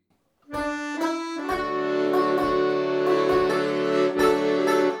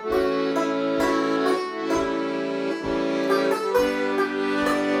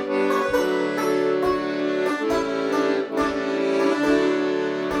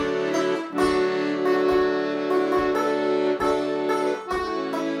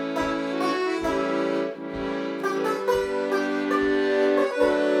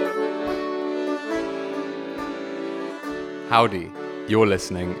Howdy, you're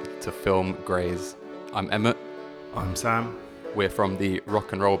listening to Film Grays. I'm Emmett. I'm Sam. We're from the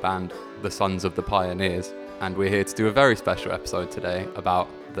rock and roll band The Sons of the Pioneers, and we're here to do a very special episode today about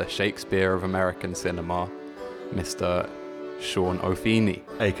the Shakespeare of American cinema, Mr. Sean O'Feeney,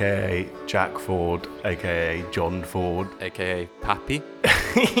 AKA Jack Ford, AKA John Ford. aka Pappy.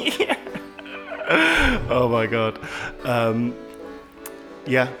 Oh my god.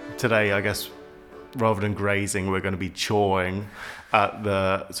 Today I guess rather than grazing, we're going to be chawing at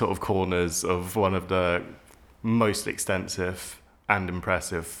the sort of corners of one of the most extensive and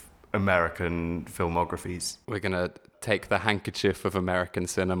impressive American filmographies. We're going to take the handkerchief of American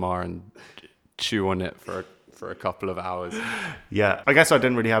cinema and chew on it for a couple of hours. Yeah, I guess I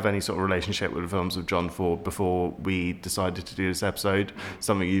didn't really have any sort of relationship with the films of John Ford before we decided to do this episode.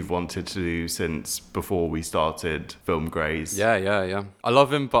 Something you've wanted to do since before we started Film Grays. Yeah. I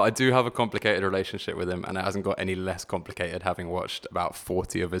love him, but I do have a complicated relationship with him, and it hasn't got any less complicated having watched about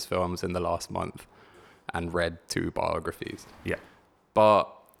 40 of his films in the last month and read 2 biographies. Yeah. But,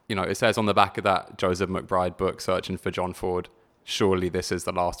 you know, it says on the back of that Joseph McBride book, Searching for John Ford, surely this is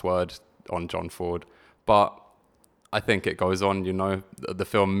the last word on John Ford. But I think it goes on, you know. The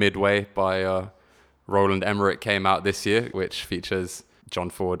film Midway by Roland Emmerich came out this year, which features John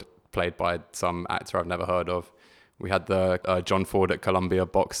Ford played by some actor I've never heard of. We had the John Ford at Columbia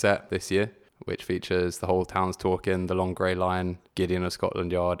box set this year, which features The Whole Town's Talking, The Long Grey Line, Gideon of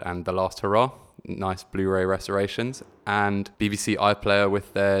Scotland Yard, and The Last Hurrah. Nice Blu-ray restorations. And BBC iPlayer,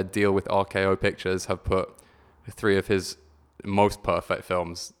 with their deal with RKO Pictures, have put 3 of his most perfect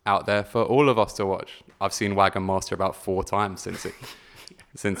films out there for all of us to watch. I've seen Wagon Master about 4 times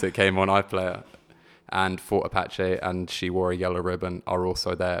since it came on iPlayer, and Fort Apache and She Wore a Yellow Ribbon are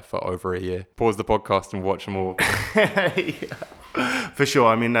also there for over a year. Pause the podcast and watch them all. Yeah. For sure.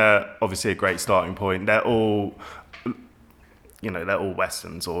 I mean, they're obviously a great starting point. They're all, they're all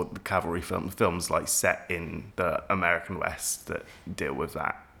westerns or cavalry films like set in the American West that deal with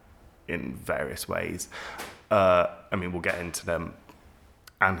that in various ways. We'll get into them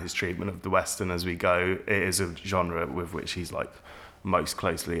and his treatment of the Western as we go. It is a genre with which he's like most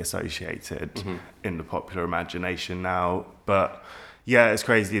closely associated in the popular imagination now. But yeah, it's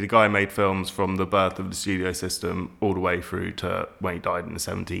crazy. The guy made films from the birth of the studio system all the way through to when he died in the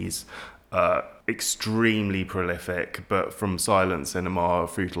 70s. Extremely prolific, but from silent cinema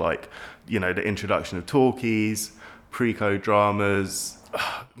through to the introduction of talkies, pre-code dramas,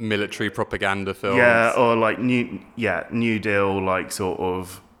 military propaganda films. Yeah, or New Deal, like sort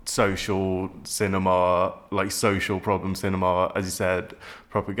of social cinema, like social problem cinema, as you said,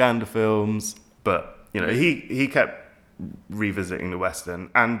 propaganda films. But, he kept revisiting the Western,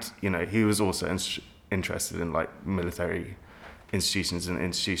 and, he was also interested in like military institutions and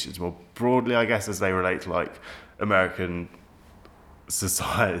institutions more broadly, I guess, as they relate to like American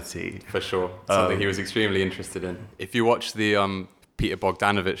society. For sure. Something he was extremely interested in. If you watch the Peter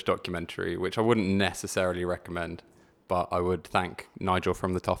Bogdanovich documentary, which I wouldn't necessarily recommend, but I would thank Nigel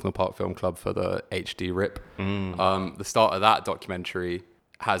from the Tufnell Park Film Club for the HD rip. The start of that documentary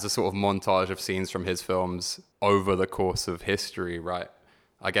has a sort of montage of scenes from his films over the course of history, right?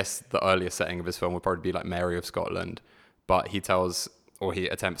 I guess the earliest setting of his film would probably be like Mary of Scotland, but he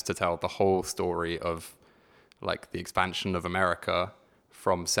attempts to tell the whole story of like the expansion of America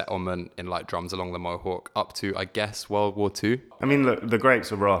from settlement in like Drums Along the Mohawk up to, I guess, World War II. I mean, the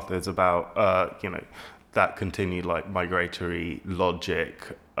Grapes of Wrath is about, that continued like migratory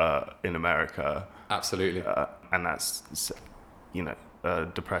logic in America. Absolutely. And that's, a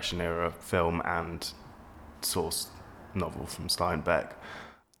Depression era film and source novel from Steinbeck.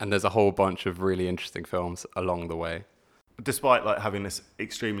 And there's a whole bunch of really interesting films along the way. Despite like having this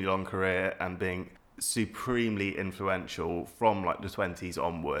extremely long career and being supremely influential from like the 20s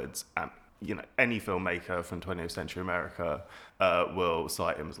onwards, and any filmmaker from 20th century America will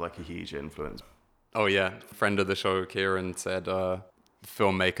cite him as like a huge influence. Oh yeah, a friend of the show, Kieran, said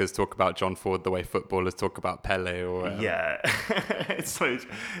filmmakers talk about John Ford the way footballers talk about Pele or whatever. Yeah.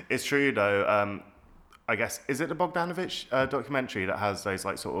 it's true though. I guess, is it the Bogdanovich documentary that has those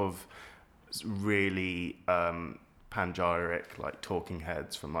like sort of really panegyric like talking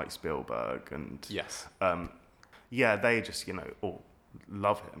heads from like Spielberg and yes, they just all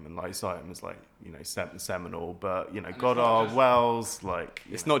love him and like cite him as like seminal, but Goddard, Wells, like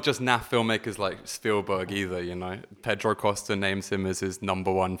it's not just naff filmmakers like Spielberg either. Pedro Costa names him as his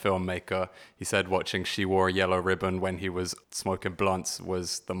number 1 filmmaker. He said watching She Wore a Yellow Ribbon when he was smoking blunts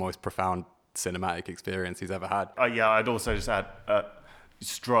was the most profound cinematic experience he's ever had. I'd also just add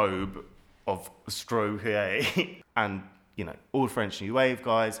Strobe of Strobe and all the French New Wave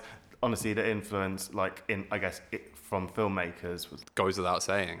guys. honestly, the influence, like I guess, from filmmakers was, Goes without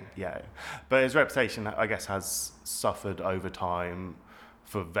saying. yeah. But his reputation, I guess, has suffered over time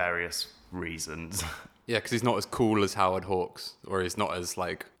for various reasons. Yeah, because he's not as cool as Howard Hawks, or he's not as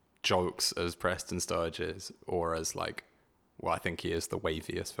like jokes as Preston Sturges is, or as like, well, I think he is the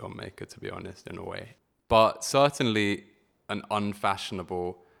waviest filmmaker, to be honest, in a way. But certainly an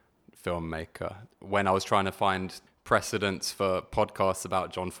unfashionable filmmaker. When I was trying to find precedents for podcasts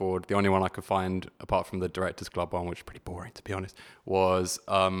about John Ford, the only one I could find, apart from the Directors Club one, which is pretty boring, to be honest, was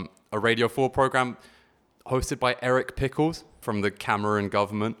a Radio 4 program hosted by Eric Pickles from the Cameron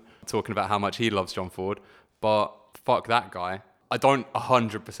government, talking about how much he loves John Ford. But fuck that guy. I don't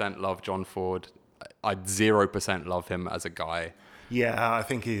 100% love John Ford. I 0% love him as a guy. Yeah, I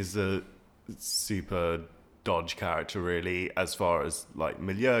think he's a super dodge character, really, as far as like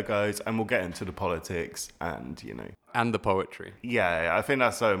milieu goes, and we'll get into the politics and, you know. And the poetry. Yeah, I think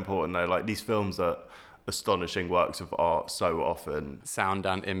that's so important, though. Like, these films are astonishing works of art so often. Sound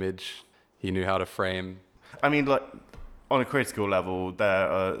and image, he knew how to frame. I mean, like, on a critical level,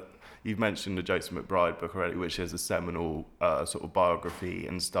 you've mentioned the Joseph McBride book already, which is a seminal sort of biography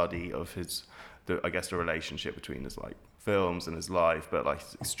and study of the relationship between his like films and his life, but like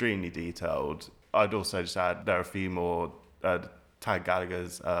it's extremely detailed. I'd also just add there are a few more. Tag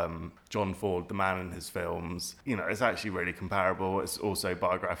Gallagher's John Ford, The Man in His Films. You know, it's actually really comparable. It's also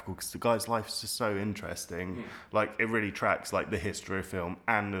biographical because the guy's life is just so interesting. Like, it really tracks like the history of film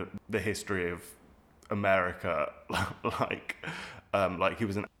and the history of America. Like he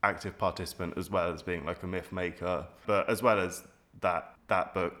was an active participant as well as being like a myth maker. But as well as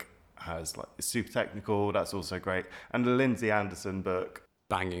that book has like, it's super technical. That's also great. And the Lindsay Anderson book.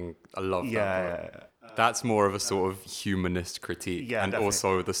 Banging. I love that book. Yeah. That's more of a sort of humanist critique. Yeah, and definitely.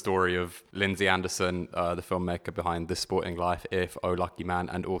 Also the story of Lindsay Anderson, the filmmaker behind This Sporting Life, If, Oh Lucky Man,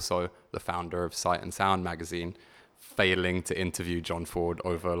 and also the founder of Sight and Sound magazine, failing to interview John Ford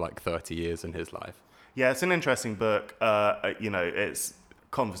over like 30 years in his life. Yeah, it's an interesting book. You know, it's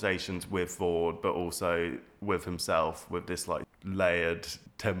conversations with Ford, but also with himself, with this like layered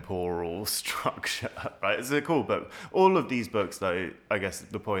temporal structure, right? It's a cool book. All of these books, though, I guess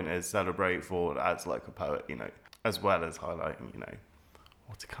the point is celebrate Ford as like a poet, you know, as well as highlighting, you know,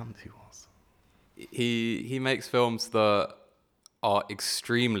 what a cunt he was. He makes films that are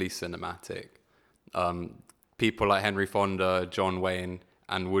extremely cinematic. People like Henry Fonda, John Wayne,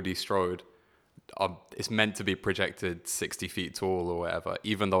 and Woody Strode it's meant to be projected 60 feet tall or whatever,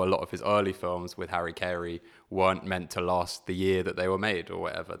 even though a lot of his early films with Harry Carey weren't meant to last the year that they were made or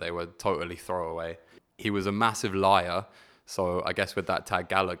whatever. They were totally throwaway. He was a massive liar. So I guess with that Tag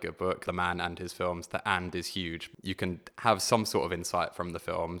Gallagher book, The Man and His Films, the and is huge. You can have some sort of insight from the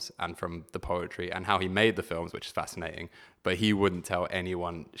films and from the poetry and how he made the films, which is fascinating. But he wouldn't tell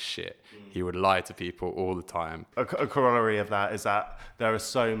anyone shit. He would lie to people all the time. A corollary of that is that there are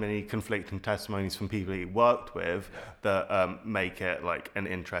so many conflicting testimonies from people he worked with that make it like an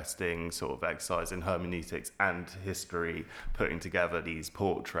interesting sort of exercise in hermeneutics and history, putting together these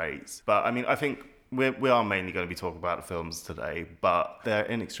portraits. But I mean, I think we are mainly going to be talking about the films today, but they're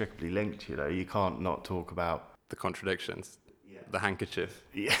inextricably linked, you know. You can't not talk about the contradictions, the handkerchief.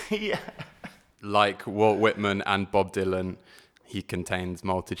 Yeah. Like Walt Whitman and Bob Dylan, he contains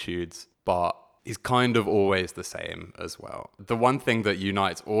multitudes, but he's kind of always the same as well. The one thing that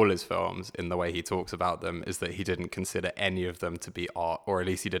unites all his films in the way he talks about them is that he didn't consider any of them to be art, or at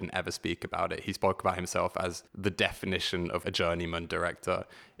least he didn't ever speak about it. He spoke about himself as the definition of a journeyman director.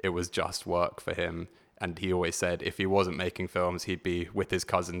 It was just work for him. And he always said if he wasn't making films, he'd be with his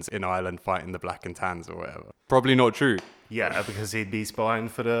cousins in Ireland fighting the Black and Tans or whatever. Probably not true. Yeah, because he'd be spying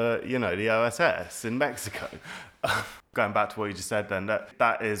for the OSS in Mexico. Going back to what you just said then,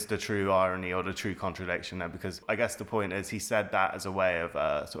 that is the true irony or the true contradiction there, because I guess the point is he said that as a way of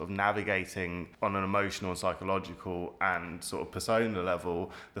sort of navigating on an emotional, psychological and sort of persona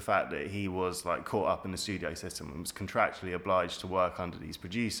level the fact that he was like caught up in the studio system and was contractually obliged to work under these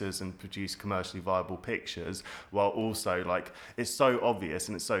producers and produce commercially viable pictures, while also like it's so obvious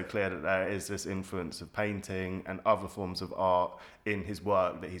and it's so clear that there is this influence of painting and other forms of art in his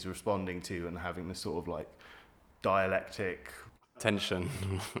work that he's responding to and having this sort of like dialectic tension.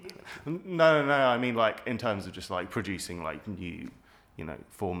 No, I mean like in terms of just like producing like new, you know,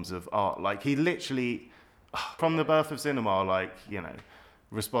 forms of art. Like he literally, from the birth of cinema, like, you know,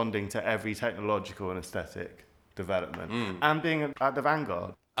 responding to every technological and aesthetic development and being at the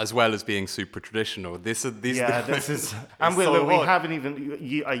vanguard. As well as being super traditional. This is, and we so haven't even.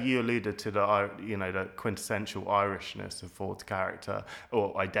 You alluded to the quintessential Irishness of Ford's character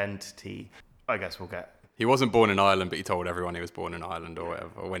or identity. I guess we'll get. He wasn't born in Ireland, but he told everyone he was born in Ireland or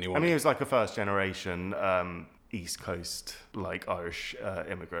whatever when he I wanted. mean, he was like a first generation East Coast, like Irish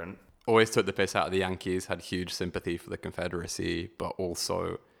immigrant. Always took the piss out of the Yankees, had huge sympathy for the Confederacy, but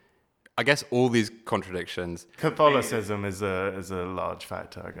also, I guess, all these contradictions. Catholicism is a large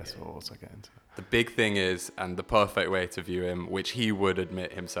factor, I guess. We'll also get into it. The big thing is, and the perfect way to view him, which he would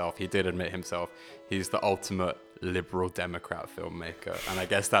admit himself, he did admit himself, he's the ultimate liberal Democrat filmmaker. And I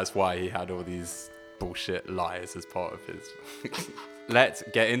guess that's why he had all these bullshit lies as part of his... Let's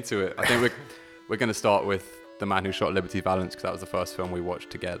get into it. I think we're going to start with The Man Who Shot Liberty Valance, because that was the first film we watched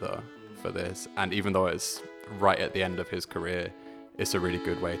together for this. And even though it's right at the end of his career, it's a really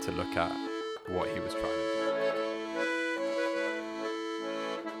good way to look at what he was trying to do.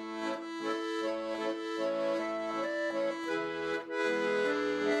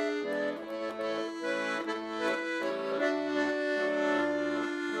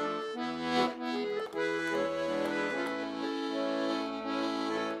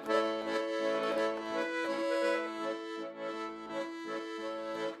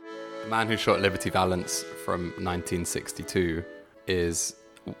 The Man Who Shot Liberty Valance from 1962 is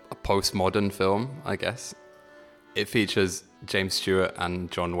a postmodern film, I guess. It features James Stewart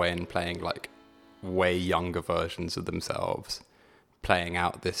and John Wayne playing like way younger versions of themselves, playing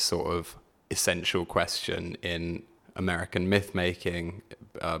out this sort of essential question in American myth making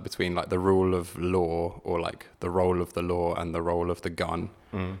between like the rule of law, or like the role of the law and the role of the gun,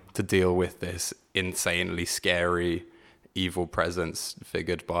 to deal with this insanely scary evil presence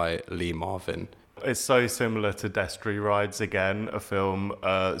figured by Lee Marvin. It's so similar to Destry Rides Again, a film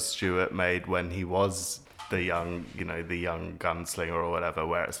Stewart made when he was the young gunslinger or whatever,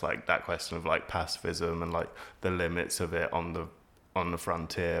 where it's like that question of like pacifism and like the limits of it on the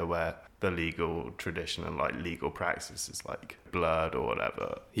frontier, where the legal tradition and like legal practice is like blurred or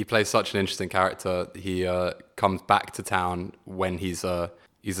whatever. He plays such an interesting character. He comes back to town when he's a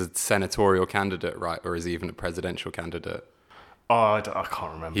senatorial candidate, right? Or is he even a presidential candidate? Oh, I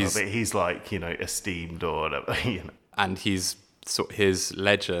can't remember. But he's like, esteemed or whatever, And his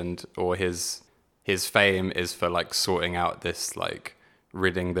legend, or his fame, is for like sorting out this, like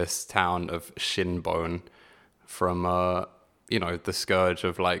ridding this town of Shinbone from, the scourge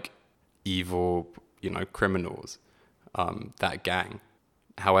of like evil, criminals, that gang.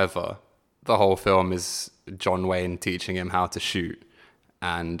 However, the whole film is John Wayne teaching him how to shoot.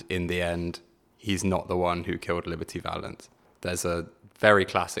 And in the end, he's not the one who killed Liberty Valance. There's a very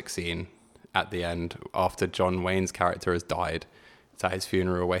classic scene at the end after John Wayne's character has died. It's at his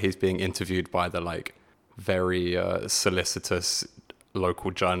funeral, where he's being interviewed by the like very solicitous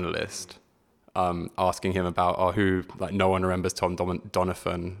local journalist, asking him about who, like, no one remembers Tom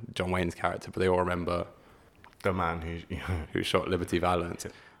Donovan, John Wayne's character, but they all remember the man who shot Liberty Valance.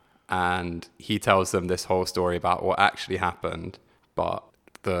 And he tells them this whole story about what actually happened, but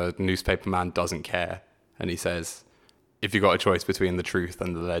the newspaper man doesn't care, and he says, if you've got a choice between the truth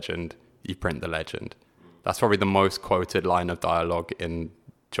and the legend, you print the legend. That's probably the most quoted line of dialogue in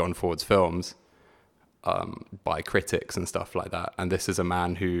John Ford's films, by critics and stuff like that. And this is a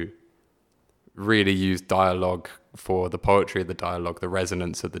man who really used dialogue for the poetry of the dialogue, the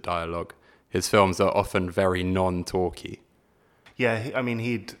resonance of the dialogue. His films are often very non-talky. Yeah, I mean,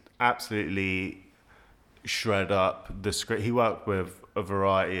 he'd absolutely shred up the script. He worked with a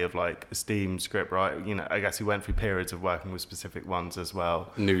variety of like esteemed script writers. I guess he went through periods of working with specific ones as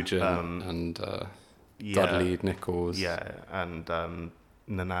well. Nugent and Dudley Nichols. Yeah, and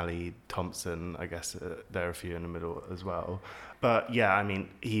Nunnally Thompson. I guess there are a few in the middle as well. But yeah, I mean,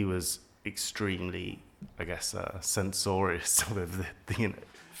 he was extremely, I guess, censorious with the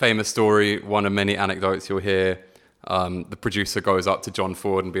Famous story, one of many anecdotes you'll hear. The producer goes up to John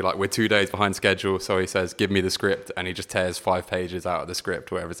Ford and be like, we're 2 days behind schedule. So he says, give me the script. And he just tears 5 pages out of the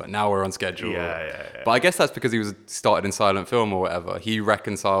script, wherever it's like, now we're on schedule. Yeah. But I guess that's because he was started in silent film or whatever. He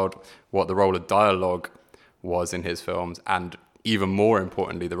reconciled what the role of dialogue was in his films, and even more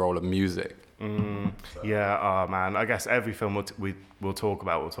importantly, the role of music. Yeah, oh man, I guess every film we'll talk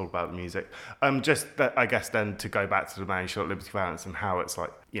about the music. Just that, I guess then to go back to The Man Who Shot Liberty Valance and how it's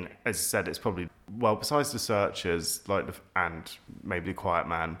like, as I said, it's probably, well, besides The Searchers, like and maybe The Quiet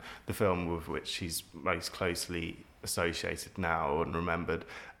Man, the film with which he's most closely associated now and remembered.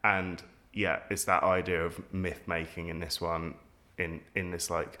 And yeah, it's that idea of myth making in this one, in this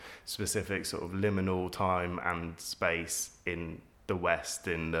like specific sort of liminal time and space in the West,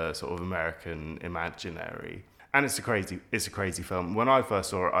 in the sort of American imaginary. And it's a crazy film. When I first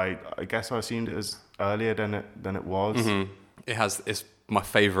saw it, I guess I assumed it was earlier than it was. Mm-hmm. It's my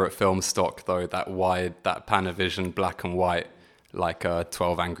favorite film stock though, that Panavision black and white like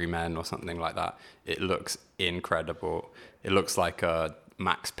 12 Angry Men or something like that. It looks incredible. It looks like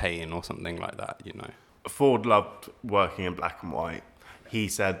Max Payne or something like that, you know. Ford loved working in black and white. He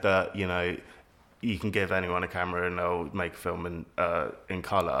said that, you know, you can give anyone a camera and they'll make a film in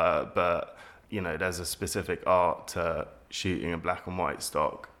color, but, you know, there's a specific art to shooting in black and white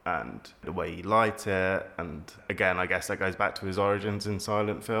stock and the way you light it. And again, I guess that goes back to his origins in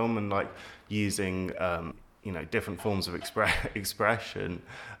silent film and like using, you know, different forms of expression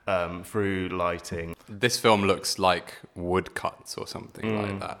through lighting. This film looks like woodcuts or something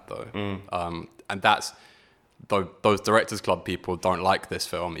like that, though. And that's, those Directors Club people don't like this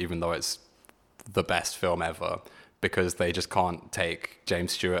film, even though it's the best film ever, because they just can't take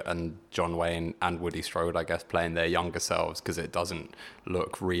James Stewart and John Wayne and Woody Strode, I guess, playing their younger selves because it doesn't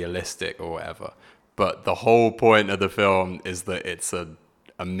look realistic or whatever. But the whole point of the film is that it's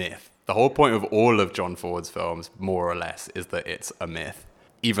a myth. The whole point of all of John Ford's films, more or less, is that it's a myth.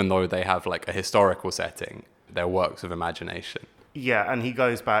 Even though they have like a historical setting, they're works of imagination. Yeah, and he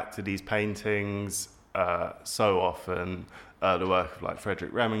goes back to these paintings so often. The work of like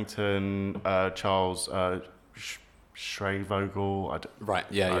Frederick Remington, Charles Schreivogel. Right,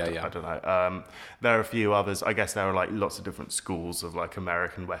 yeah. I don't know. There are a few others. I guess there are like lots of different schools of like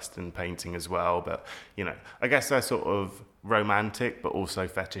American Western painting as well. But, you know, I guess they're sort of romantic, but also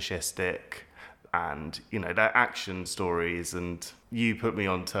fetishistic. And, you know, they're action stories. And you put me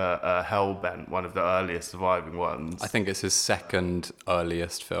onto Hellbent, one of the earliest surviving ones. I think it's his second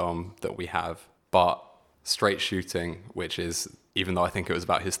earliest film that we have. But Straight Shooting, which is, even though I think it was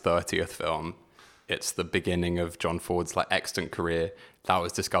about his 30th film, it's the beginning of John Ford's like extant career. That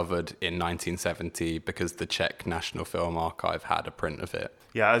was discovered in 1970 because the Czech National Film Archive had a print of it.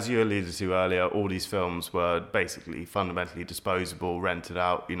 Yeah, as you alluded to earlier, all these films were basically fundamentally disposable, rented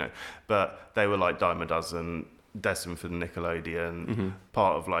out, you know, but they were like dime a dozen, destined for the Nickelodeon,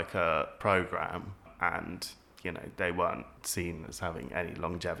 part of like a program, and, you know, they weren't seen as having any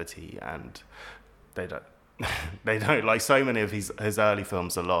longevity, and they don't. They don't, like so many of his early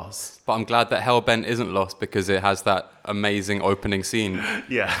films are lost. But I'm glad that Hellbent isn't lost because it has that amazing opening scene.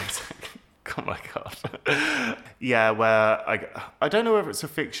 Yeah, exactly. Oh my god. Yeah, where I don't know whether it's a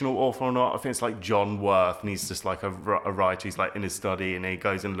fictional author or not. I think it's like John Worth, and he's just like a writer. He's like in his study, and he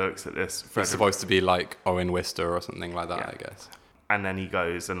goes and looks at this. It's supposed to be like Owen Wister or something like that, Yeah. I guess. And then he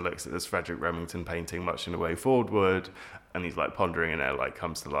goes and looks at this Frederick Remington painting, much in the way Ford would, and he's like pondering, and it like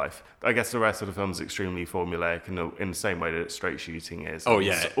comes to life. I guess the rest of the film is extremely formulaic in the same way that Straight Shooting is. Oh, And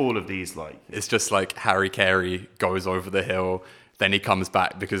yeah. all of these like It's just like Harry Carey goes over the hill, then he comes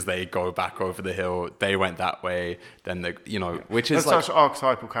back because they go back over the hill. They went that way, then the, you know, which is there's like such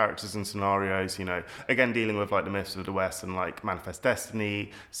archetypal characters and scenarios, you know, again dealing with like the myths of the West and like Manifest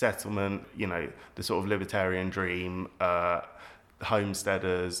Destiny, Settlement, you know, the sort of libertarian dream,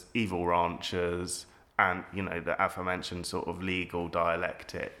 homesteaders, evil ranchers, and, you know, the aforementioned sort of legal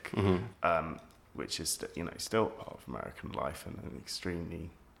dialectic, which is, you know, still part of American life in an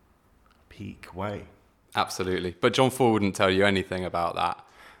extremely peak way. Absolutely. But John Ford wouldn't tell you anything about that.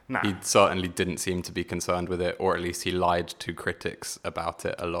 Nah. He certainly didn't seem to be concerned with it, or at least he lied to critics about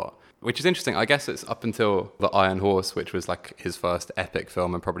it a lot. Which is interesting. I guess it's up until The Iron Horse, which was like his first epic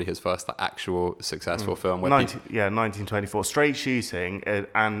film and probably his first like, actual successful film. Where 1924. Straight Shooting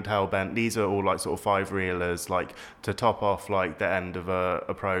and Hellbent, these are all like sort of five reelers, like to top off like the end of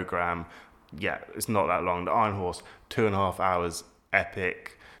a program. Yeah, it's not that long. The Iron Horse, 2.5 hours,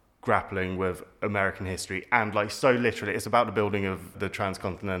 epic, grappling with American history, and like so literally, it's about the building of the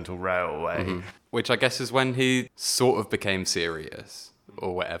Transcontinental Railway. Which I guess is when he sort of became serious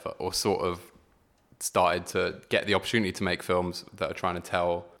or whatever, or sort of started to get the opportunity to make films that are trying to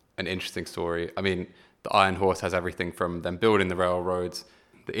tell an interesting story. I mean, The Iron Horse has everything from them building the railroads,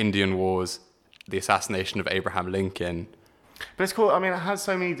 the Indian Wars, the assassination of Abraham Lincoln. But it's cool. I mean, it has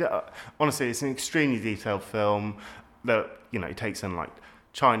so many. Honestly, it's an extremely detailed film that, you know, takes in like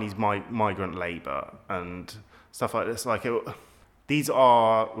Chinese migrant labor and stuff like this. Like these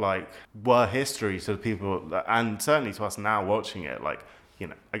are like were history to the people and certainly to us now watching it. Like, you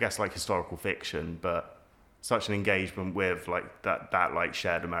know, I guess like historical fiction, but such an engagement with like that like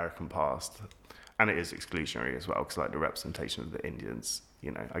shared American past, and it is exclusionary as well because like the representation of the Indians. You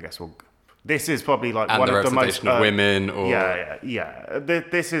know, I guess this is probably like And one the of the most representation of women, or yeah.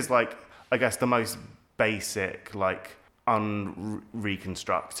 This is like, I guess, the most basic, like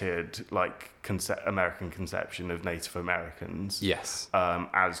unreconstructed, like American conception of Native Americans. yes,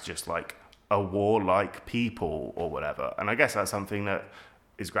 As just like a warlike people or whatever. And I guess that's something that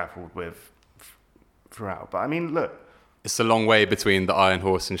is grappled with throughout. But I mean, look, it's a long way between The Iron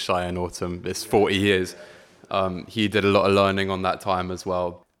Horse and Cheyenne Autumn. It's 40 years. He did a lot of learning on that time as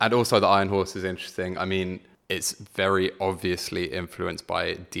well. And also the Iron Horse is interesting. I mean, it's very obviously influenced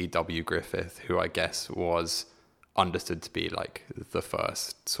by D.W. Griffith, who I guess was understood to be like the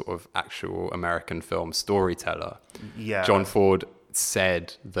first sort of actual American film storyteller. Yeah. John Ford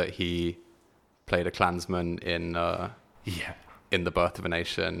said that he played a Klansman in The Birth of a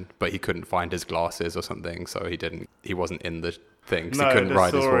Nation, but he couldn't find his glasses or something, so he wasn't in the thing, because he couldn't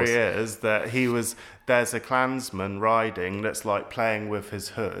ride his horse. The story is that there's a Klansman riding that's like playing with his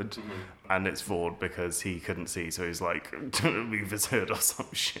hood, and it's Ford because he couldn't see, so he's like, move his hood or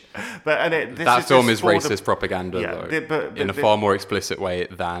some shit. That film is racist propaganda, though, but in a far more explicit way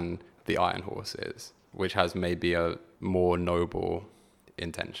than The Iron Horse is, which has maybe a more noble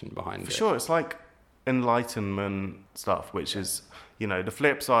intention behind it. For sure, it's like Enlightenment stuff, which is, the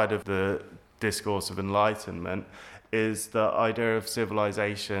flip side of the discourse of Enlightenment is the idea of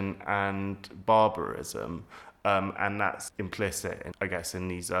civilization and barbarism, and that's implicit, I guess, in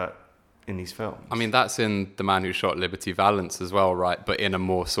these films. I mean, that's in The Man Who Shot Liberty Valance as well, right? But in a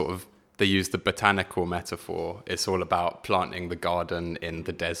more sort of, they use the botanical metaphor. It's all about planting the garden in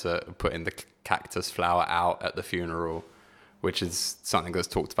the desert, putting the cactus flower out at the funeral, which is something that's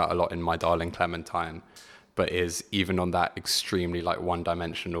talked about a lot in My Darling Clementine, but is even on that extremely like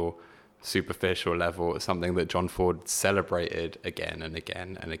one-dimensional, superficial level, something that John Ford celebrated again and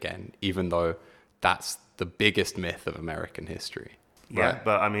again and again, even though that's the biggest myth of American history. Yeah, right?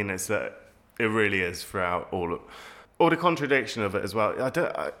 but I mean, it really is throughout all the contradiction of it as well.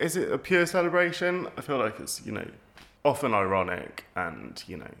 Is it a pure celebration? I feel like it's, often ironic and,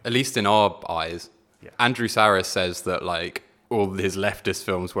 At least in our eyes. Yeah. Andrew Sarris says that like all his leftist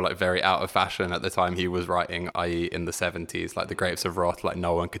films were like very out of fashion at the time he was writing, i.e. in the 70s, like The Grapes of Wrath, like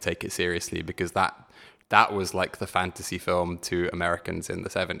no one could take it seriously because that was like the fantasy film to Americans in the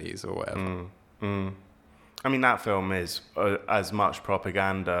 70s or whatever. I mean, that film is as much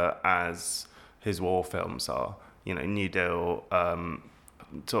propaganda as his war films are. New Deal,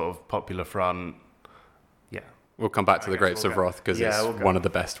 sort of Popular Front. Yeah. We'll come back to The Grapes of Wrath because it's one of the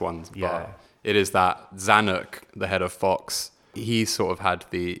best ones. But it is that Zanuck, the head of Fox, he sort of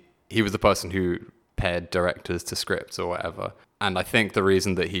he was the person who paired directors to scripts or whatever. And I think the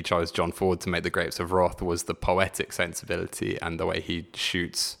reason that he chose John Ford to make The Grapes of Wrath was the poetic sensibility and the way he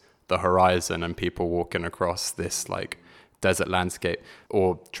shoots the horizon and people walking across this like desert landscape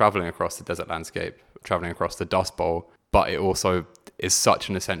or traveling across the desert landscape, traveling across the Dust Bowl. But it also is such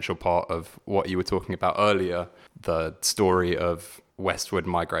an essential part of what you were talking about earlier, the story of westward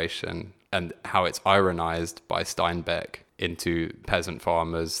migration and how it's ironized by Steinbeck into peasant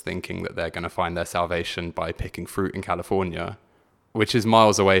farmers thinking that they're going to find their salvation by picking fruit in California, which is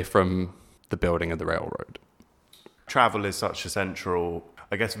miles away from the building of the railroad. Travel is such a central,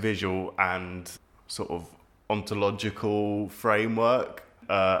 I guess, visual and sort of ontological framework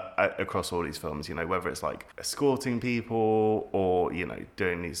across all these films, whether it's like escorting people or,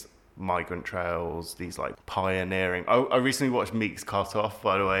 doing these migrant trails, these like pioneering. I recently watched Meek's Cut Off,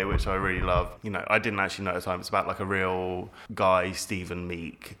 by the way, which I really love. I didn't actually know at the time. It's about like a real guy, Stephen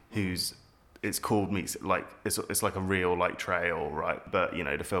Meek, it's called Meek's, like it's like a real like trail, right? But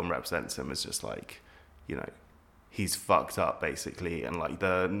the film represents him as just like, he's fucked up basically, and like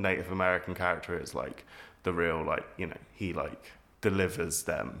the Native American character is like the real like, he like delivers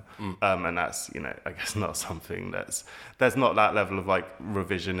them, and that's I guess not something there's not that level of like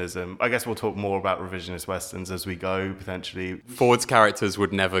revisionism. I guess we'll talk more about revisionist westerns as we go potentially. Ford's characters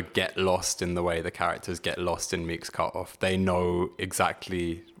would never get lost in the way the characters get lost in Meek's Cut Off. They know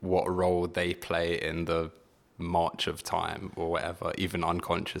exactly what role they play in the march of time or whatever, even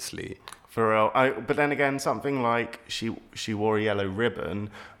unconsciously. For real. But then again, something like She Wore a Yellow Ribbon,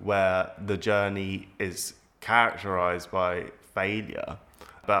 where the journey is characterized by failure,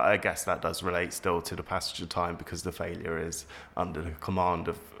 but I guess that does relate still to the passage of time because the failure is under the command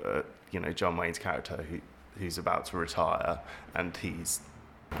of John Wayne's character who's about to retire, and he's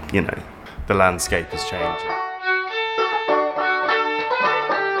the landscape is changing.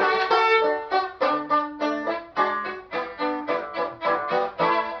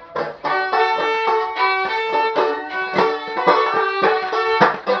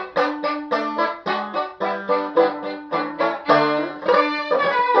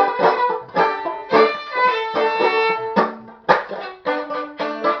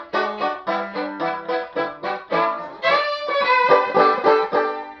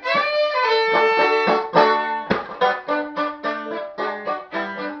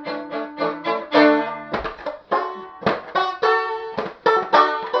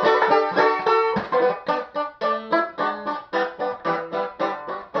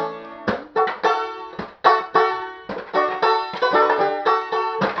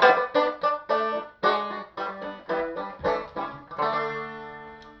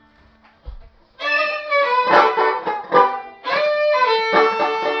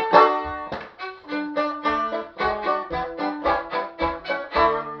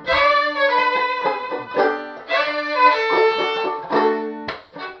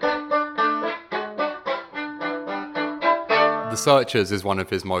 Searchers is one of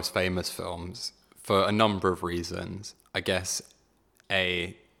his most famous films for a number of reasons. I guess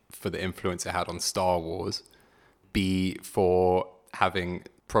A, for the influence it had on Star Wars. B, for having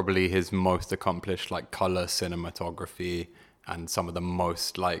probably his most accomplished like color cinematography and some of the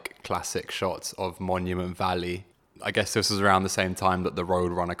most like classic shots of Monument Valley. I guess this was around the same time that the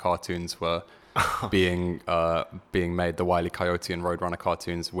Roadrunner cartoons were being made, the Wile E. Coyote and Roadrunner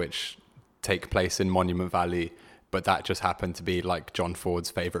cartoons, which take place in Monument Valley, but that just happened to be like John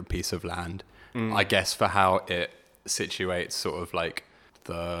Ford's favorite piece of land. I guess for how it situates sort of like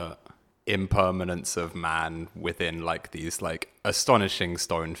the impermanence of man within like these like astonishing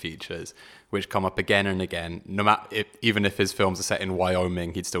stone features which come up again and again. No matter even if his films are set in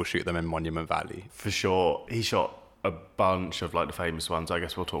Wyoming, he'd still shoot them in Monument Valley. For sure. He shot a bunch of like the famous ones. I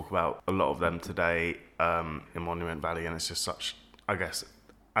guess we'll talk about a lot of them today in Monument Valley, and it's just such, I guess,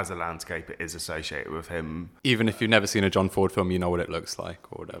 as a landscape, it is associated with him. Even if you've never seen a John Ford film, you know what it looks like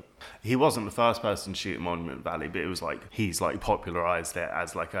or whatever. He wasn't the first person to shoot Monument Valley, but it was like he's like popularized it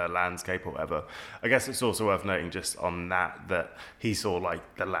as like a landscape or whatever. I guess it's also worth noting just on that he saw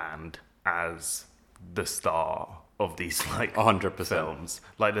like the land as the star of these like 100% films.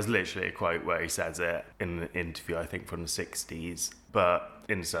 Like there's literally a quote where he says it in an interview, I think from the 60s, but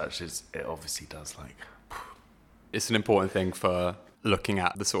in Searchers it obviously does like. It's an important thing for looking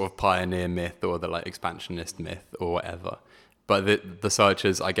at the sort of pioneer myth or the like expansionist myth or whatever. But the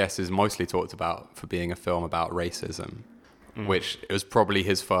Searchers, I guess, is mostly talked about for being a film about racism, which it was probably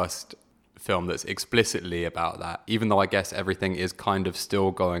his first film that's explicitly about that, even though I guess everything is kind of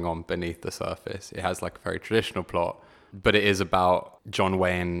still going on beneath the surface. It has like a very traditional plot, but it is about John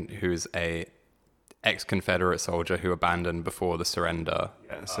Wayne, who's a ex-Confederate soldier who abandoned before the surrender.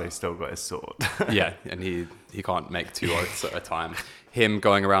 Yeah, so he's still got his sword. Yeah, and he can't make two oaths at a time. Him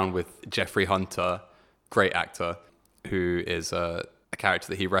going around with Jeffrey Hunter, great actor, who is a character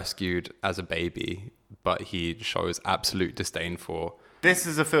that he rescued as a baby, but he shows absolute disdain for. This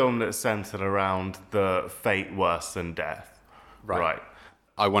is a film that's centered around the fate worse than death. Right.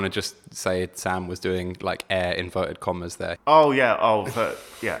 I want to just say Sam was doing like air inverted commas there. Oh, yeah.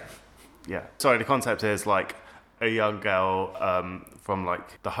 Yeah. Sorry, the concept is like a young girl from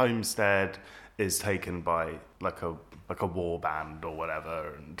like the homestead is taken by like a war band or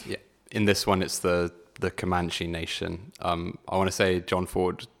whatever. And yeah, in this one, it's the Comanche Nation. I want to say John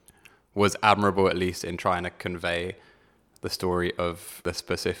Ford was admirable, at least in trying to convey the story of the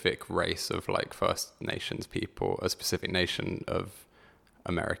specific race of like First Nations people, a specific nation of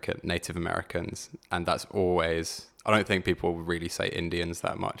Native Americans. And that's always, I don't think people really say Indians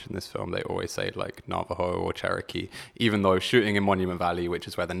that much in this film. They always say like Navajo or Cherokee, even though shooting in Monument Valley, which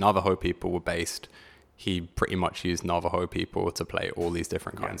is where the Navajo people were based, he pretty much used Navajo people to play all these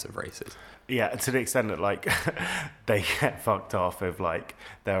different kinds of races. Yeah, to the extent that like they get fucked off if like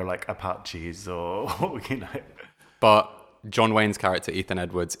they're like Apaches or you know. But John Wayne's character, Ethan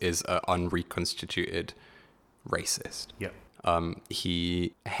Edwards, is an unreconstituted racist. Yep.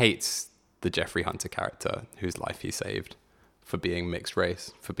 He hates the Jeffrey Hunter character, whose life he saved, for being mixed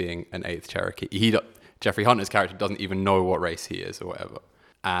race, for being an 8th Cherokee. Jeffrey Hunter's character doesn't even know what race he is or whatever.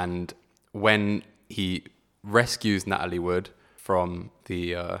 And when he rescues Natalie Wood from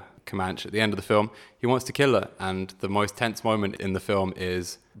the Comanche at the end of the film, he wants to kill her. And the most tense moment in the film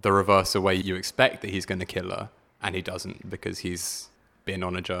is the reverse of where you expect that he's going to kill her. And he doesn't, because he's been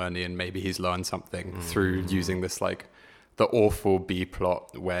on a journey and maybe he's learned something through using this like the awful B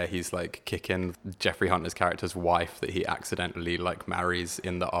plot where he's like kicking Jeffrey Hunter's character's wife that he accidentally like marries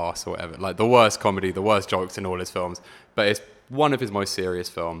in the arse or whatever. Like the worst comedy, the worst jokes in all his films. But it's one of his most serious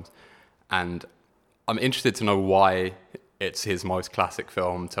films. And I'm interested to know why it's his most classic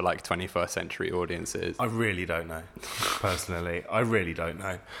film to like 21st century audiences. I really don't know, personally. I really don't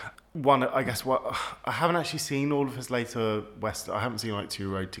know. I haven't actually seen all of his later Western. I haven't seen like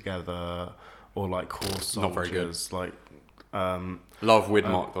Two Rode Together or like Horse Soldiers. Not very good. Like, Love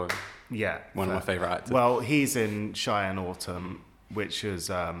Widmark though. Yeah. One of my favourite actors. Well, he's in Cheyenne Autumn, which is,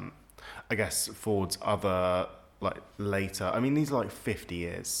 I guess, Ford's other like later. I mean, these are like 50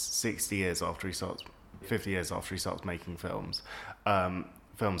 years, 60 years after he starts. 50 years after he starts making films.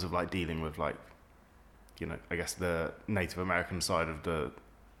 Films of like dealing with like, you know, I guess the Native American side of the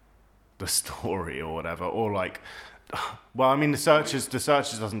story or whatever, or like, well, I mean, the Searchers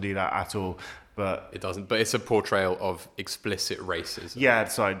doesn't do that at all, but it doesn't. But it's a portrayal of explicit racism. Yeah,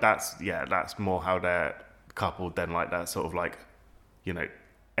 so that's more how they're coupled than like that sort of like, you know,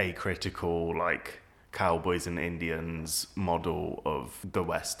 acritical like cowboys and Indians model of the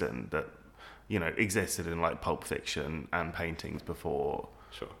Western that, you know, existed in like Pulp Fiction and paintings before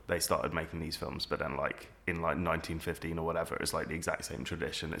they started making these films, but then like in like 1915 or whatever. It's like the exact same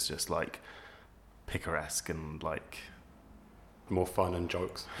tradition. It's just like picaresque and like more fun and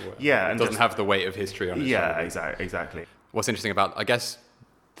jokes. Yeah, it and doesn't just, have the weight of history on its shoulders. Exactly. What's interesting about, I guess,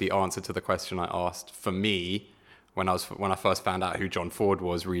 the answer to the question I asked for me when I first found out who John Ford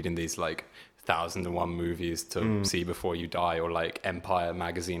was, reading these like 1001 movies to see before you die, or like Empire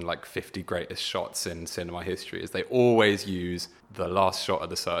magazine, like 50 greatest shots in cinema history, is they always use the last shot of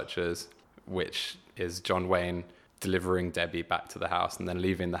The Searchers, which is John Wayne delivering Debbie back to the house and then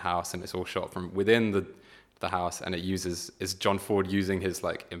leaving the house, and it's all shot from within the house, and is John Ford using his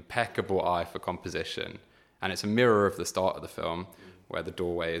like impeccable eye for composition, and it's a mirror of the start of the film where the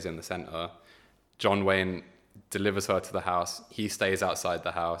doorway is in the center. John Wayne delivers her to the house, he stays outside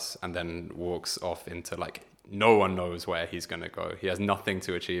the house and then walks off into like, no one knows where he's going to go. He has nothing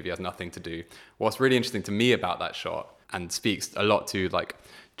to achieve, he has nothing to do. What's really interesting to me about that shot, and speaks a lot to like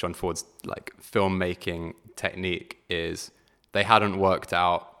John Ford's like filmmaking technique, is they hadn't worked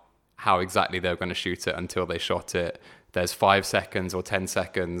out how exactly they were going to shoot it until they shot it. There's 5 seconds or 10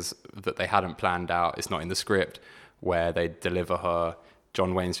 seconds that they hadn't planned out, it's not in the script, where they deliver her.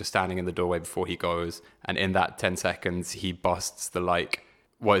 John Wayne's just standing in the doorway before he goes, and in that 10 seconds he busts the like,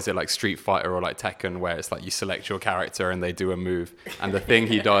 what is it, like Street Fighter or like Tekken, where it's like you select your character and they do a move, and the thing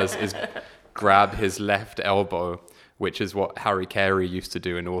he does is grab his left elbow, which is what Harry Carey used to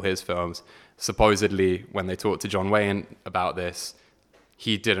do in all his films. Supposedly when they talked to John Wayne about this,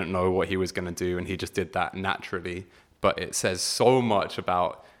 he didn't know what he was going to do and he just did that naturally. But it says so much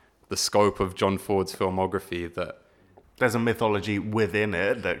about the scope of John Ford's filmography that there's a mythology within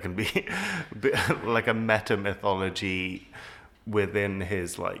it that can be like a meta mythology within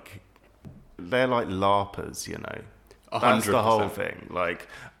his, like, they're like LARPers, you know. 100%. That's the whole thing. Like,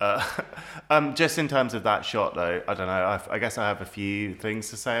 just in terms of that shot, though, I don't know. I guess I have a few things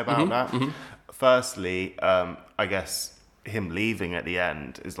to say about that. Mm-hmm. Firstly, I guess him leaving at the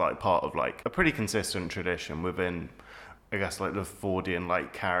end is like part of like a pretty consistent tradition within, I guess, like the Fordian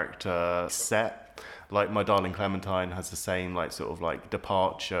like character set. Like My Darling Clementine has the same like sort of like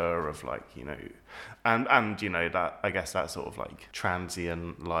departure of like, you know, and you know, that I guess that sort of like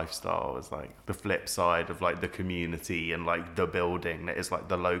transient lifestyle is like the flip side of like the community and like the building that is like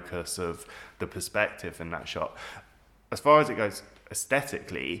the locus of the perspective in that shot. As far as it goes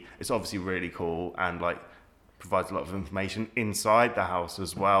aesthetically, it's obviously really cool and like provides a lot of information inside the house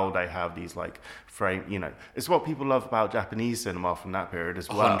as well. They have these like frame, you know, it's what people love about Japanese cinema from that period as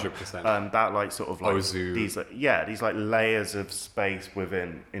well. 100%. That like sort of like Ozu. these like layers of space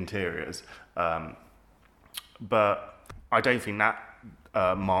within interiors. But I don't think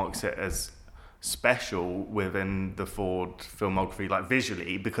that marks it as special within the Ford filmography, like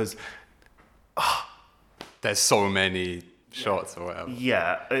visually, because there's so many shots or whatever.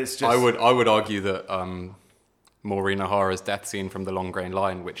 Yeah, it's just. I would argue that Maureen O'Hara's death scene from The Long Grain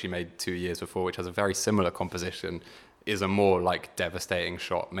Line, which he made 2 years before, which has a very similar composition, is a more like devastating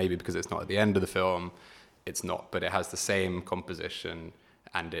shot. Maybe because it's not at the end of the film, it's not, but it has the same composition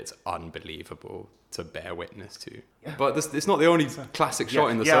and it's unbelievable to bear witness to. Yeah. But it's not the only classic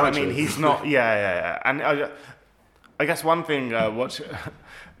shot in The Searchers. Yeah, I mean, he's not. Yeah. And I guess one thing,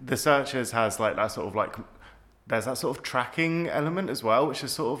 The Searchers has like that sort of like. There's that sort of tracking element as well, which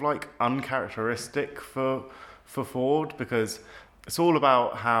is sort of like uncharacteristic for Ford, because it's all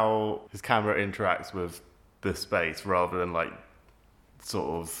about how his camera interacts with the space rather than like sort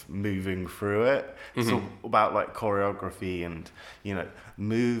of moving through it. It's all about like choreography and, you know,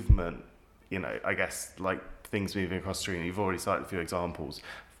 movement, you know, I guess like things moving across the screen. You've already cited a few examples.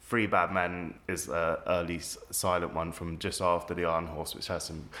 Three Bad Men is an early silent one from just after The Iron Horse, which has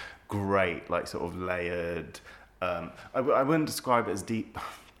some great like sort of layered, I wouldn't describe it as deep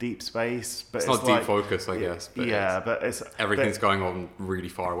space, but it's not like, deep focus, I guess. But yeah, but it's everything's going on really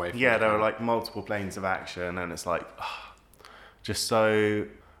far away from yeah, there are like multiple planes of action, and it's like just so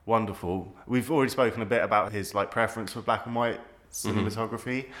wonderful. We've already spoken a bit about his like preference for black and white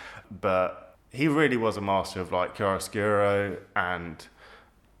cinematography, but he really was a master of like chiaroscuro, and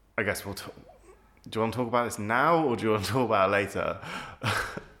I guess do you want to talk about this now, or do you want to talk about it later?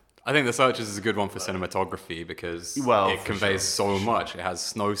 I think The Searchers is a good one for cinematography because it conveys so much. It has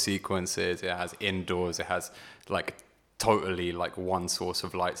snow sequences, it has indoors, it has like totally like one source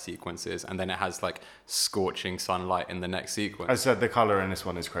of light sequences, and then it has like scorching sunlight in the next sequence. As I said, the color in this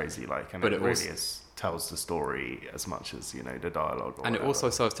one is crazy, like, and but it really tells the story as much as, you know, the dialogue. And it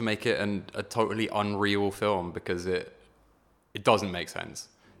also serves to make it a totally unreal film because it doesn't make sense.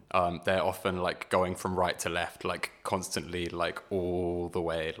 They're often like going from right to left, like constantly, like all the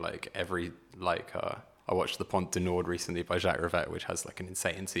way, like every like I watched The Pont du Nord recently by Jacques Rivette, which has like an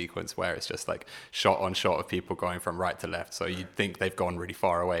insane sequence where it's just like shot on shot of people going from right to left. So you'd think they've gone really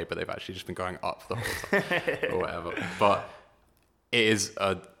far away, but they've actually just been going up the whole time or whatever. But it is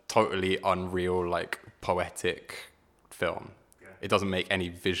a totally unreal, like poetic film. Yeah. It doesn't make any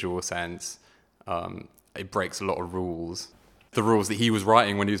visual sense. It breaks a lot of rules. The rules that he was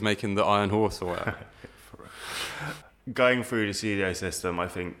writing when he was making the Iron Horse or whatever. Going through the studio system, I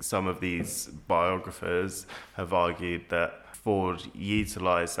think some of these biographers have argued that Ford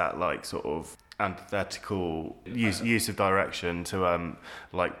utilised that like sort of antithetical use of direction to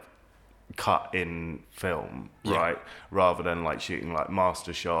like cut in film, right? Rather than like shooting like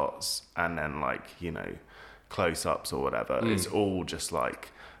master shots and then like, you know, close-ups or whatever. It's all just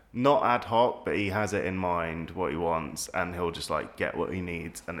like not ad hoc, but he has it in mind what he wants and he'll just like get what he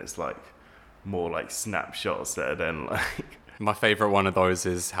needs, and it's like more like snapshots that are then like... My favourite one of those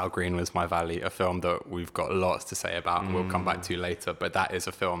is How Green Was My Valley, a film that we've got lots to say about and we'll come back to later, but that is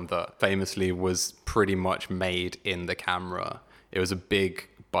a film that famously was pretty much made in the camera. It was a big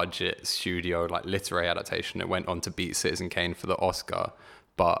budget studio, like literary adaptation. It went on to beat Citizen Kane for the Oscar,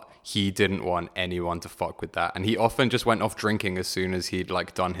 but he didn't want anyone to fuck with that. And he often just went off drinking as soon as he'd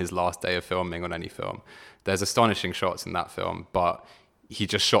like done his last day of filming on any film. There's astonishing shots in that film, but he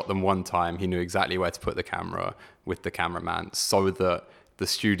just shot them one time. He knew exactly where to put the camera with the cameraman so that the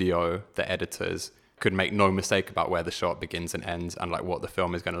studio, the editors, could make no mistake about where the shot begins and ends and like what the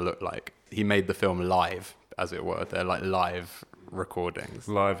film is going to look like. He made the film live, as it were. They're like live recordings.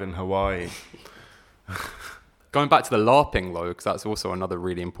 Live in Hawaii. Going back to the LARPing though, because that's also another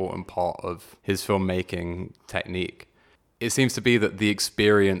really important part of his filmmaking technique. It seems to be that the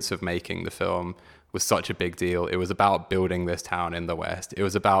experience of making the film was such a big deal. It was about building this town in the West. It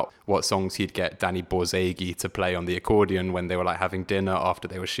was about what songs he'd get Danny Borzage to play on the accordion when they were like having dinner after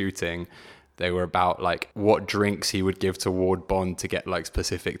they were shooting. They were about like what drinks he would give to Ward Bond to get like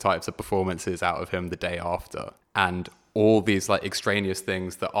specific types of performances out of him the day after. And all these like extraneous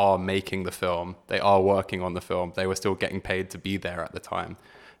things that are making the film, they are working on the film. They were still getting paid to be there at the time.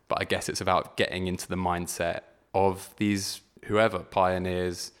 But I guess it's about getting into the mindset of these whoever,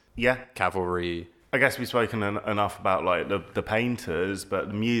 pioneers, cavalry. I guess we've spoken enough about like the painters, but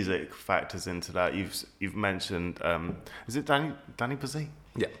the music factors into that. You've mentioned, is it Danny Borzage?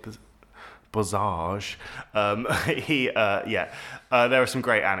 Yeah. Borzage. There are some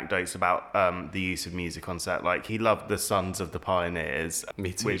great anecdotes about the use of music on set. Like he loved the Sons of the Pioneers.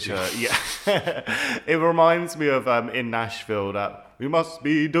 Me too. Which, it reminds me of in Nashville that we must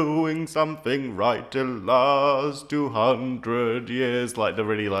be doing something right to last 200 years. Like the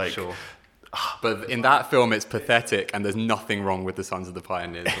really like. Sure. But in that film, it's pathetic, and there's nothing wrong with the Sons of the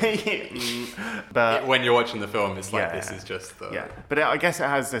Pioneers. But when you're watching the film, it's like this is just the... Yeah, but I guess it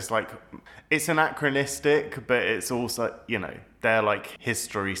has this like... It's anachronistic, but it's also, you know, they're like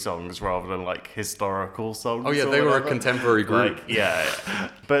history songs rather than like historical songs. Oh yeah, they were a contemporary group. Like, yeah.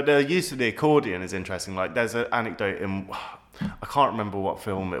 But the use of the accordion is interesting. Like there's an anecdote in... I can't remember what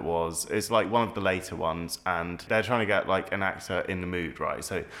film it was. It's like one of the later ones, and they're trying to get like an actor in the mood, right?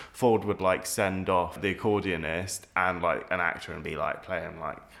 So Ford would like send off the accordionist and like an actor and be like playing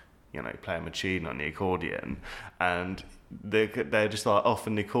like, you know, playing a tune on the accordion, and they're just like off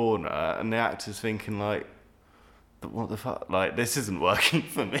in the corner, and the actor's thinking like, what the fuck? Like this isn't working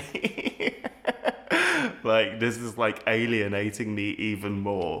for me. Like this is like alienating me even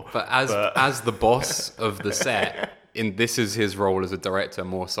more. But as the boss of the set. This is his role as a director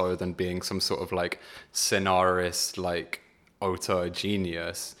more so than being some sort of like scenarist, like auteur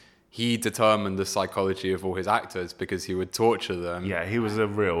genius. He determined the psychology of all his actors because he would torture them. Yeah, he was a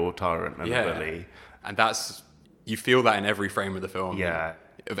real tyrant and a bully. And you feel that in every frame of the film. Yeah.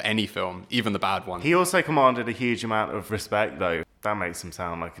 Of any film, even the bad ones. He also commanded a huge amount of respect though. That makes him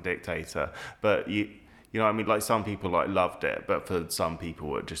sound like a dictator. But you know what I mean? Like some people like loved it, but for some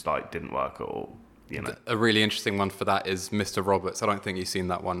people it just like didn't work at all. You know. A really interesting one for that is Mr. Roberts. I don't think you've seen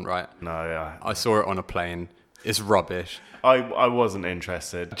that one, right? No, yeah. I saw it on a plane. It's rubbish. I wasn't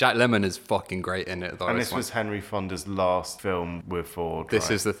interested. Jack Lemmon is fucking great in it, though. And this was Henry Fonda's last film with Ford.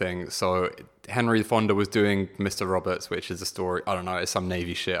 This is the thing. So Henry Fonda was doing Mr. Roberts, which is a story. I don't know. It's some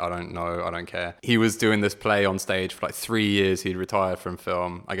Navy shit. I don't know. I don't care. He was doing this play on stage for like 3 years. He'd retired from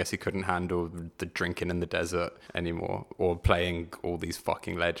film. I guess he couldn't handle the drinking in the desert anymore or playing all these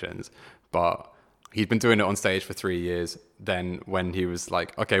fucking legends. But he'd been doing it on stage for 3 years. Then when he was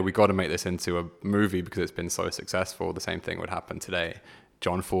like, okay, we got to make this into a movie because it's been so successful, the same thing would happen today.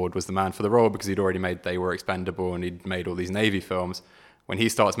 John Ford was the man for the role because he'd already made They Were Expendable and he'd made all these Navy films. When he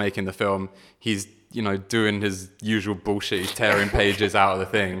starts making the film, he's, you know, doing his usual bullshit. He's tearing pages out of the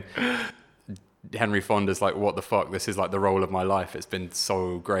thing. Henry Fonda's like, what the fuck? This is like the role of my life. It's been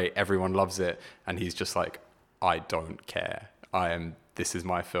so great. Everyone loves it. And he's just like, I don't care. This is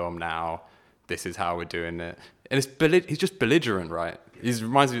my film now. This is how we're doing it. And he's just belligerent, right? He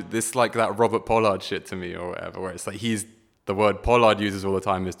reminds me of this, like that Robert Pollard shit to me or whatever, where it's like the word Pollard uses all the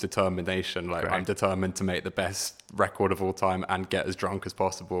time is determination. Like, Correct. I'm determined to make the best record of all time and get as drunk as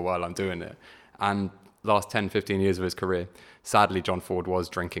possible while I'm doing it. And last 10, 15 years of his career, sadly, John Ford was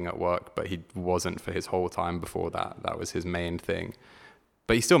drinking at work, but he wasn't for his whole time before that. That was his main thing.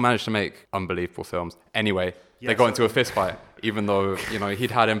 But he still managed to make unbelievable films. Anyway, they got into a fist fight, even though,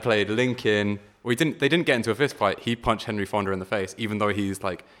 he'd had him played Lincoln. They didn't get into a fist fight. He punched Henry Fonda in the face, even though he's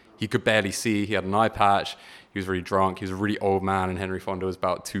like, he could barely see. He had an eye patch. He was really drunk. He was a really old man, and Henry Fonda was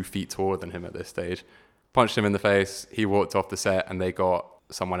about 2 feet taller than him at this stage. Punched him in the face. He walked off the set, and they got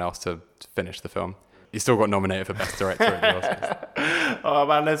someone else to finish the film. He still got nominated for Best Director at the Oscars. Oh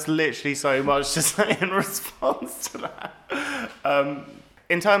man, there's literally so much to say in response to that.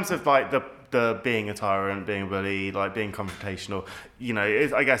 In terms of like the being a tyrant, being a bully, like being confrontational,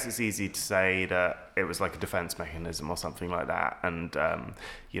 I guess it's easy to say that it was like a defense mechanism or something like that. And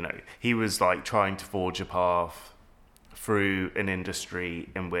he was like trying to forge a path through an industry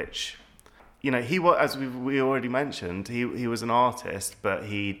in which, he was, as we already mentioned, he was an artist, but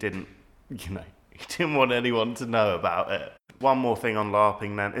he didn't, he didn't want anyone to know about it. One more thing on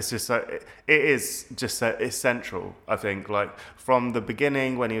LARPing then, it's just it's central, I think, like from the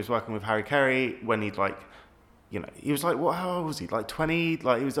beginning when he was working with Harry Carey, when he'd like, he was like, how old was he? Like 20?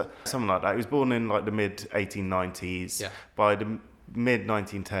 Like he was something like that. He was born in like the mid 1890s. Yeah. By the mid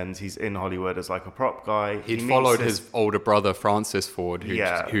 1910s, he's in Hollywood as like a prop guy. He'd followed his older brother, Francis Ford,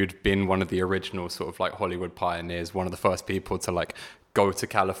 who'd been one of the original sort of like Hollywood pioneers, one of the first people to like go to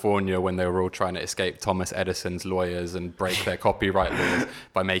California when they were all trying to escape Thomas Edison's lawyers and break their copyright laws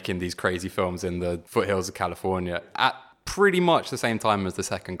by making these crazy films in the foothills of California at pretty much the same time as the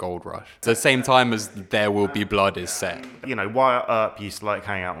second gold rush. The same time as There Will Be Blood is set. Wyatt Earp used to like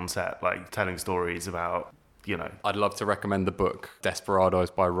hang out on set, like telling stories about, I'd love to recommend the book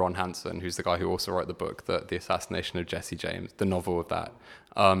Desperados by Ron Hansen, who's the guy who also wrote the book, The Assassination of Jesse James, the novel of that.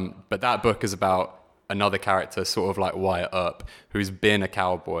 But that book is about another character, sort of like Wyatt Earp, who's been a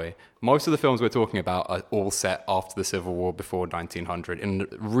cowboy. Most of the films we're talking about are all set after the Civil War, before 1900, in a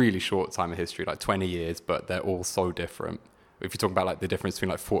really short time of history, like 20 years, but they're all so different. If you talk about like the difference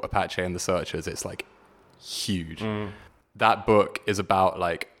between like Fort Apache and The Searchers, it's like huge. That book is about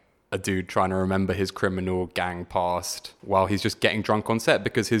like a dude trying to remember his criminal gang past while he's just getting drunk on set,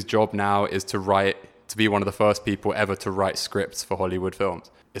 because his job now is to be one of the first people ever to write scripts for Hollywood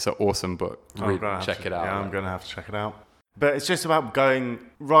films. It's an awesome book. Check it out. Yeah, I'm going to have to check it out. But it's just about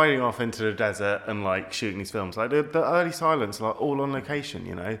riding off into the desert and like shooting these films. Like the early Silence, like all on location,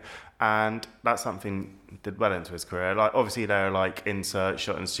 and that's something did well into his career. Like obviously there are like inserts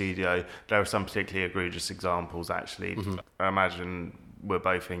shot in studio. There are some particularly egregious examples actually. Mm-hmm. I imagine we're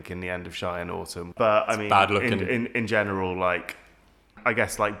both thinking The End of Cheyenne Autumn. But I mean, bad looking. In general, like I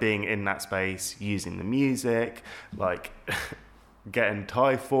guess like being in that space, using the music, like getting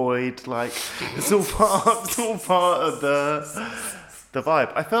typhoid, like it's all part of the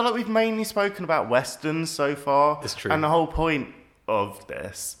vibe. I feel like we've mainly spoken about westerns so far. It's true. And the whole point of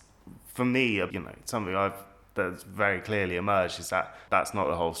this, for me, something that's very clearly emerged is that that's not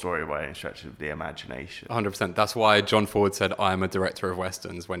the whole story by any stretch of the imagination. 100%. That's why John Ford said, I'm a director of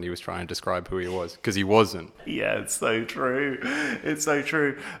westerns, when he was trying to describe who he was, because he wasn't. Yeah, it's so true. It's so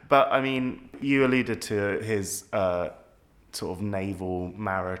true. But I mean, you alluded to his sort of naval,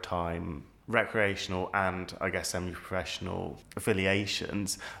 maritime, recreational, and I guess semi-professional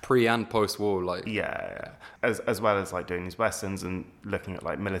affiliations. Pre and post-war, like. Yeah. As well as like doing these westerns and looking at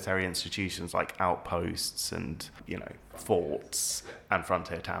like military institutions like outposts and, forts and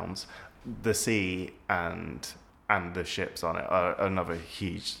frontier towns. The sea and the ships on it are another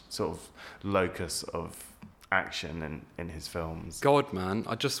huge sort of locus of action in his films. God, man,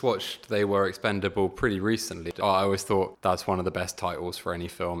 I just watched They Were Expendable pretty recently. I always thought that's one of the best titles for any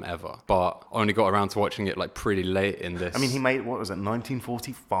film ever, but only got around to watching it like pretty late in this. I mean, he made, what was it,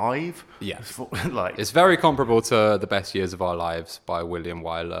 1945? Yeah. Like, it's very comparable to The Best Years of Our Lives by William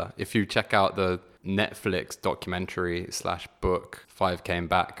Wyler. If you check out the Netflix documentary / book, Five Came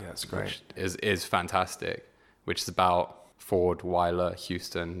Back, that's great. Which is fantastic, which is about Ford, Wyler,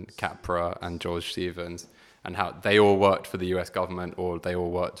 Houston, Capra, and George Stevens, and how they all worked for the US government, or they all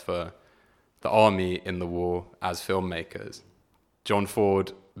worked for the army in the war as filmmakers. John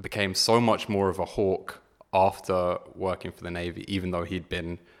Ford became so much more of a hawk after working for the Navy, even though he'd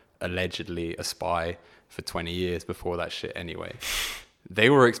been allegedly a spy for 20 years before that shit anyway. They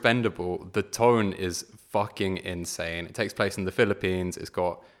were expendable. The tone is fucking insane. It takes place in the Philippines. It's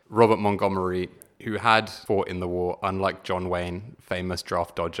got Robert Montgomery, who had fought in the war, unlike John Wayne, famous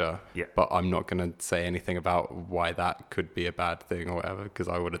draft dodger. Yeah. But I'm not going to say anything about why that could be a bad thing or whatever, because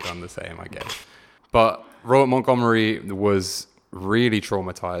I would have done the same, I guess. But Robert Montgomery was really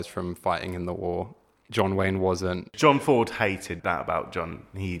traumatized from fighting in the war. John Wayne wasn't. John Ford hated that about John.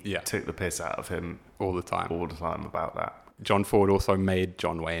 He Yeah. took the piss out of him All the time. about that. John Ford also made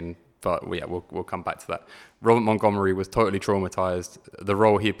John Wayne, but we'll come back to that. Robert Montgomery was totally traumatized. The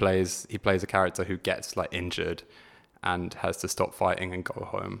role he plays a character who gets like injured and has to stop fighting and go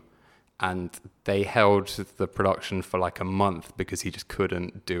home. And they held the production for like a month because he just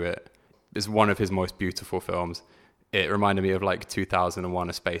couldn't do it. It's one of his most beautiful films. It reminded me of like 2001: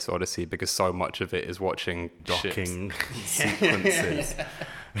 A Space Odyssey because so much of it is watching Docking sequences.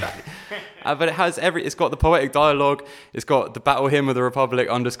 But it's got the poetic dialogue. It's got the Battle Hymn of the Republic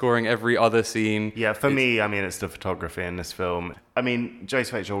underscoring every other scene. Yeah, for me, I mean, it's the photography in this film. I mean,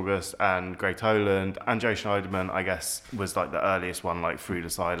 Joseph H. August and Greg Toland and Joe Schneiderman, I guess, was like the earliest one, like Through the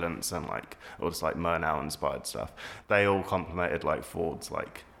Silence and like all this like Murnau inspired stuff. They all complemented like Ford's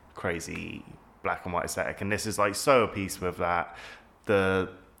like crazy black and white aesthetic, and this is like so a piece with that.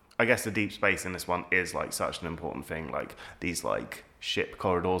 I guess the deep space in this one is like such an important thing, like these like ship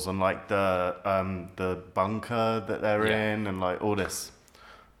corridors and like the bunker that they're in and like all this.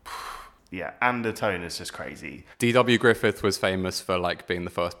 Yeah, and the tone is just crazy. D.W. Griffith was famous for like being the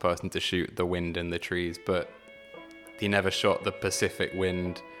first person to shoot the wind in the trees, but he never shot the Pacific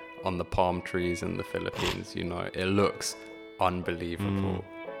wind on the palm trees in the Philippines. You know, it looks unbelievable.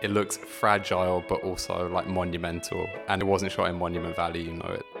 It looks fragile, but also like monumental. And it wasn't shot in Monument Valley, you know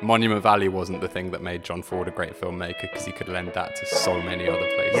it. Monument Valley wasn't the thing that made John Ford a great filmmaker because he could lend that to so many other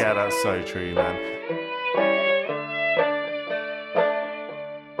places. Yeah, that's so true, man.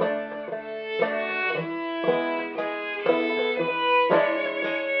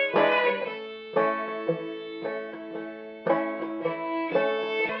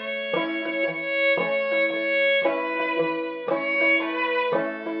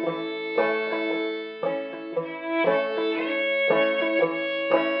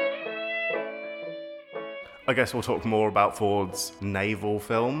 I guess we'll talk more about Ford's naval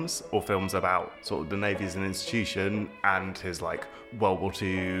films, or films about sort of the Navy as an institution, and his like World War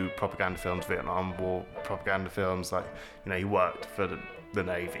II propaganda films, Vietnam War propaganda films. Like, you know, he worked for the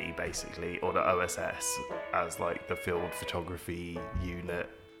Navy basically, or the OSS, as like the field photography unit.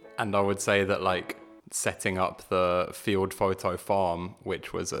 And I would say that like setting up the field photo farm,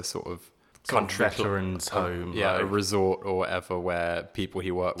 which was a sort of country veterans home, yeah, like a resort or whatever, where people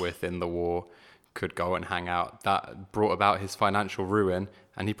he worked with in the war could go and hang out. That brought about his financial ruin,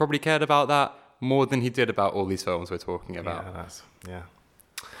 and he probably cared about that more than he did about all these films we're talking about.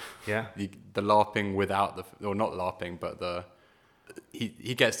 Yeah. The LARPing without or not LARPing, but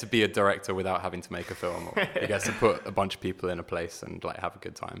he gets to be a director without having to make a film. Or he gets to put a bunch of people in a place and like have a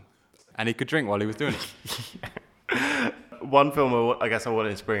good time, and he could drink while he was doing it. One film I guess I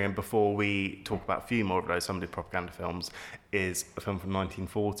wanted to bring in before we talk about a few more of those, some of the propaganda films, is a film from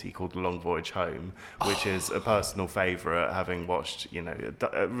 1940 called The Long Voyage Home, which is a personal favourite, having watched, you know,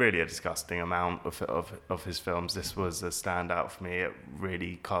 really a disgusting amount of his films. This was a standout for me. It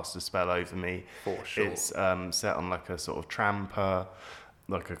really cast a spell over me. For sure. It's set on like a sort of tramper,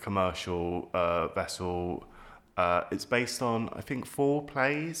 like a commercial vessel. It's based on, I think, 4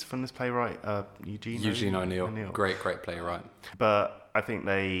 plays from this playwright, Eugene O'Neill. Great playwright. But I think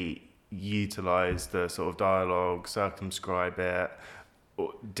they utilise the sort of dialogue, circumscribe it,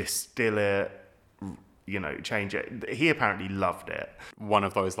 or distill it, you know, change it. He apparently loved it. One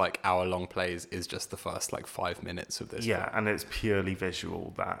of those like hour-long plays is just the first like 5 minutes of this. Yeah, film. and it's purely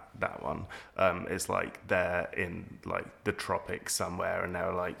visual, that one. It's like they're in like the tropics somewhere, and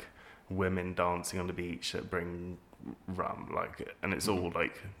they're like women dancing on the beach that bring rum, like, and it's all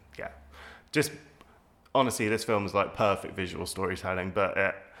like, yeah, just honestly, this film is like perfect visual storytelling, but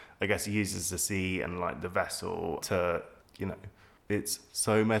I guess it uses the sea and like the vessel to, you know, it's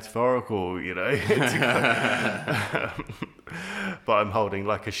so metaphorical, you know. But I'm holding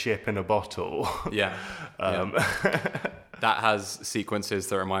like a ship in a bottle. Yeah. That has sequences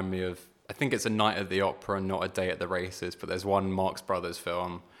that remind me of, I think it's A Night at the Opera, not A Day at the Races, but there's one Marx Brothers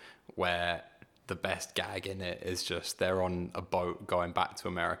film where the best gag in it is just they're on a boat going back to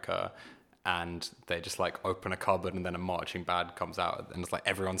America, and they just like open a cupboard, and then a marching band comes out, and it's like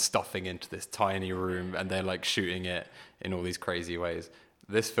everyone's stuffing into this tiny room, and they're like shooting it in all these crazy ways.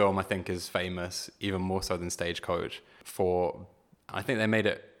 This film, I think, is famous even more so than Stagecoach for, I think they made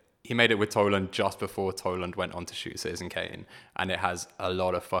it he made it with Toland just before Toland went on to shoot Citizen Kane, and it has a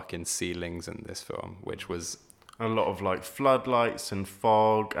lot of fucking ceilings in this film, which was a lot of like floodlights and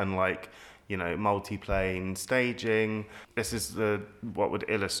fog and like, you know, multi-plane staging. This is what would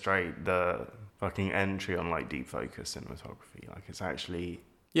illustrate the fucking entry on like deep focus cinematography. Like it's actually...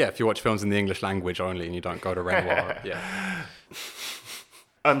 Yeah, if you watch films in the English language only and you don't go to Renoir, yeah.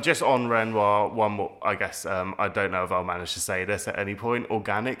 Just on Renoir, one more, I guess, I don't know if I'll manage to say this at any point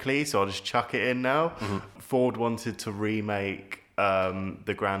organically, so I'll just chuck it in now. Mm-hmm. Ford wanted to remake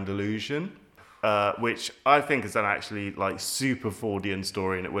The Grand Illusion, which I think is an actually like super Fordian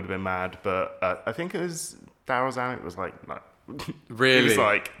story, and it would have been mad, but I think it was Darryl Zanuck was like no. Really? He was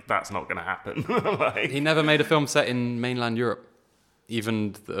like, that's not going to happen. Like, he never made a film set in mainland Europe.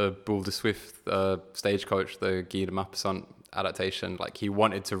 Even the Boule de Swift Stagecoach, the Guy de Maupassant adaptation, like he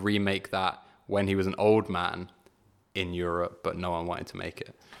wanted to remake that when he was an old man in Europe, but no one wanted to make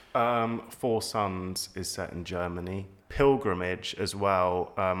it. Four Sons is set in Germany. Pilgrimage as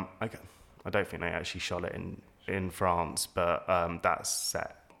well. I don't think they actually shot it in France, but that's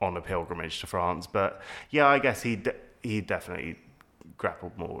set on a pilgrimage to France. But yeah, I guess he definitely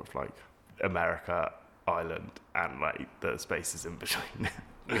grappled more with like America, Ireland, and like the spaces in between.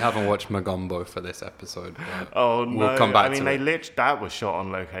 We haven't watched Magombo for this episode. But oh no! We'll come back to it. That was shot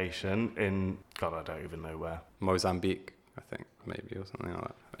on location in God, I don't even know where. Mozambique, I think, maybe, or something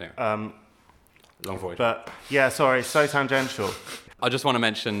like that. Anyway, long voyage. But yeah, sorry, so tangential. I just want to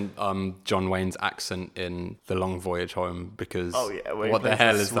mention John Wayne's accent in The Long Voyage Home, because what the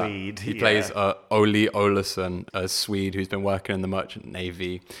hell is Swede, that? He plays Ole Olesen, a Swede who's been working in the Merchant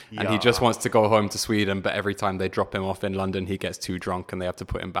Navy, and he just wants to go home to Sweden, but every time they drop him off in London, he gets too drunk and they have to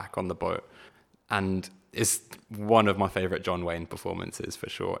put him back on the boat. And it's one of my favourite John Wayne performances for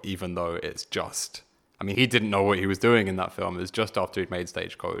sure, even though it's just... I mean, he didn't know what he was doing in that film. It was just after he'd made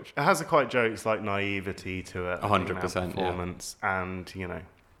Stagecoach. It has a quite jokes like naivety to it. 100%, performance, yeah. And you know,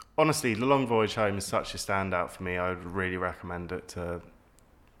 honestly, The Long Voyage Home is such a standout for me. I would really recommend it to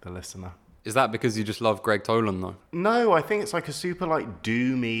the listener. Is that because you just love Greg Toland though? No, I think it's like a super like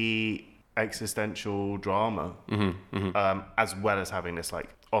doomy existential drama, as well as having this like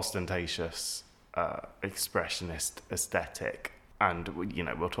ostentatious, expressionist aesthetic. And you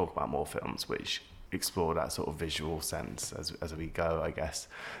know, we'll talk about more films which explore that sort of visual sense as we go, I guess.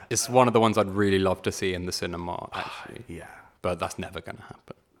 It's one of the ones I'd really love to see in the cinema, actually. Yeah. But that's never going to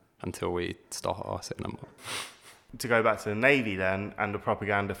happen until we start our cinema. To go back to the Navy then, and the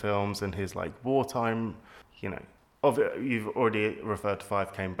propaganda films and his like wartime, you know, you've already referred to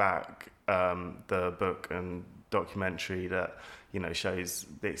Five Came Back, the book and documentary that, you know, shows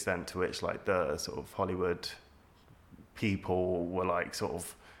the extent to which like the sort of Hollywood people were like sort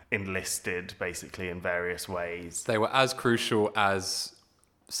of enlisted basically in various ways. They were as crucial as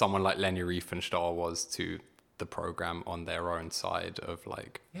someone like Leni Riefenstahl was to the program on their own side of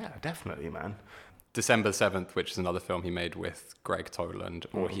like... Yeah, definitely, man. December 7th, which is another film he made with Greg Toland,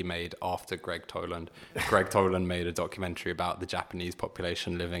 or he made after Greg Toland. Greg Toland made a documentary about the Japanese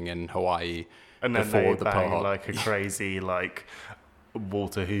population living in Hawaii and then before they the Pearl Harbor. Like a crazy like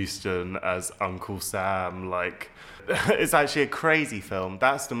Walter Houston as Uncle Sam, like it's actually a crazy film.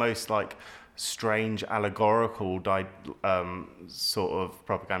 That's the most like strange allegorical sort of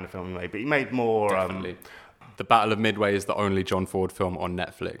propaganda film he made, but he made more. Definitely. The Battle of Midway is the only John Ford film on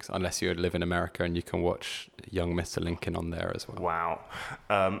Netflix, unless you live in America, and you can watch Young Mr. Lincoln on there as well.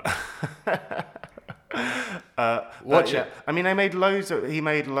 Wow. Watch it. I mean, he made loads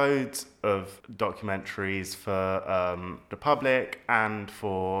of documentaries for the public and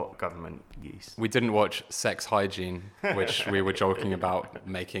for government use. We didn't watch Sex Hygiene, which we were joking about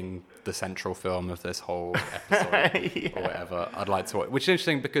making the central film of this whole episode or whatever. I'd like to watch, which is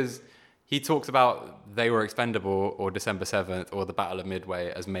interesting because he talks about They Were Expendable or December 7th or the Battle of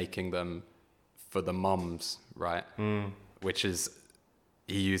Midway as making them for the mums, right? Which is...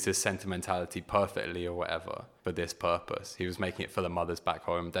 He used his sentimentality perfectly or whatever for this purpose. He was making it for the mothers back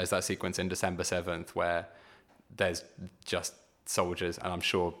home. There's that sequence in December 7th where there's just soldiers, and I'm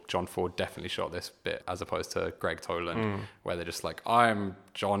sure John Ford definitely shot this bit as opposed to Greg Toland, where they're just like, I'm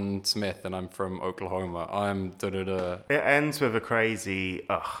John Smith and I'm from Oklahoma. I'm da-da-da. It ends with a crazy,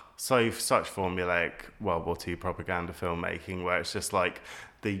 such formulaic World War II propaganda filmmaking where it's just like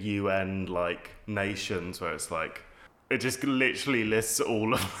the UN like nations where it's like, it just literally lists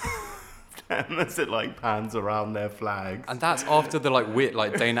all of them as it like pans around their flags. And that's after the like weird,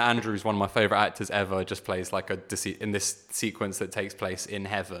 like Dana Andrews, one of my favorite actors ever, just plays like in this sequence that takes place in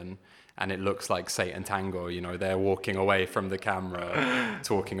heaven. and it looks like Satan Tango, you know, they're walking away from the camera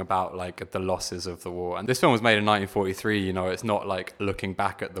talking about like the losses of the war. And this film was made in 1943, you know, it's not like looking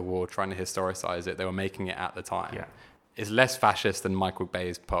back at the war trying to historicize it, they were making it at the time. Yeah. It's less fascist than Michael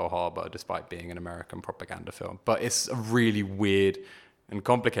Bay's Pearl Harbor, despite being an American propaganda film, but it's a really weird and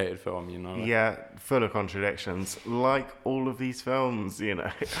complicated film, you know. Yeah, full of contradictions, like all of these films, you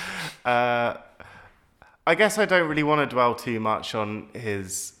know. I guess I don't really want to dwell too much on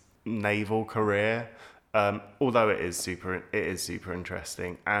his naval career, although it is super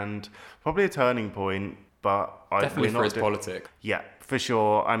interesting and probably a turning point. But definitely for his politics. Yeah, for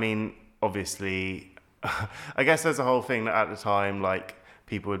sure. I mean, obviously, I guess there's a whole thing that at the time, like,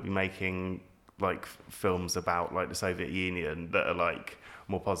 people would be making like films about like the Soviet Union that are like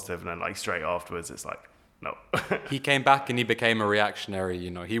more positive, and then like straight afterwards, it's like, no. He came back and he became a reactionary, you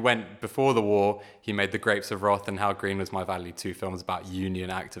know. He went, before the war, he made The Grapes of Wrath and How Green Was My Valley, 2 films about union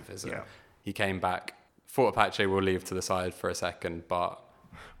activism. Yeah. He came back. Fort Apache we'll leave to the side for a second, but...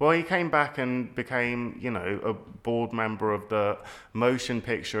 Well, he came back and became, you know, a board member of the Motion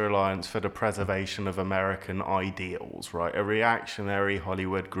Picture Alliance for the Preservation of American Ideals, right? A reactionary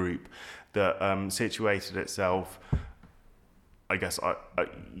Hollywood group that situated itself, I guess,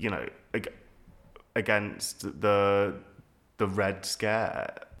 you know, against the Red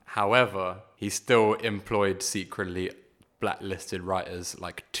Scare. However, he still employed secretly blacklisted writers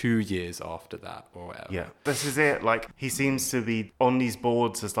like 2 years after that or whatever. Yeah, this is it. Like, he seems to be on these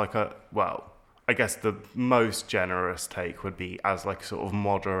boards as like a, well, I guess the most generous take would be as like a sort of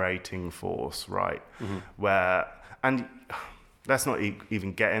moderating force, right? Mm-hmm. Where, and let's not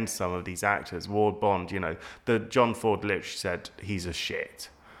even get into some of these actors. Ward Bond, you know, the John Ford literally said he's a shit.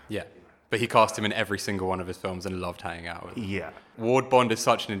 Yeah. But he cast him in every single one of his films and loved hanging out with him. Yeah. Ward Bond is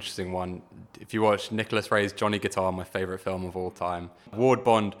such an interesting one. If you watch Nicholas Ray's Johnny Guitar, my favourite film of all time, Ward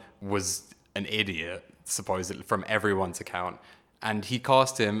Bond was an idiot, supposedly, from everyone's account. And he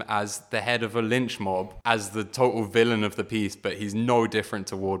cast him as the head of a lynch mob, as the total villain of the piece, but he's no different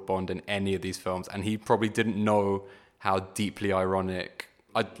to Ward Bond in any of these films. And he probably didn't know how deeply ironic...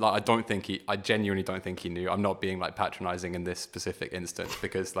 I genuinely don't think he knew. I'm not being like patronising in this specific instance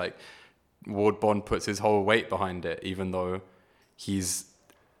because like... Ward Bond puts his whole weight behind it, even though he's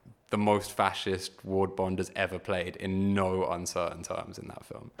the most fascist Ward Bond has ever played in no uncertain terms in that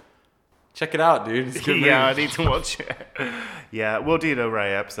film. Check it out, dude. It's a good Yeah, movie. I need to watch it. Yeah, we'll do the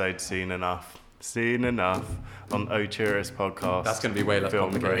Ray episode soon enough on Ochuris podcast. That's going to be way less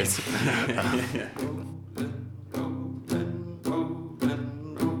Film complicated.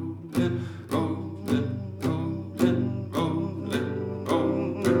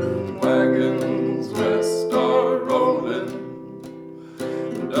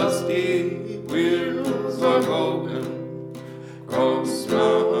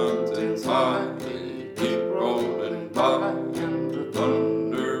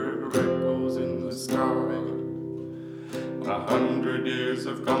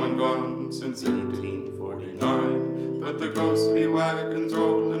 Since 1849, but the ghostly wagons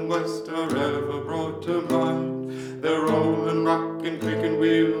rolling west are ever brought to mind. Their rolling, rocking, creaking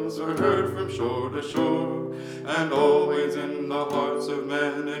wheels are heard from shore to shore, and always in the hearts of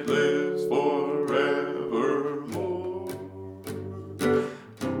men it lives forevermore.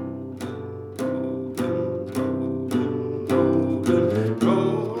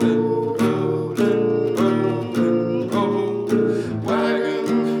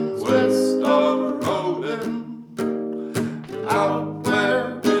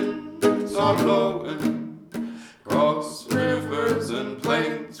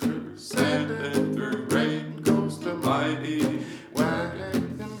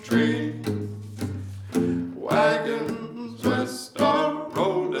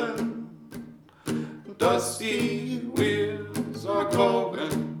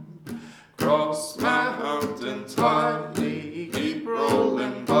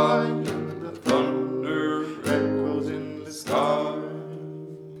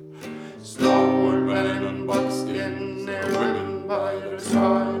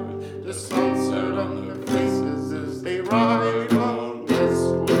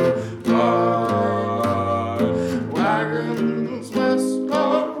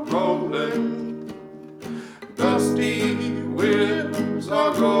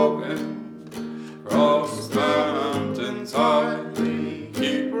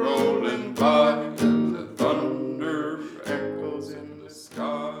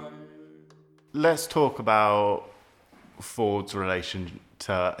 Let's talk about Ford's relation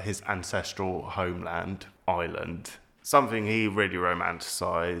to his ancestral homeland, Ireland. Something he really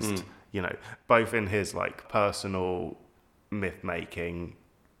romanticized, you know, both in his like personal myth making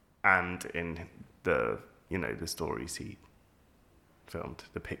and in the the stories he filmed,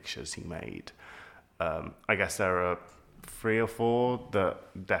 the pictures he made. I guess there are 3 or 4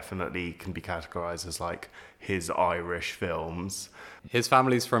 that definitely can be categorized as like his Irish films. His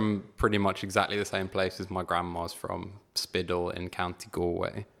family's from pretty much exactly the same place as my grandma's from, Spiddle in County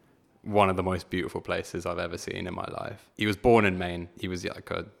Galway. One of the most beautiful places I've ever seen in my life. He was born in Maine. He was like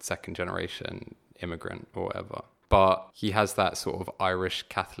a second generation immigrant or whatever. But he has that sort of Irish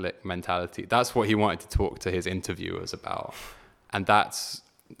Catholic mentality. That's what he wanted to talk to his interviewers about. And that's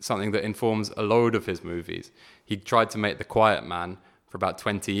something that informs a load of his movies. He tried to make The Quiet Man for about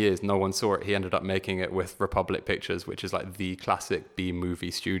 20 years. No one saw it. He ended up making it with Republic Pictures, which is like the classic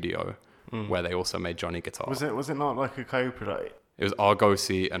B-movie studio, where they also made Johnny Guitar. Was it not like a co-production? It was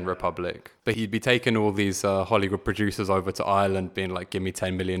Argosy and Republic. But he'd be taking all these Hollywood producers over to Ireland being like, give me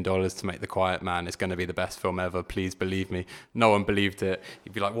 $10 million to make The Quiet Man. It's going to be the best film ever. Please believe me. No one believed it.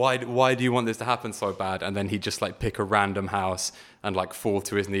 He'd be like, why do you want this to happen so bad? And then he'd just like pick a random house and like fall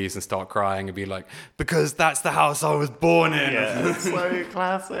to his knees and start crying and be like, because that's the house I was born in. Yeah, it's so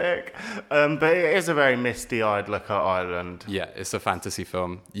classic. But it is a very misty-eyed look at Ireland. Yeah, it's a fantasy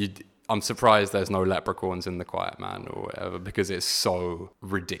film. I'm surprised there's no leprechauns in The Quiet Man or whatever, because it's so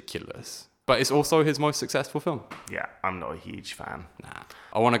ridiculous. But it's also his most successful film. Yeah, I'm not a huge fan. Nah.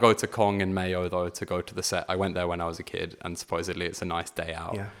 I want to go to Kong in Mayo, though, to go to the set. I went there when I was a kid, and supposedly it's a nice day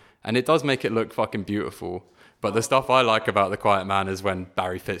out. Yeah. And it does make it look fucking beautiful. But the stuff I like about The Quiet Man is when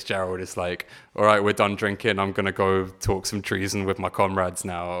Barry Fitzgerald is like, all right, we're done drinking. I'm going to go talk some treason with my comrades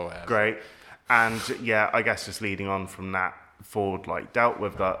now. Or whatever. Great. And yeah, I guess just leading on from that, Ford like dealt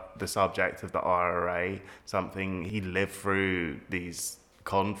with the subject of the IRA, something he lived through these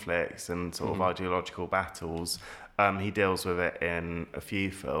conflicts and sort of ideological battles. He deals with it in a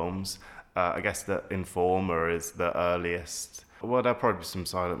few films. I guess The Informer is the earliest. Well, there'll probably be some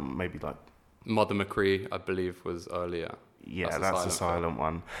silent, maybe like Mother McCree, I believe, was earlier. Yeah, that's a silent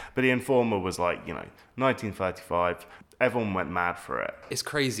one. But The Informer was like, 1935. Everyone went mad for it. It's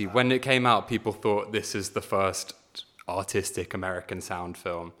crazy. When it came out, people thought this is the first artistic American sound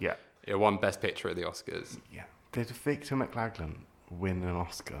film. Yeah. It won Best Picture at the Oscars. Yeah. Did Victor McLaglen win an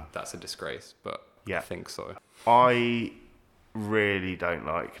Oscar? That's a disgrace, but yeah. I think so. I really don't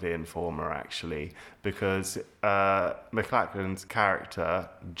like The Informer, actually, because McLaglen's character,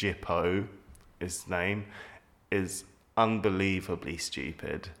 Jippo, his name, is unbelievably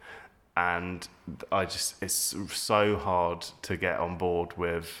stupid. And it's so hard to get on board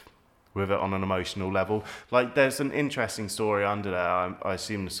with it on an emotional level. Like, there's an interesting story under there. I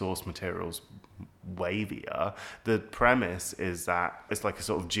assume the source material's wavier. The premise is that it's like a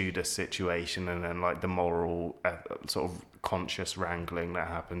sort of Judas situation, and then like the moral sort of conscious wrangling that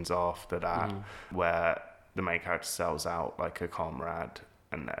happens after that, where the main character sells out like a comrade,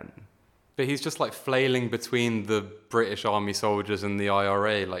 and then... But he's just like flailing between the British Army soldiers and the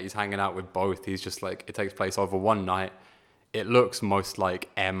IRA. Like, he's hanging out with both. He's just like, it takes place over one night. It looks most like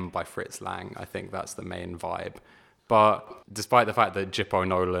M by Fritz Lang. I think that's the main vibe. But despite the fact that Jippo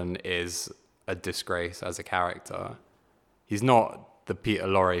Nolan is a disgrace as a character, he's not the Peter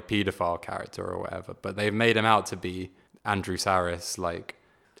Lorre paedophile character or whatever, but they've made him out to be Andrew Sarris. Like,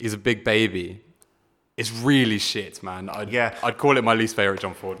 he's a big baby. It's really shit, man. I'd call it my least favorite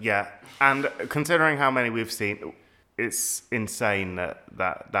John Ford. Yeah, and considering how many we've seen, it's insane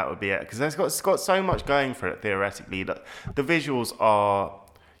that would be it, because it's got so much going for it theoretically. That the visuals are,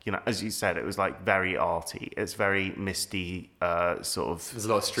 as you said, it was like very arty. It's very misty, sort of. There's a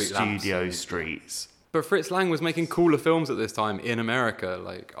lot of studio streets. But Fritz Lang was making cooler films at this time in America.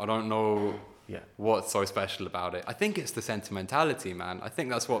 Like, I don't know what's so special about it. I think it's the sentimentality, man. I think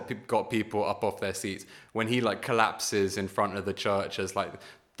that's what got people up off their seats when he like collapses in front of the church as like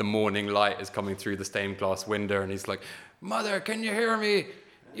the morning light is coming through the stained glass window, and he's like, "Mother, can you hear me?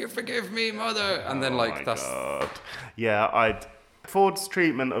 You forgive me, Mother." And then that's... God. Yeah, Ford's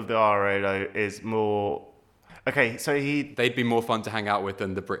treatment of the IRA, though, is more... Okay, so they'd be more fun to hang out with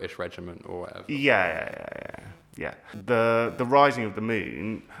than the British Regiment or whatever. Yeah. The Rising of the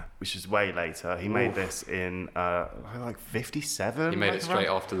Moon, which is way later, he made this in, 57? He made it straight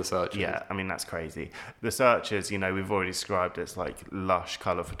after The Searchers. Yeah, I mean, that's crazy. The Searchers, we've already described it's like lush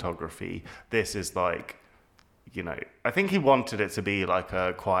colour photography. This is like, I think he wanted it to be like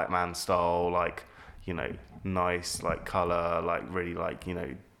a Quiet Man style, like, nice, like, colour, like, really, like,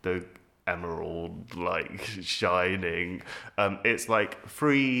 the emerald, like, shining. It's like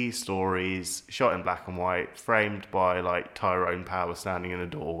 3 stories, shot in black and white, framed by like Tyrone Power standing in a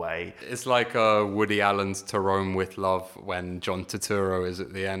doorway. It's like Woody Allen's To Rome with Love when John Turturro is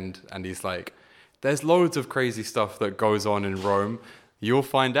at the end, and he's like, there's loads of crazy stuff that goes on in Rome. You'll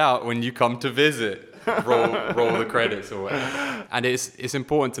find out when you come to visit. Roll the credits or whatever. And it's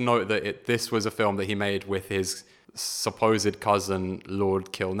important to note that this was a film that he made with his supposed cousin,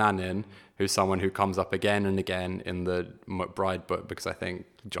 Lord Kilnanin, who's someone who comes up again and again in the McBride book because I think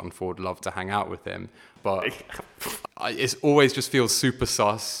John Ford loved to hang out with him. But it always just feels super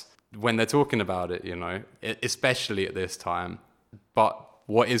sus when they're talking about it, you know, especially at this time. But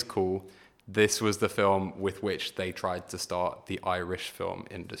what is cool, this was the film with which they tried to start the Irish film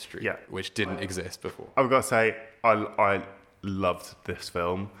industry, which didn't exist before. I've got to say, I loved this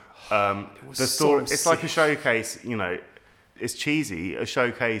film. The story, so it's like a sick. showcase, you know, it's cheesy, a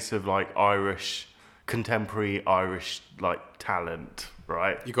showcase of like contemporary Irish like talent,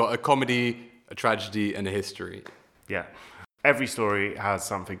 right? You got a comedy, a tragedy, and a history. Yeah. Every story has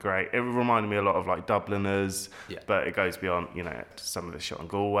something great. It reminded me a lot of like Dubliners, but it goes beyond, you know, some of the shot in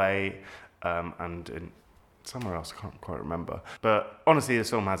Galway and in somewhere else, I can't quite remember. But honestly,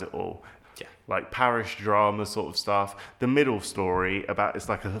 this film has it all. Yeah. Like parish drama sort of stuff. The middle story it's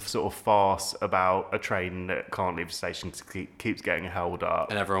like a sort of farce about a train that can't leave the station because keeps getting held up.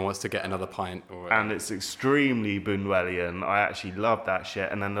 And everyone wants to get another pint. Or whatever. And it's extremely Buñuelian. I actually love that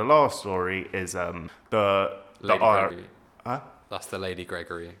shit. And then the last story is Lady Gregory. Huh? That's the Lady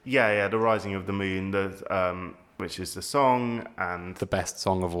Gregory. Yeah, The Rising of the Moon, which is the song and The best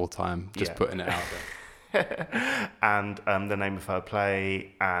song of all time. Just putting it out there. and the name of her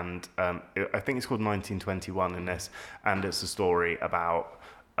play, and I think it's called 1921 in this, and it's a story about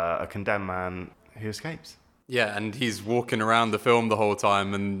a condemned man who escapes. Yeah, and he's walking around the film the whole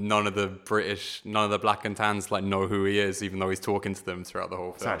time, and none of the black and tans like know who he is, even though he's talking to them throughout the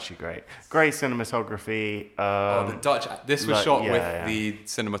whole It's film. actually great. Great cinematography. The Dutch. This was like, shot yeah, with yeah. the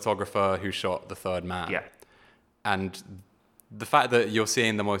cinematographer who shot The Third Man. Yeah. And the fact that you're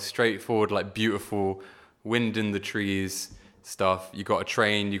seeing the most straightforward, like beautiful wind in the trees stuff. You got a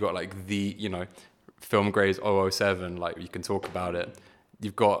train. You got like the, you know, film grades 007. Like you can talk about it.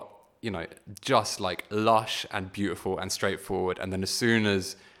 You've got, you know, just like lush and beautiful and straightforward. And then as soon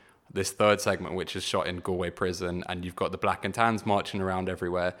as this third segment, which is shot in Galway prison, and you've got the black and tans marching around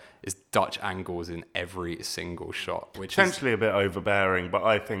everywhere, is Dutch angles in every single shot, which Potentially a bit overbearing, but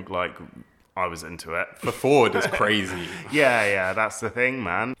I think like I was into it. for Ford is crazy. Yeah, that's the thing,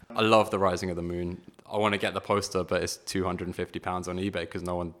 man. I love The Rising of the Moon. I want to get the poster, but it's £250 on eBay because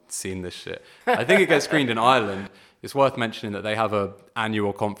no one's seen this shit. I think it gets screened in Ireland. It's worth mentioning that they have an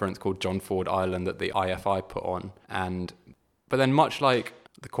annual conference called John Ford Ireland that the IFI put on. But then much like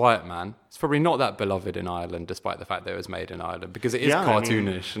The Quiet Man, it's probably not that beloved in Ireland, despite the fact that it was made in Ireland, because it is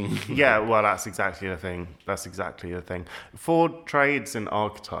cartoonish. Yeah, well, that's exactly the thing. Ford trades in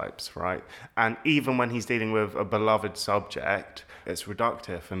archetypes, right? And even when he's dealing with a beloved subject, it's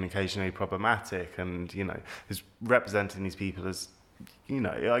reductive and occasionally problematic, and, you know, he's representing these people as, you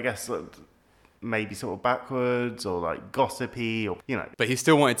know, I guess maybe sort of backwards or like gossipy, or, you know. But he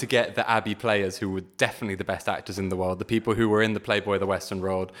still wanted to get the Abbey players, who were definitely the best actors in the world, the people who were in the Playboy of the Western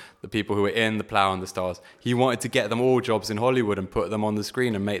World, the people who were in The Plough and the Stars. He wanted to get them all jobs in Hollywood and put them on the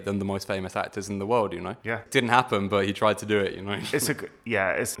screen and make them the most famous actors in the world, you know? Yeah. Didn't Didn't happen, but he tried to do it, you know?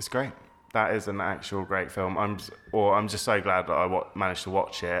 It's great. That is an actual great film. I'm just so glad that I managed to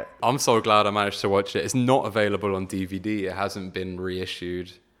watch it. I'm so glad I managed to watch it. It's not available on DVD. It hasn't been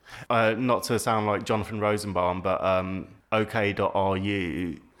reissued. Not to sound like Jonathan Rosenbaum, but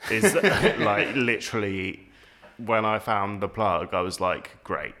OK.ru is like literally, when I found the plug, I was like,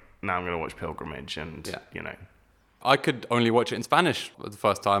 great, now I'm going to watch Pilgrimage, and, you know. I could only watch it in Spanish for the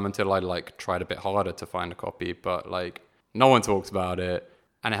first time until I like tried a bit harder to find a copy, but like no one talks about it,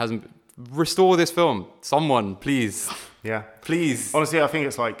 and it hasn't. Restore this film, someone, please. Yeah, please. Honestly, I think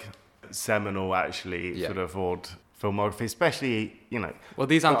it's like seminal actually for the Ford filmography, especially, you know. Well,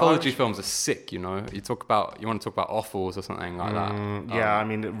 these anthology films are sick, you know. You want to talk about offals or something like that. I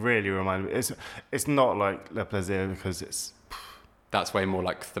mean, it really reminded me. It's not like Le Plaisir because it's. That's way more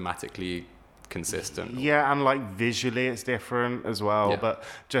like thematically consistent. Yeah, and like visually it's different as well. Yeah. But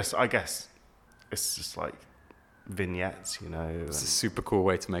just, I guess, it's just like vignettes, you know. It's a super cool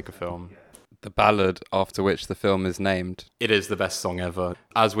way to make a film. The ballad after which the film is named, it is the best song ever.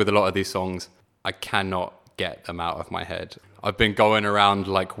 As with a lot of these songs, I cannot get them out of my head. I've been going around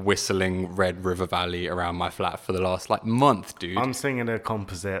like whistling Red River Valley around my flat for the last like month, dude. I'm singing a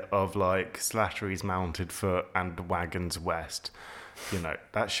composite of like Slattery's Mounted Foot and Wagons West. You know,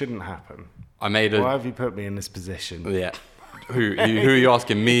 that shouldn't happen. Why have you put me in this position? Yeah. Who are you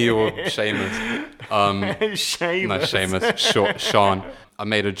asking, me or Seamus? Seamus. No, Seamus. Sean. I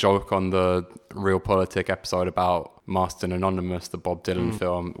made a joke on the Real Politic episode about Marston Anonymous, the Bob Dylan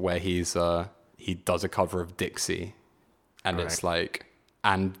film, where he does a cover of Dixie, and it's like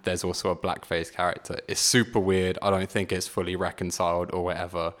and there's also a blackface character. It's super weird. I don't think it's fully reconciled or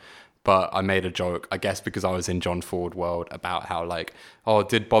whatever. But I made a joke, I guess because I was in John Ford world, about how like, oh,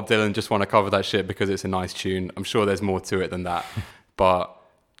 did Bob Dylan just want to cover that shit because it's a nice tune? I'm sure there's more to it than that. But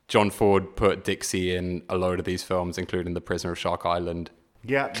John Ford put Dixie in a load of these films, including The Prisoner of Shark Island.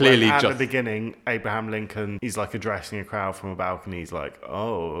 Yeah, Clearly at just- the beginning, Abraham Lincoln, he's like addressing a crowd from a balcony. He's like,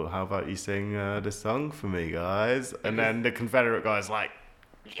 oh, how about you sing this song for me, guys? And then the Confederate guy's like,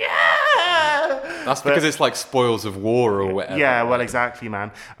 yeah! That's because it's like spoils of war or whatever. Yeah, well, exactly,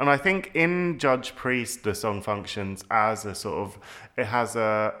 man. And I think in Judge Priest, the song functions as a sort of, it has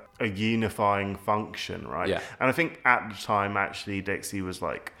a unifying function, right? Yeah. And I think at the time, actually, Dixie was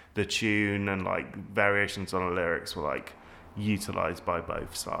like, the tune and like variations on the lyrics were like utilized by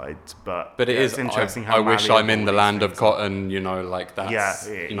both sides. But But it yeah, is it's interesting how I wish I'm in malleable the these land of things are. cotton, you know, like that's,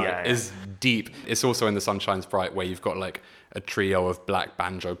 is deep. It's also in The Sun Shines Bright, where you've got like a trio of black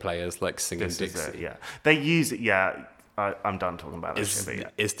banjo players like singing This is Dixie. it, yeah. They use it, yeah. I'm done talking about this shit, but yeah.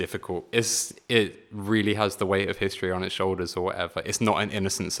 It's difficult. It really has the weight of history on its shoulders or whatever. It's not an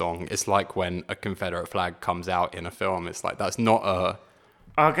innocent song. It's like when a Confederate flag comes out in a film. It's like, that's not a...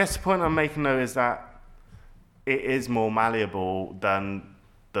 I guess the point I'm making though is that it is more malleable than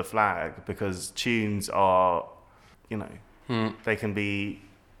the flag, because tunes are, you know, they can be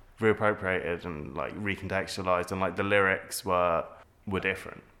reappropriated and like recontextualized, and like the lyrics were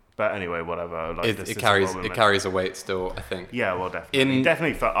different. But anyway, whatever. Like, It carries a weight still, I think. Yeah, well, definitely.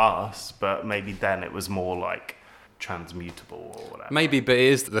 Definitely for us, but maybe then it was more like transmutable or whatever. Maybe, but it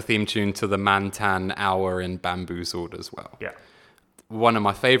is the theme tune to the Mantan Hour in Bamboozled as well. Yeah. One of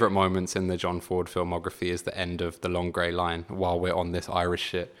my favourite moments in the John Ford filmography is the end of The Long Grey Line, while we're on this Irish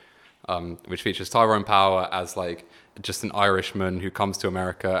shit, which features Tyrone Power as like just an Irishman who comes to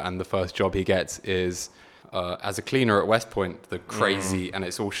America, and the first job he gets is as a cleaner at West Point, the crazy, and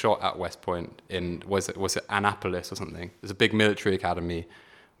it's all shot at West Point in, was it Annapolis or something? There's a big military academy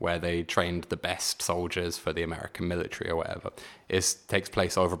where they trained the best soldiers for the American military or whatever. It takes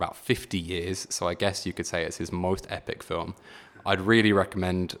place over about 50 years, so I guess you could say it's his most epic film. I'd really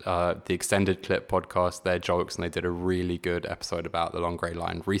recommend the Extended Clip podcast, their jokes, and they did a really good episode about The Long Grey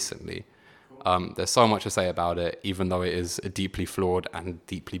Line recently. There's so much to say about it, even though it is a deeply flawed and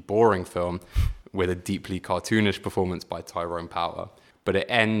deeply boring film with a deeply cartoonish performance by Tyrone Power. But it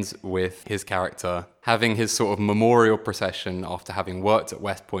ends with his character having his sort of memorial procession after having worked at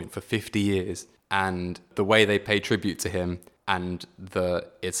West Point for 50 years, and the way they pay tribute to him, and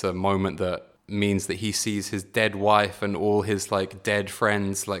it's a moment that means that he sees his dead wife and all his like dead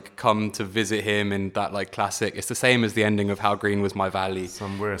friends like come to visit him in that like classic, it's the same as the ending of How Green Was My Valley.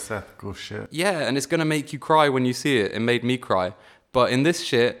 Some weird ethical shit. Yeah, and it's gonna make you cry when you see it. It made me cry. But in this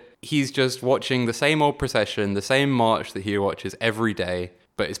shit, he's just watching the same old procession, the same march that he watches every day,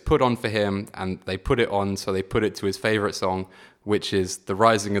 but it's put on for him, and they put it on, so they put it to his favorite song, which is The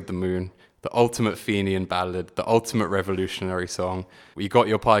Rising of the Moon, the ultimate Fenian ballad, the ultimate revolutionary song. You got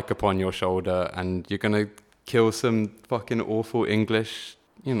your pike upon your shoulder, and you're gonna kill some fucking awful English,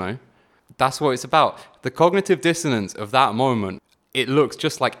 you know. That's what it's about. The cognitive dissonance of that moment, it looks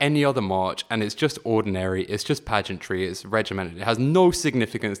just like any other march, and it's just ordinary, it's just pageantry, it's regimented. It has no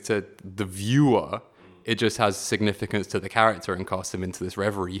significance to the viewer. It just has significance to the character and casts him into this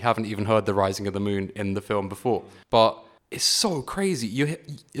reverie. You haven't even heard The Rising of the Moon in the film before. But it's so crazy.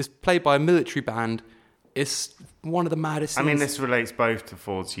 It's played by a military band. It's one of the maddest I mean, scenes. this relates both to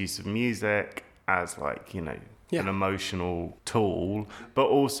Ford's use of music as like, you know, Yeah. an emotional tool, but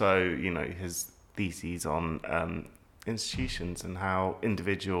also, you know, his theses on institutions and how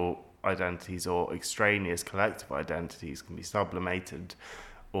individual identities or extraneous collective identities can be sublimated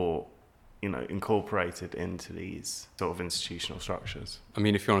or, you know, incorporated into these sort of institutional structures. I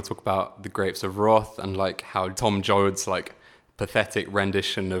mean, if you want to talk about The Grapes of Wrath and like how Tom Joad's like pathetic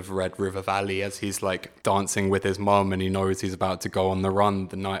rendition of Red River Valley as he's like dancing with his mum and he knows he's about to go on the run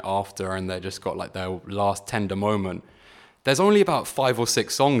the night after, and they just got like their last tender moment. There's only about 5 or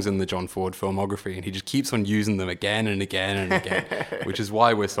 6 songs in the John Ford filmography, and he just keeps on using them again and again and again, which is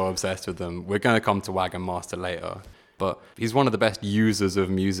why we're so obsessed with them. We're going to come to Wagon Master later, but he's one of the best users of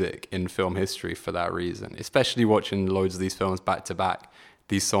music in film history for that reason, especially watching loads of these films back to back.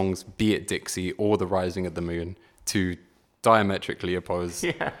 These songs, be it Dixie or The Rising of the Moon, two diametrically opposed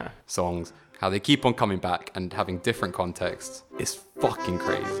songs, how they keep on coming back and having different contexts is fucking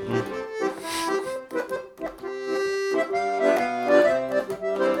crazy.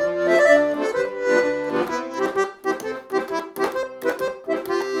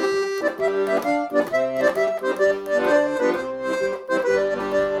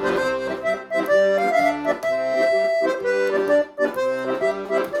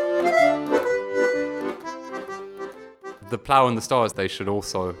 Plough and the Stars they should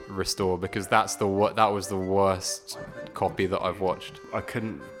also restore, because that was the worst copy that I've watched. I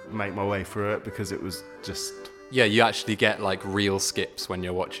couldn't make my way through it because it was just... Yeah, you actually get like real skips when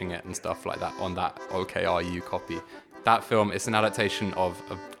you're watching it and stuff like that on that OKRU copy. That film is an adaptation of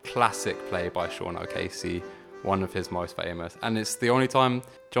a classic play by Sean O'Casey, one of his most famous. And it's the only time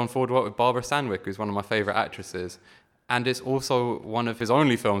John Ford worked with Barbara Stanwyck, who's one of my favourite actresses. And it's also one of his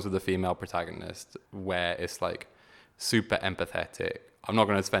only films with a female protagonist where it's like super empathetic. I'm not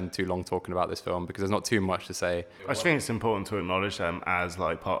going to spend too long talking about this film because there's not too much to say. I just think it's important to acknowledge them as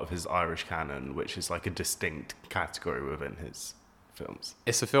like part of his Irish canon, which is like a distinct category within his films.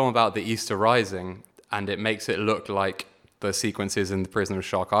 It's a film about the Easter Rising, and it makes it look like the sequences in The Prisoner of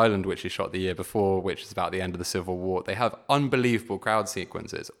Shark Island, which he shot the year before, which is about the end of the Civil War. They have unbelievable crowd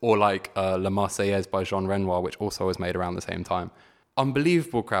sequences, or like La Marseillaise by Jean Renoir, which also was made around the same time.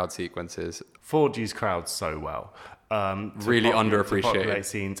 Unbelievable crowd sequences. Ford used crowds so well. Really underappreciated. To populate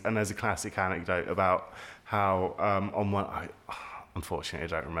scenes, and there's a classic anecdote about how on one... Unfortunately, I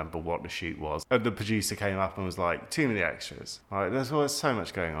don't remember what the shoot was. The producer came up and was like, too many extras. Like, there's so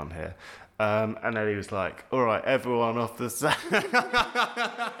much going on here. And then he was like, all right, everyone off the set.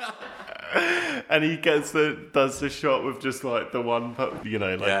 And he does the shot with just like the one, the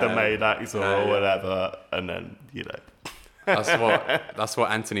main actor or whatever. And then, That's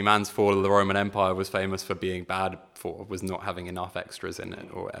what Anthony Mann's Fall of the Roman Empire was famous for being bad for, was not having enough extras in it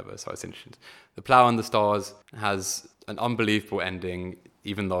or whatever. So it's interesting. The Plough and the Stars has an unbelievable ending,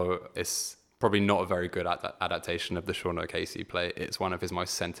 even though it's probably not a very good adaptation of the Sean O'Casey play. It's one of his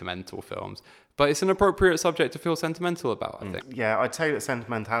most sentimental films. But it's an appropriate subject to feel sentimental about, I think. Yeah, I'd say that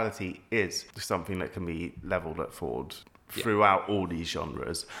sentimentality is something that can be levelled at Ford throughout all these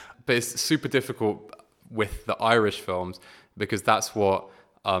genres. But it's super difficult with the Irish films because that's what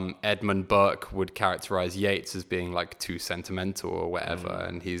Edmund Burke would characterize Yeats as being like too sentimental or whatever,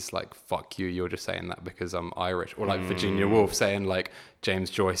 and he's like, fuck you, you're just saying that because I'm Irish. Or like Virginia Woolf saying like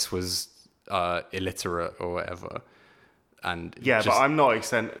James Joyce was illiterate or whatever. And but I'm not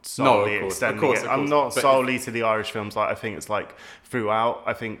extending it. I'm not solely to the Irish films. Like I think it's like throughout.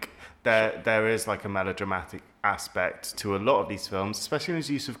 I think there is like a melodramatic aspect to a lot of these films, especially in his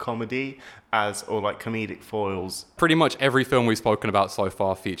use of comedy or like comedic foils. Pretty much every film we've spoken about so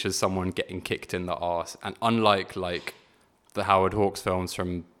far features someone getting kicked in the arse, and unlike like the Howard Hawks films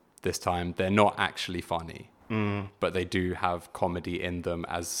from this time, they're not actually funny, but they do have comedy in them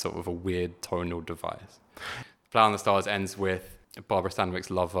as sort of a weird tonal device. Plough and the Stars ends with Barbara Stanwyck's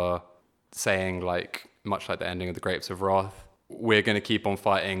lover saying, like, much like the ending of The Grapes of Wrath, we're going to keep on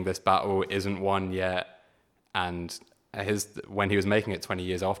fighting, this battle isn't won yet. And when he was making it 20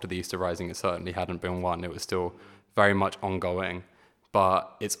 years after the Easter Rising, it certainly hadn't been won. It was still very much ongoing.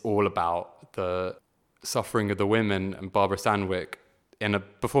 But it's all about the suffering of the women, and Barbara Stanwyck in a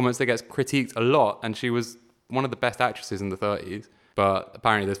performance that gets critiqued a lot, and she was one of the best actresses in the 30s. But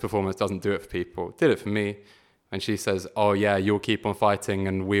apparently this performance doesn't do it for people. It did it for me. And she says, oh yeah, you'll keep on fighting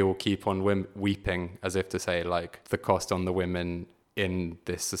and we'll keep on weeping, as if to say, like, the cost on the women in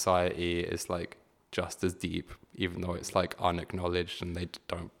this society is, like, just as deep, even though it's, like, unacknowledged and they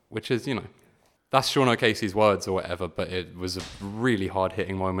don't, which is, that's Sean O'Casey's words or whatever, but it was a really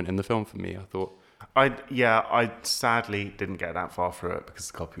hard-hitting moment in the film for me, I thought. I sadly didn't get that far through it because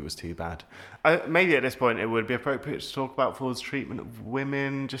the copy was too bad. Maybe at this point it would be appropriate to talk about Ford's treatment of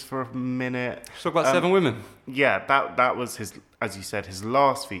women just for a minute. Let's talk about Seven Women. Yeah, that was his, as you said, his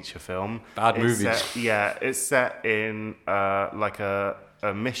last feature film. Bad movie. It's set in like a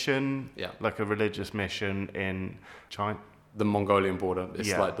mission, like a religious mission in China. The Mongolian border.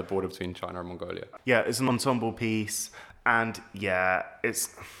 It's like the border between China and Mongolia. Yeah, it's an ensemble piece, and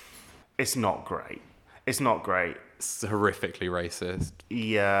it's not great. It's not great. It's horrifically racist.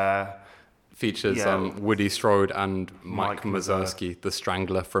 Yeah. Features Woody Strode and Mike Mazurski, the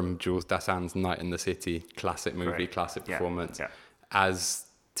Strangler from Jules Dassin's Night in the City. Classic movie, great. Classic performance. Yeah. As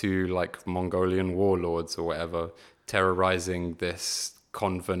to like Mongolian warlords or whatever, terrorizing this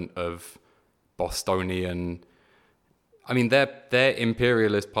convent of Bostonian... I mean, they're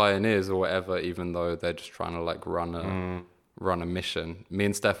imperialist pioneers or whatever, even though they're just trying to like run a mission. Me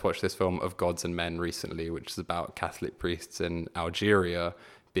and Steph watched this film Of Gods and Men recently, which is about Catholic priests in Algeria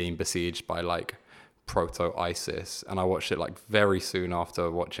being besieged by like proto-ISIS, and I watched it like very soon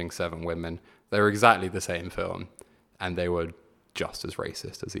after watching Seven Women. They were exactly the same film, and they were just as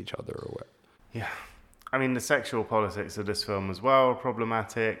racist as each other or what. Yeah, I mean the sexual politics of this film as well are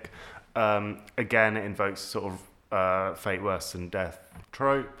problematic. Again, it invokes sort of fate worse than death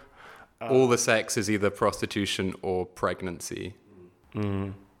trope. All the sex is either prostitution or pregnancy.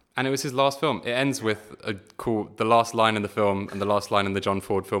 And it was his last film. It ends with the last line in the film, and the last line in the John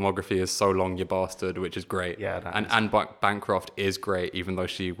Ford filmography is "So long, you bastard," which is great. Yeah, and Anne Bancroft is great, even though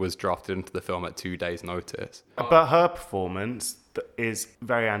she was drafted into the film at 2 days' notice. But her performance is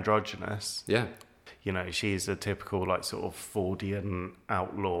very androgynous. Yeah. You know, she's a typical like sort of Fordian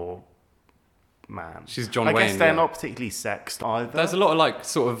outlaw man. She's John I Wayne. guess they're yeah. not particularly sexed either. There's a lot of like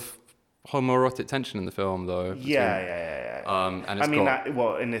sort of homoerotic tension in the film, though. Yeah. And it's I mean, got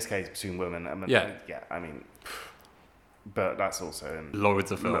well, in this case, between women. I mean, Yeah. I mean, but that's also in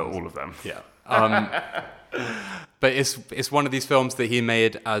loads of films. all of them. Yeah. But it's one of these films that he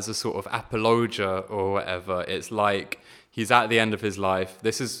made as a sort of apologia or whatever. It's like he's at the end of his life.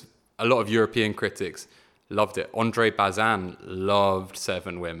 This is a lot of European critics loved it. Andre Bazin loved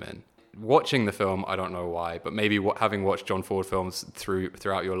Seven Women. Watching the film, I don't know why, but maybe having watched John Ford films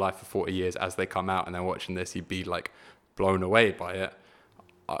throughout your life for 40 years as they come out, and then watching this, you'd be like blown away by it.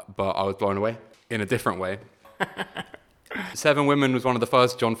 But I was blown away in a different way. Seven Women was one of the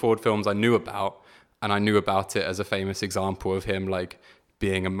first John Ford films I knew about, and I knew about it as a famous example of him like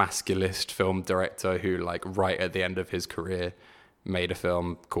being a masculist film director who like right at the end of his career made a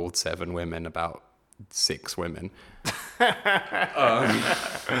film called Seven Women about 6 women.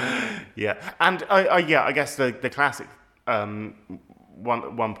 Yeah, and I guess the classic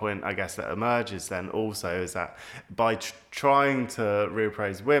one point I guess that emerges then also is that by trying to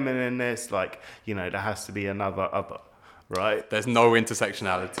reappraise women in this, like, you know, there has to be another other, right? There's no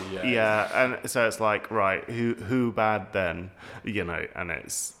intersectionality yet. Yeah, and so it's like, right, who bad then, you know, and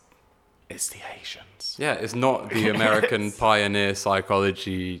it's the Asians. Yeah, it's not the American pioneer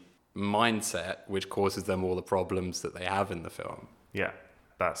psychology mindset which causes them all the problems that they have in the film. Yeah,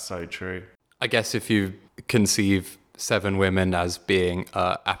 that's so true. I guess if you conceive Seven Women as being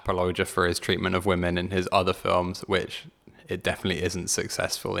apologia for his treatment of women in his other films, which it definitely isn't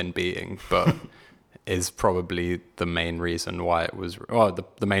successful in being, but is probably the main reason why it was... Well,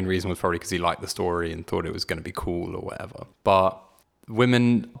 the main reason was probably because he liked the story and thought it was going to be cool or whatever. But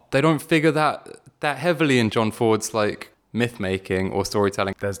women, they don't figure that heavily in John Ford's like myth-making or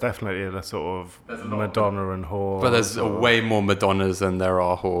storytelling. There's definitely a sort of Madonna and whore. But there's way more Madonnas than there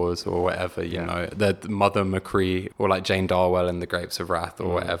are whores or whatever, you know. The Mother Machree or like Jane Darwell in The Grapes of Wrath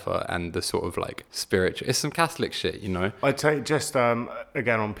or whatever, and the sort of like spiritual... It's some Catholic shit, you know. I'd say just,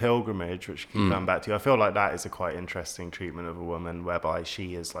 again, on Pilgrimage, which I keep going back to, I feel like that is a quite interesting treatment of a woman whereby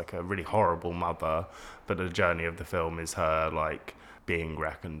she is like a really horrible mother, but the journey of the film is her like being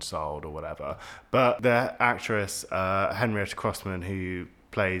reconciled or whatever. But the actress Henrietta Crossman, who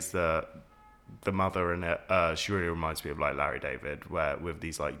plays the mother in it, she really reminds me of like Larry David, where with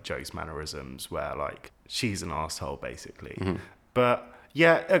these like jokes mannerisms where like she's an asshole basically. But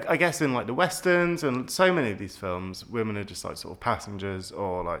yeah, I guess in like the westerns and so many of these films, women are just like sort of passengers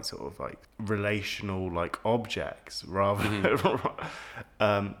or like sort of like relational like objects rather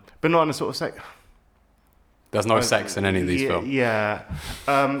but not in a sort of There's no sex in any of these films. Yeah.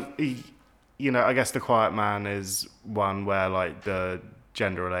 You know, I guess The Quiet Man is one where, like, the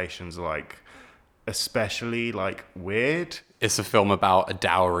gender relations are, like, especially, like, weird. It's a film about a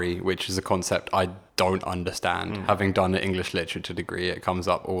dowry, which is a concept I don't understand. Having done an English literature degree, it comes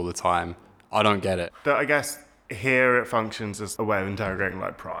up all the time. I don't get it. But I guess here it functions as a way of interrogating,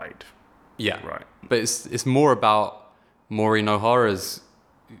 like, pride. Yeah. Right. But it's more about Maureen O'Hara's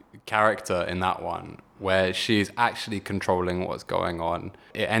character in that one, where she's actually controlling what's going on.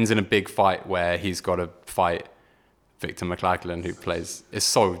 It ends in a big fight where he's got to fight Victor McLaglen, who plays... It's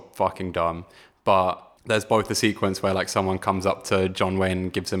so fucking dumb. But there's both a sequence where like someone comes up to John Wayne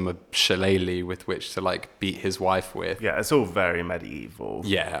and gives him a shillelagh with which to like beat his wife with. Yeah, it's all very medieval.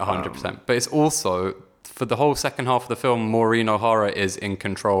 Yeah, 100%. But it's also, for the whole second half of the film, Maureen O'Hara is in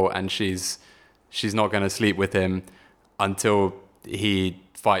control, and she's not going to sleep with him until he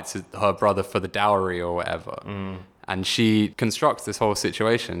fights her brother for the dowry or whatever. And she constructs this whole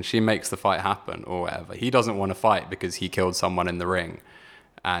situation. She makes the fight happen or whatever. He doesn't want to fight because he killed someone in the ring,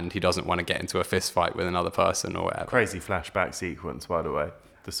 and he doesn't want to get into a fist fight with another person or whatever. Crazy flashback sequence, by the way.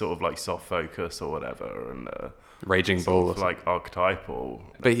 The sort of like soft focus or whatever, and Raging Bull. sort of like archetypal.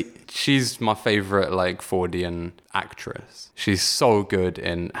 But she's my favorite like Fordian actress. She's so good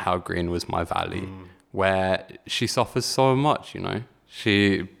in How Green Was My Valley, where she suffers so much, you know.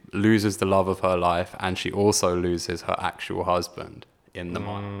 She loses the love of her life, and she also loses her actual husband in the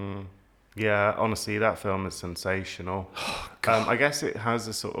mine. Yeah, honestly, that film is sensational. I guess it has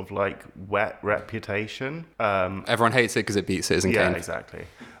a sort of like wet reputation. Everyone hates it because it beats Citizen Yeah, Kane. exactly.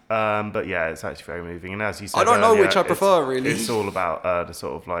 But yeah, it's actually very moving. And as you said, I don't know earlier, which I prefer, really. It's all about the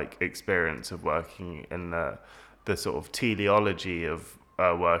sort of like experience of working in the sort of teleology of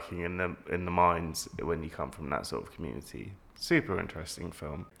working in the mines when you come from that sort of community. Super interesting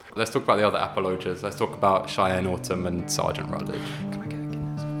film. Let's talk about the other apologies. Let's talk about Cheyenne Autumn and Sergeant Rutledge. Can I get a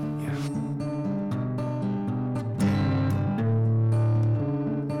Guinness? Yeah.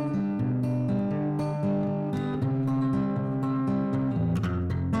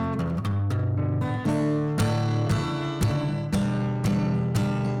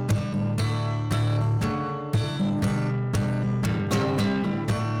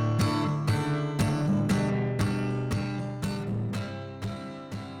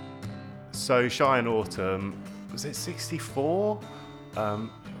 So Cheyenne Autumn, was it 64?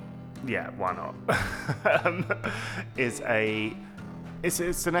 Yeah, why not? It's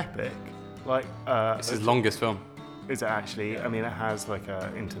an epic. Like It's his longest film. is it actually? I mean, it has like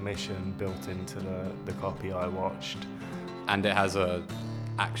a intermission built into the copy I watched. And it has a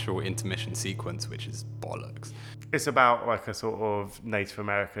actual intermission sequence, which is bollocks. It's about like a sort of Native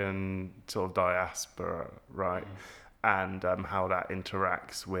American sort of diaspora, right? And how that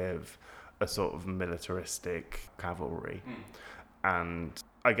interacts with a sort of militaristic cavalry. And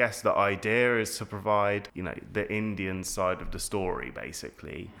I guess the idea is to provide, the Indian side of the story,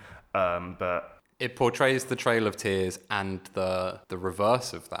 basically. But It portrays the Trail of Tears and the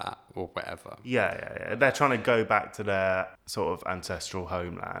reverse of that, or whatever. yeah. They're trying to go back to their sort of ancestral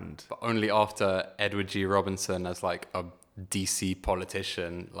homeland. But only after Edward G. Robinson, as like a DC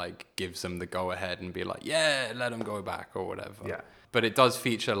politician, like gives them the go ahead and be like, yeah, let them go back or whatever. Yeah. But it does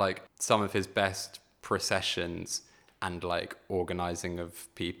feature like some of his best processions and like organizing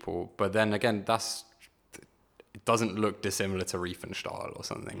of people. But then again, it doesn't look dissimilar to Riefenstahl or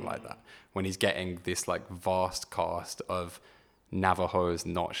something like that, when he's getting this like vast cast of Navajos,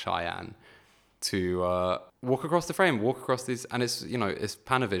 not Cheyenne, to walk across the frame, walk across these, and it's it's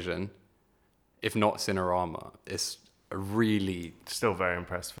Panavision, if not Cinerama. It's a really, Still very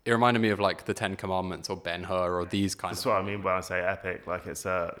impressed. it reminded me of like the Ten Commandments or Ben-Hur or these kinds That's of. what I mean when I say epic. Like it's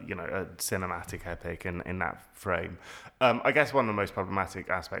a cinematic epic in that frame. I guess one of the most problematic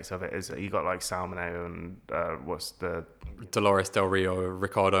aspects of it is that you got like Salmoneo and what's the Dolores Del Rio,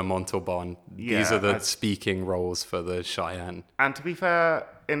 Ricardo Montalban. These Yeah, are the that's- speaking roles for the Cheyenne. And to be fair,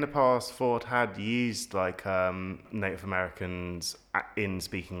 in the past, Ford had used like Native Americans in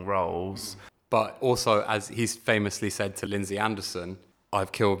speaking roles. But also, as he's famously said to Lindsay Anderson,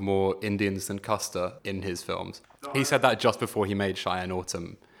 I've killed more Indians than Custer in his films. He said that just before he made Cheyenne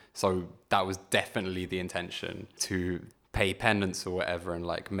Autumn. So that was definitely the intention, to pay penance or whatever and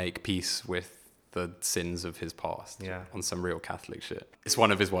like make peace with the sins of his past. Yeah. On some real Catholic shit. It's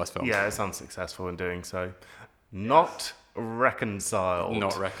one of his worst films. Yeah, it's unsuccessful in doing so. Not reconciled.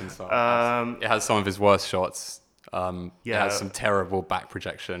 Not reconciled. It has some of his worst shots. It Yeah. has some terrible back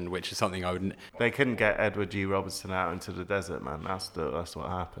projection, which is something I would. They couldn't get Edward G. Robinson out into the desert, man. That's what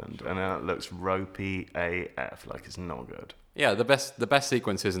happened. And it looks ropey AF, like it's not good. Yeah, the best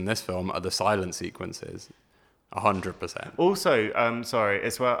sequences in this film are the silent sequences, 100%. Also, sorry,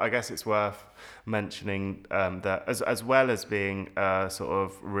 I guess it's worth mentioning that as well as being sort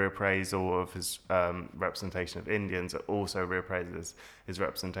of reappraisal of his representation of Indians, it also reappraises his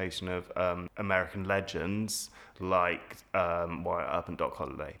representation of American legends like Wyatt Earp and Doc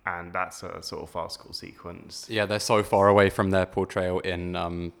Holliday, and that's a sort of farcical sequence. Yeah, they're so far away from their portrayal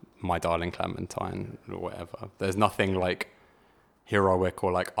in My Darling Clementine or whatever. There's nothing like heroic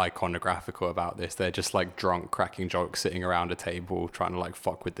or like iconographical about this. They're just like drunk cracking jokes sitting around a table trying to like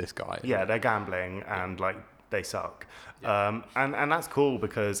fuck with this guy. Yeah, they're gambling and like they suck. And that's cool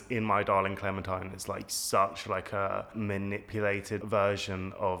because in My Darling Clementine it's like such like a manipulated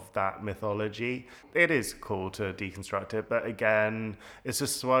version of that mythology. It is cool to deconstruct it, but again, it's a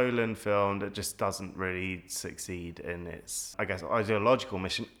swollen film that just doesn't really succeed in its, I guess, ideological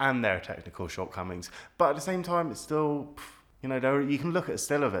mission and their technical shortcomings. But at the same time, it's still, you can look at a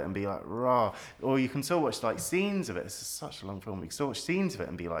still of it and be like, rah. Or you can still watch like scenes of it. It's such a long film. You can still watch scenes of it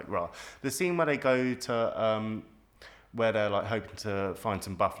and be like, rah. The scene where they go to, where they're like hoping to find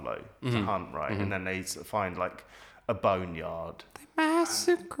some buffalo to hunt, right? And then they find like a boneyard.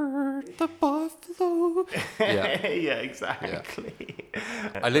 Massacred the buffalo. Yeah. Yeah, exactly.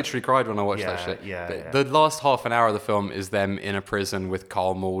 I literally cried when I watched that shit. The last half an hour of the film is them in a prison with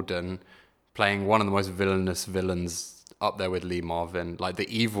Carl Malden playing one of the most villainous villains up there with Lee Marvin. Like the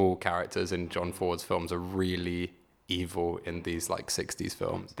evil characters in John Ford's films are really evil in these like 60s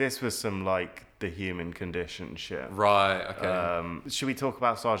films. This was some like the human condition shit. Right, okay. Should we talk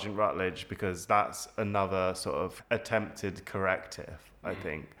about Sergeant Rutledge? Because that's another sort of attempted corrective, I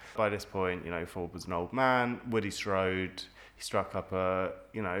think. By this point, Ford was an old man. Woody Strode, he struck up a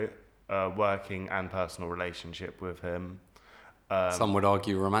working and personal relationship with him. Some would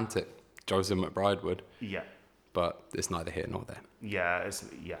argue romantic. Joseph McBride would, Yeah. but it's neither here nor there. Yeah.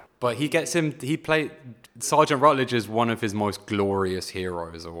 But he played, Sergeant Rutledge is one of his most glorious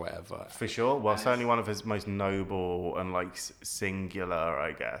heroes or whatever. For sure. Well, certainly one of his most noble and like singular,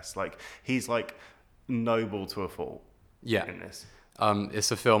 I guess. Like he's like noble to a fault. Yeah. In this.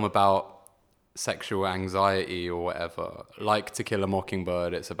 It's a film about sexual anxiety or whatever. Like To Kill a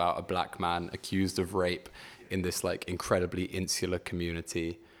Mockingbird, it's about a black man accused of rape in this like incredibly insular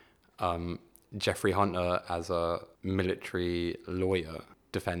community. Jeffrey Hunter, as a military lawyer,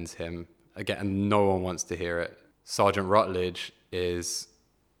 defends him. Again, and no one wants to hear it. Sergeant Rutledge is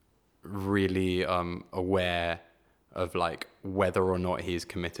really aware of like whether or not he's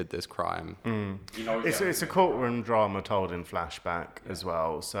committed this crime. You know, it's a courtroom drama told in flashback as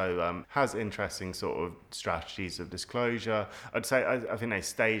well, so has interesting sort of strategies of disclosure. I'd say I think they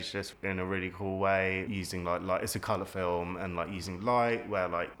staged this in a really cool way, using like it's a colour film and like using light where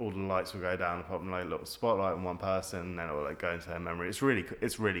like all the lights will go down apart from like a little spotlight on one person, and then it will like go into their memory. It's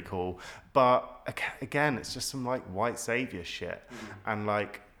really cool, but again, it's just some like white savior shit, and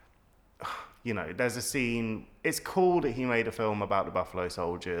like. You know, there's a scene. It's cool that he made a film about the Buffalo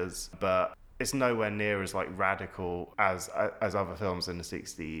Soldiers, but it's nowhere near as like radical as other films in the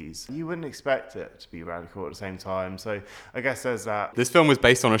 60s. You wouldn't expect it to be radical at the same time. So I guess there's that. This film was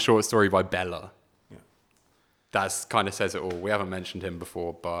based on a short story by Bella. Yeah. That kind of says it all. We haven't mentioned him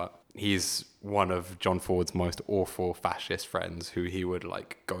before, but he's one of John Ford's most awful fascist friends who he would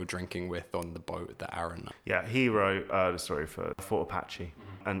like go drinking with on the boat that Aaron. Yeah, he wrote the story for Fort Apache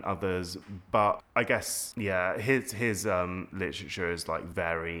and others, but I guess his literature is like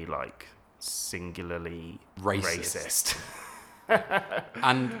very like singularly racist.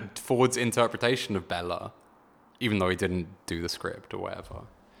 And Ford's interpretation of Bella, even though he didn't do the script or whatever,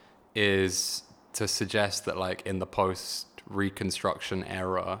 is to suggest that like in the post-Reconstruction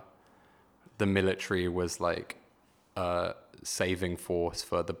era, the military was like a saving force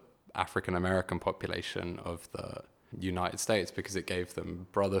for the African American population of the United States because it gave them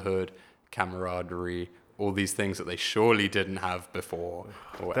brotherhood, camaraderie, all these things that they surely didn't have before.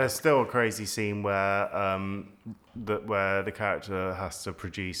 There's still a crazy scene where where the character has to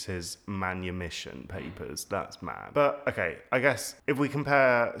produce his manumission papers. That's mad. But okay, I guess if we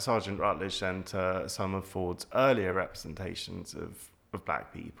compare Sergeant Rutledge then to some of Ford's earlier representations of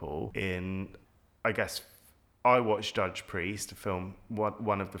black people in, I guess, I watched Judge Priest, a film,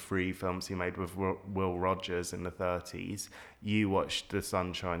 one of the 3 films he made with Will Rogers in the 30s. You watched The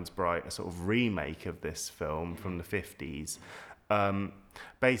Sun Shines Bright, a sort of remake of this film from the 50s.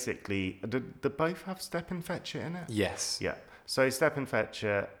 Basically, did both have Stepin Fetchit in it? Yes. Yeah. So Stepin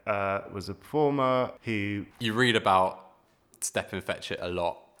Fetchit was a performer who... You read about Stepin Fetchit a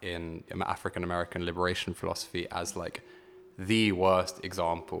lot in African American liberation philosophy as like the worst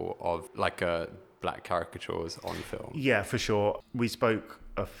example of like a black caricatures on film. Yeah, for sure. We spoke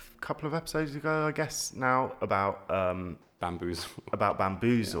a couple of episodes ago, I guess now, about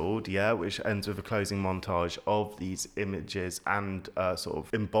Bamboozled, yeah, which ends with a closing montage of these images and sort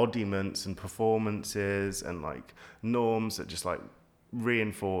of embodiments and performances and like norms that just like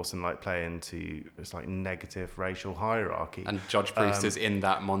reinforce and like play into this like negative racial hierarchy. And Judge Priest is in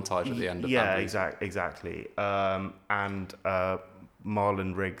that montage at the end of Bamboozled. Exactly. And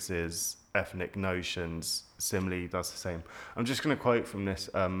Marlon Riggs's Ethnic Notions similarly does the same. I'm just going to quote from this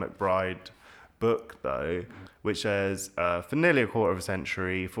McBride book, though, which says, for nearly a quarter of a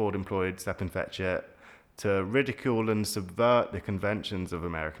century, Ford employed Stepin Fetchit to ridicule and subvert the conventions of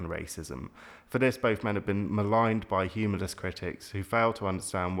American racism. For this, both men have been maligned by humorless critics who fail to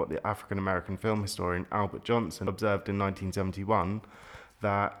understand what the African-American film historian Albert Johnson observed in 1971,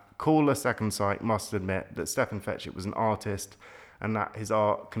 that cooler second sight must admit that Stepin Fetchit was an artist and that his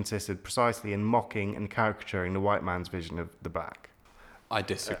art consisted precisely in mocking and caricaturing the white man's vision of the black. I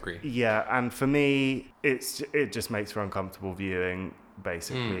disagree. Yeah, and for me, it just makes for uncomfortable viewing,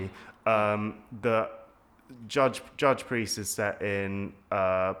 basically. The Judge Priest is set in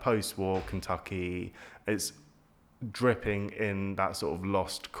post-war Kentucky. It's dripping in that sort of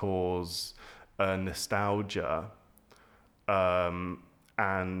lost cause nostalgia,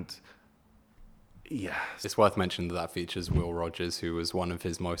 and yeah, it's worth mentioning that features Will Rogers, who was one of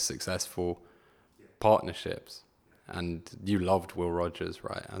his most successful partnerships. And you loved Will Rogers,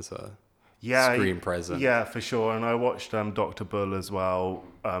 right, as a screen presence? Yeah, for sure. And I watched Dr. Bull as well.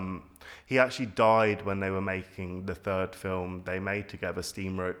 He actually died when they were making the 3rd film they made together,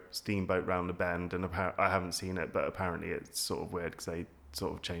 Steamboat Round the Bend. And I haven't seen it, but apparently it's sort of weird because they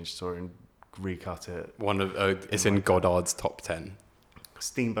sort of changed the story and recut it. It's in Goddard's top 10.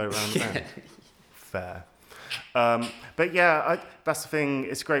 Steamboat Round the Bend. Fair. But yeah, that's the thing.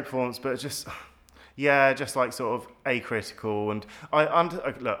 It's a great performance, but just just like sort of acritical. And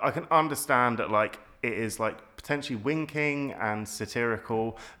I can understand that like it is like potentially winking and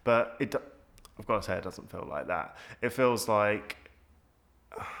satirical, but I've got to say it doesn't feel like that. It feels like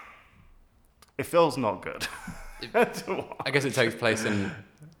it feels not good. I guess it takes place in.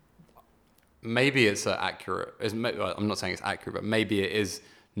 Maybe it's accurate. I'm not saying it's accurate, but maybe it is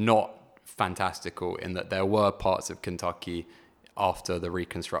not fantastical in that there were parts of Kentucky after the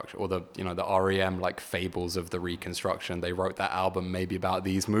Reconstruction, or the REM like fables of the Reconstruction. They wrote that album maybe about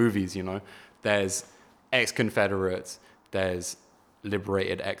these movies. There's ex-Confederates, there's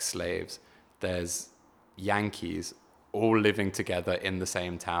liberated ex-slaves, there's Yankees all living together in the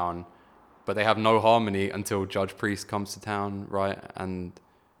same town, but they have no harmony until Judge Priest comes to town, right? And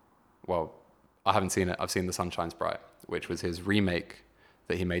well, I haven't seen it. I've seen The Sunshine's Bright, which was his remake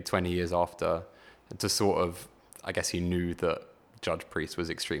that he made 20 years after, to sort of, I guess he knew that Judge Priest was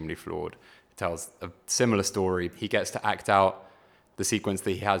extremely flawed. It tells a similar story. He gets to act out the sequence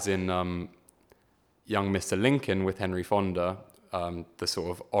that he has in Young Mr. Lincoln with Henry Fonda, the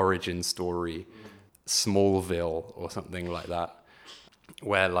sort of origin story, Smallville or something like that,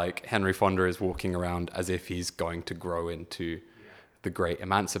 where like Henry Fonda is walking around as if he's going to grow into the great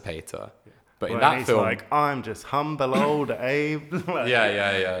emancipator. But in that film, like, I'm just humble old Abe.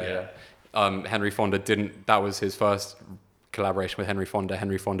 Yeah. Henry Fonda didn't. That was his first collaboration with Henry Fonda.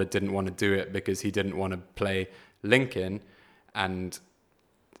 Henry Fonda didn't want to do it because he didn't want to play Lincoln, and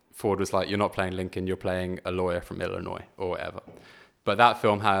Ford was like, "You're not playing Lincoln. You're playing a lawyer from Illinois or whatever." But that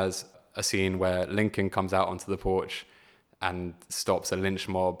film has a scene where Lincoln comes out onto the porch and stops a lynch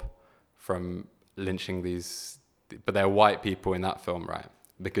mob from lynching these. But they're white people in that film, right?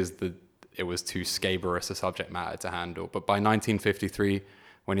 Because it was too scabrous a subject matter to handle. But by 1953,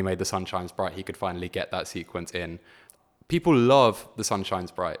 when he made The Sunshine's Bright, he could finally get that sequence in. People love The Sunshine's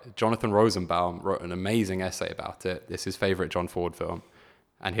Bright. Jonathan Rosenbaum wrote an amazing essay about it. It's his favorite John Ford film.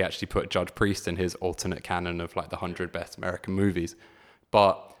 And he actually put Judge Priest in his alternate canon of like the 100 best American movies.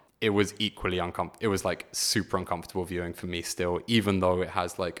 But it was equally uncomfortable. It was like super uncomfortable viewing for me still, even though it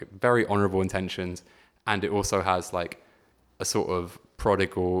has like very honorable intentions. And it also has like a sort of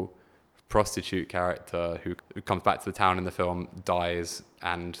prodigal prostitute character who comes back to the town in the film, dies,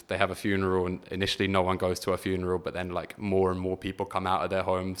 and they have a funeral, and initially no one goes to a funeral, but then like more and more people come out of their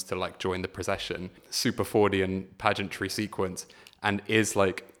homes to like join the procession. Super Fordian pageantry sequence, and is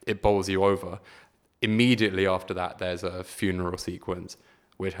like, it bowls you over. Immediately after that, there's a funeral sequence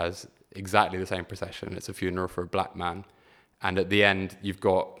which has exactly the same procession. It's a funeral for a black man, and at the end you've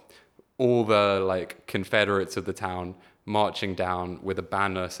got all the like Confederates of the town marching down with a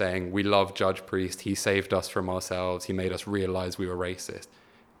banner saying, "We love Judge Priest. He saved us from ourselves. He made us realize we were racist."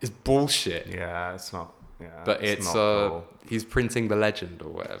 It's bullshit. Yeah, it's not. Yeah, but it's not cool. He's printing the legend or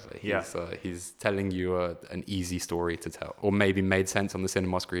whatever. He's telling you an easy story to tell, or maybe made sense on the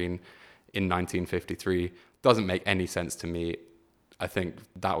cinema screen in 1953. Doesn't make any sense to me. I think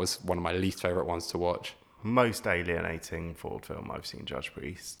that was one of my least favorite ones to watch. Most alienating Ford film I've seen, Judge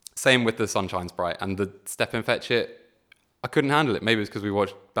Priest. Same with The Sunshine's Bright and the Step and Fetch It. I couldn't handle it. Maybe it's because we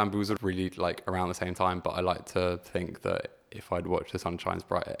watched Bamboozled really like around the same time, but I like to think that if I'd watched The Sunshine's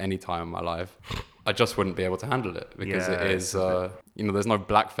Bright at any time in my life, I just wouldn't be able to handle it, because it is, there's no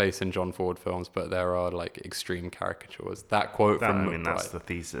blackface in John Ford films, but there are like extreme caricatures. That quote from McBride, that's the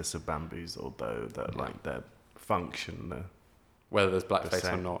thesis of Bamboozled, though, that like their function, whether there's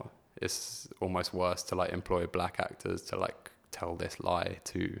blackface or not, it's almost worse to like employ black actors to like tell this lie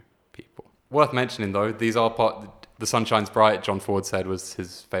to people. Worth mentioning though, these are The Sunshine's Bright, John Ford said, was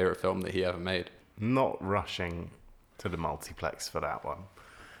his favourite film that he ever made. Not rushing to the multiplex for that one.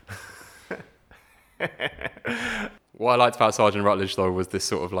 What I liked about Sergeant Rutledge though was this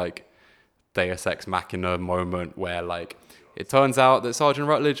sort of like Deus Ex Machina moment where like it turns out that Sergeant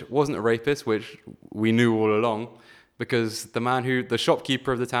Rutledge wasn't a rapist, which we knew all along, because the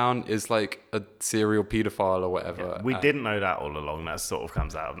shopkeeper of the town is like a serial paedophile or whatever. Yeah, we didn't know that all along. That sort of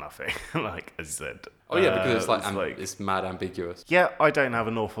comes out of nothing, like as you said. Oh yeah, because it's mad ambiguous. Yeah, I don't have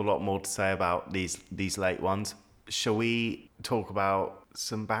an awful lot more to say about these late ones. Shall we talk about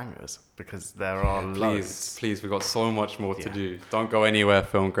some bangers? Because there are loads. Please, we've got so much more to do. Don't go anywhere,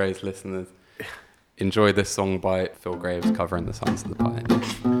 Film Graves listeners. Enjoy this song by Phil Graves covering The Sons of the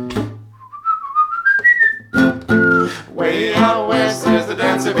Pioneers. Way out west, there's the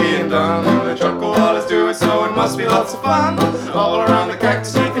dancer being done, and the chuckle is doing so, it must be lots of fun. All around the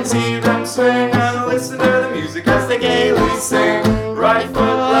cactus you can see them swing, and listen to the music as they gaily sing. Right foot,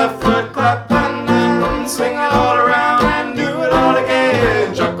 left foot, clap and then swing it all around and do it all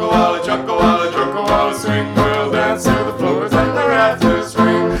again. Chuckle-walla, chuckle-walla, chuckle-walla, swing.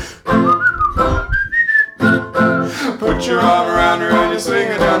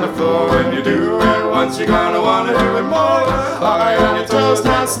 you're gonna wanna do it more. Alright, on your toes,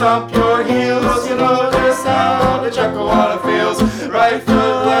 now stomp your heels. You know just how the Chuckawalla feels. Right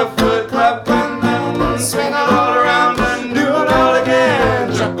foot, left foot, clap, and then swing it all around and do it all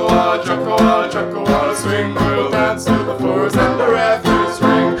again. Chuckawalla, Chuckawalla, Chuckawalla swing. We'll dance till the floors and the rafters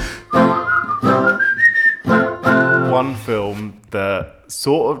ring. One film that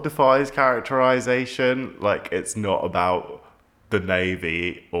sort of defies characterization, like it's not about the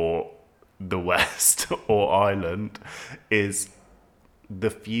Navy or the West or Ireland, is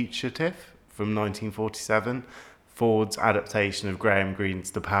The Fugitive from 1947. Ford's adaptation of Graham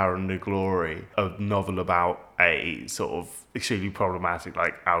Greene's The Power and the Glory, a novel about a sort of extremely problematic,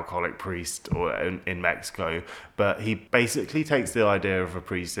 like, alcoholic priest in Mexico. But he basically takes the idea of a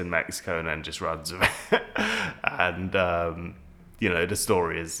priest in Mexico and then just runs with it. And, the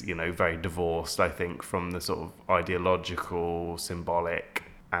story is, very divorced, I think, from the sort of ideological, symbolic,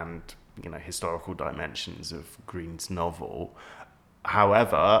 and, historical dimensions of Greene's novel.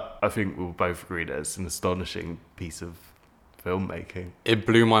 However, I think we'll both agree that it's an astonishing piece of filmmaking. It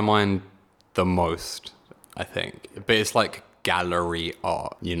blew my mind the most, I think. But it's like gallery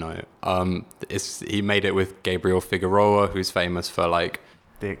art, he made it with Gabriel Figueroa, who's famous for like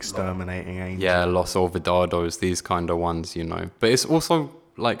The Exterminating Angel. Yeah, Los Olvidados, these kind of ones, But it's also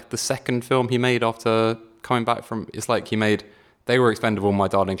like the second film he made after coming back from... It's like he made They Were Expendable, My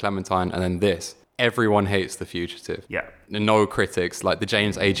Darling Clementine, and then this. Everyone hates The Fugitive. Yeah. No critics, like the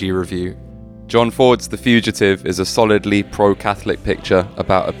James A.G. review. John Ford's The Fugitive is a solidly pro-Catholic picture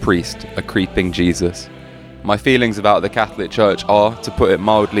about a priest, a creeping Jesus. My feelings about the Catholic Church are, to put it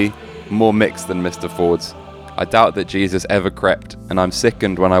mildly, more mixed than Mr. Ford's. I doubt that Jesus ever crept, and I'm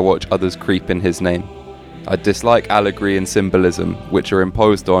sickened when I watch others creep in his name. I dislike allegory and symbolism, which are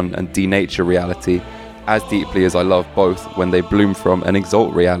imposed on and denature reality, as deeply as I love both when they bloom from and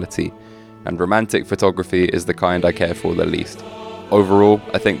exalt reality, and romantic photography is the kind I care for the least. Overall,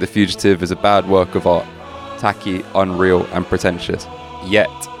 I think The Fugitive is a bad work of art, tacky, unreal, and pretentious. Yet,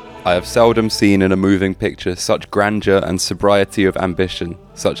 I have seldom seen in a moving picture such grandeur and sobriety of ambition,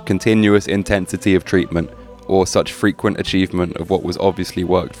 such continuous intensity of treatment, or such frequent achievement of what was obviously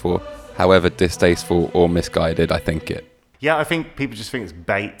worked for, however distasteful or misguided I think it. Yeah, I think people just think it's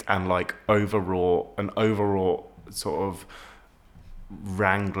bait and like overwrought sort of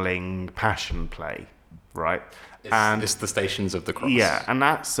wrangling passion play, right? It's the Stations of the Cross. Yeah, and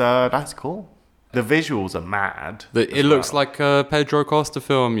that's cool. The visuals are mad. It looks like a Pedro Costa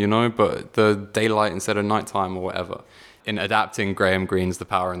film, but the daylight instead of nighttime or whatever. In adapting Graham Greene's The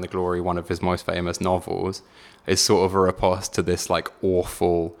Power and the Glory, one of his most famous novels, is sort of a riposte to this like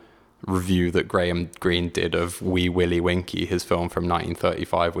awful review that Graham Greene did of Wee Willie Winkie, his film from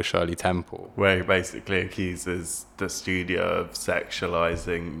 1935 with Shirley Temple. Where he basically accuses the studio of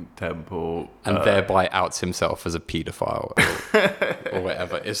sexualizing Temple. And thereby outs himself as a paedophile or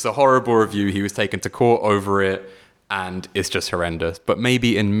whatever. It's a horrible review. He was taken to court over it, and it's just horrendous. But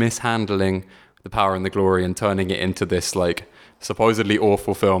maybe in mishandling The Power and the Glory and turning it into this like supposedly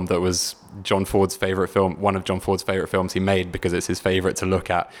awful film that was John Ford's favorite film, one of John Ford's favorite films he made because it's his favorite to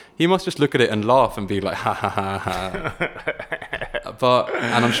look at. He must just look at it and laugh and be like, ha ha ha ha.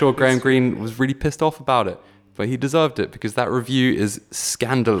 And I'm sure Graham Greene was really pissed off about it, but he deserved it because that review is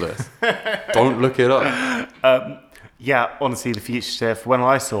scandalous. Don't look it up. Yeah, honestly, The Fugitive, when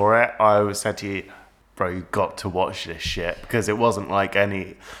I saw it, I said to you, bro, you got to watch this shit, because it wasn't like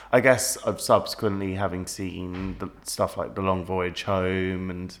any... I guess I've subsequently, having seen the stuff like The Long Voyage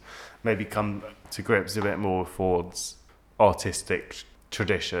Home and maybe come to grips a bit more with Ford's artistic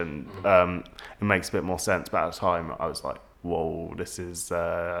tradition, it makes a bit more sense. But at the time, I was like, whoa, this is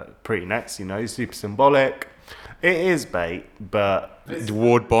pretty next, super symbolic. It is bait, but...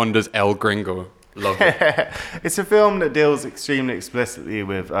 Ward Bond as El Gringo. Love it. It's a film that deals extremely explicitly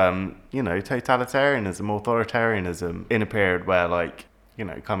with, totalitarianism, authoritarianism in a period where,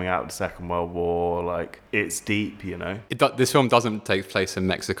 coming out of the Second World War, it's deep, This film doesn't take place in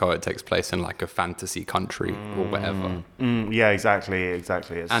Mexico. It takes place in, a fantasy country or whatever. Yeah, exactly.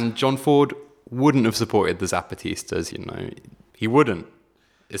 And John Ford wouldn't have supported the Zapatistas, He wouldn't.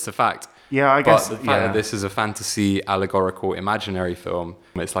 It's a fact. Yeah, I guess. But the fact that this is a fantasy, allegorical, imaginary film,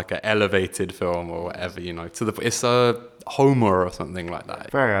 it's like an elevated film or whatever, it's a Homer or something like that.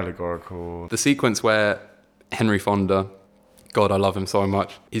 Very allegorical. The sequence where Henry Fonda, God, I love him so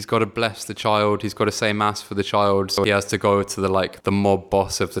much, he's got to bless the child, he's got to say mass for the child, so he has to go to the mob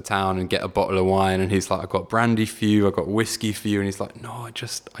boss of the town and get a bottle of wine, and he's like, I've got brandy for you, I've got whiskey for you, and he's like, no, I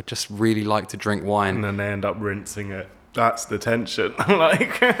just really like to drink wine. And then they end up rinsing it. That's the tension.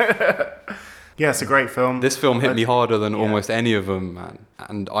 Yeah, it's a great film. This film hit me harder than almost any of them, man.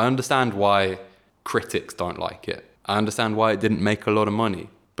 And I understand why critics don't like it. I understand why it didn't make a lot of money,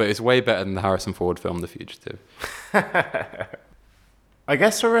 but it's way better than the Harrison Ford film, The Fugitive. I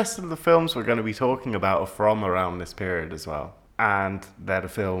guess the rest of the films we're going to be talking about are from around this period as well. And they're the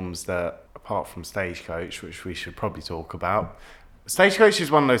films that, apart from Stagecoach, which we should probably talk about. Stagecoach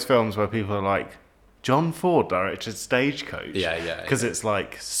is one of those films where people are like, John Ford directed Stagecoach. Yeah. Because it's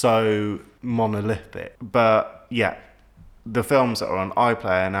like so monolithic. But yeah, the films that are on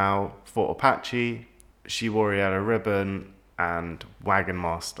iPlayer now, Fort Apache, She Wore a Yellow Ribbon, and Wagon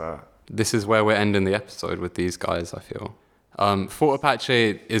Master. This is where we're ending the episode with these guys, I feel. Fort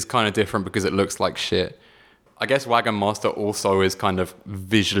Apache is kind of different because it looks like shit. I guess Wagon Master also is kind of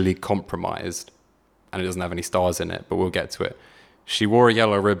visually compromised and it doesn't have any stars in it, but we'll get to it. She Wore a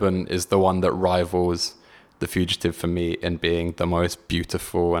Yellow Ribbon is the one that rivals The Fugitive for me in being the most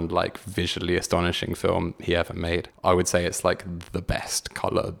beautiful and like visually astonishing film he ever made. I would say it's like the best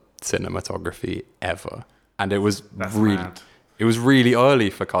color cinematography ever. And it was really early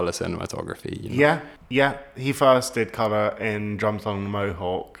for color cinematography. You know? Yeah. He first did color in Drums on the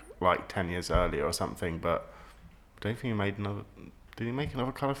Mohawk like 10 years earlier or something, but I don't think he made another. Did he make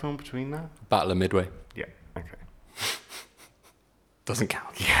another color film between that? Battle of Midway. Yeah. Okay. Doesn't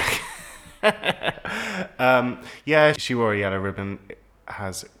count. She Wore a Yellow Ribbon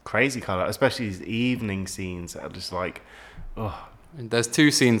has crazy color, especially these evening scenes that are just like, oh. There's two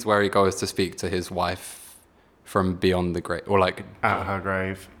scenes where he goes to speak to his wife from beyond the grave, or like at her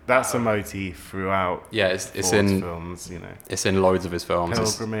grave. That's a motif throughout. Yeah, it's Ford's in films, you know. It's in loads of his films.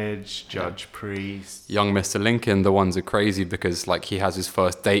 Pilgrimage, Judge Priest, Young Mr. Lincoln. The ones are crazy because like he has his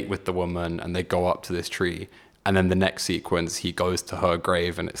first date with the woman, and they go up to this tree. And then the next sequence, he goes to her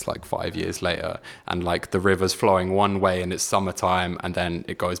grave and it's like 5 years later. And like the river's flowing one way and it's summertime. And then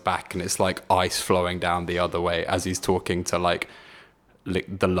it goes back and it's like ice flowing down the other way as he's talking to like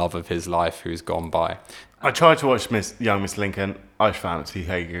the love of his life who's gone by. I tried to watch Young Miss Lincoln. I found it too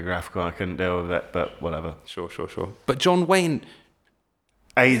hagiographical. I couldn't deal with it, but whatever. Sure. But John Wayne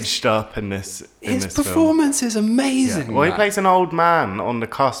aged up in this. His performance is amazing. Yeah. Well, he plays an old man on the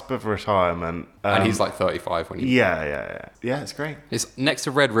cusp of retirement, and he's like 35 when he. Yeah. It's great. It's next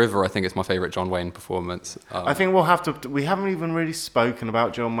to Red River. I think it's my favorite John Wayne performance. I think we'll have to. We haven't even really spoken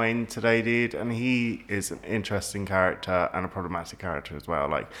about John Wayne today, dude, and he is an interesting character and a problematic character as well.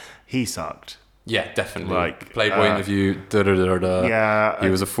 Like he sucked. Yeah, definitely. Like Playboy interview. Yeah, he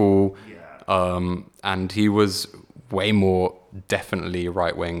was a fool. Yeah. And he was way more definitely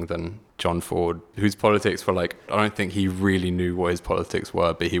right wing than John Ford, whose politics were like, I don't think he really knew what his politics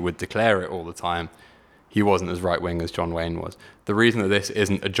were, but he would declare it all the time. He wasn't as right wing as John Wayne was. The reason that this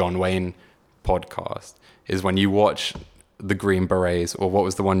isn't a John Wayne podcast is when you watch The Green Berets, or what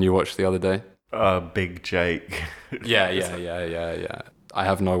was the one you watched the other day? Big Jake. Yeah. I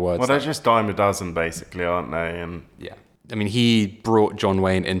have no words. Well, they're just dime a dozen, basically, aren't they? And yeah. I mean, he brought John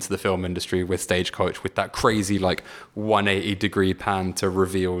Wayne into the film industry with Stagecoach, with that crazy, like, 180-degree pan to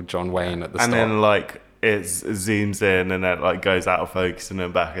reveal John Wayne at the start. And then, like, it zooms in and then, like, goes out of focus and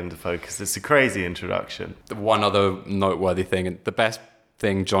then back into focus. It's a crazy introduction. One other noteworthy thing, and the best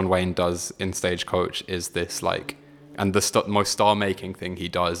thing John Wayne does in Stagecoach is this, like, and the most star-making thing he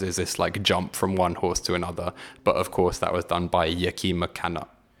does is this, like, jump from one horse to another. But, of course, that was done by Yakima Kana.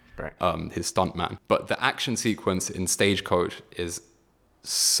 Right. His stuntman. But the action sequence in Stagecoach is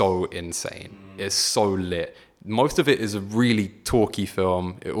so insane. It's so lit. Most of it is a really talky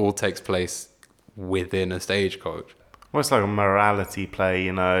film. It all takes place within a stagecoach. Well, it's like a morality play,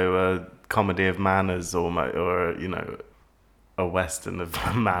 you know, a comedy of manners or you know, a western of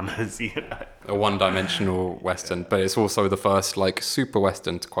manners, you know. A one-dimensional western, but it's also the first, like, super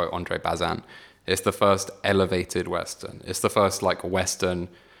western, to quote Andre Bazin. It's the first elevated western. It's the first, like, western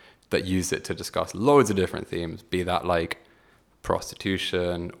that use it to discuss loads of different themes, be that like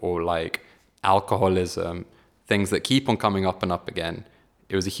prostitution or like alcoholism, things that keep on coming up and up again.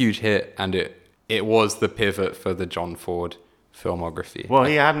 It was a huge hit, and it was the pivot for the John Ford filmography. Well,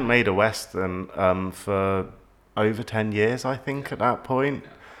 he hadn't made a western for over 10 years, I think, at that point,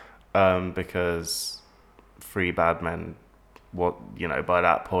 because Three Bad Men, by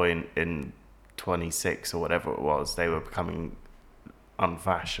that point in 26 or whatever it was, they were becoming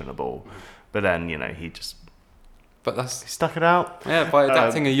unfashionable. But then, you know, he stuck it out. Yeah, by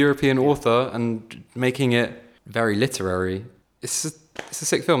adapting a European author and making it very literary. It's a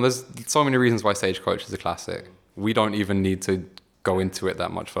sick film. There's so many reasons why Stagecoach is a classic. We don't even need to go into it that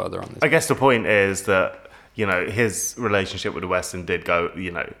much further on this. I guess the point is that, you know, his relationship with the Western did go,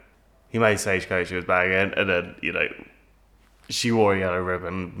 you know, he made Stagecoach, he was banging, and then, you know, She Wore a Yellow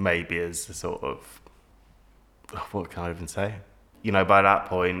Ribbon maybe is the sort of, what can I even say? You know, by that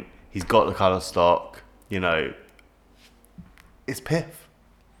point, He's got the colour stock. You know, it's piff.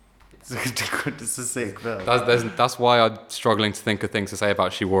 It's a sick film. That's why I'm struggling to think of things to say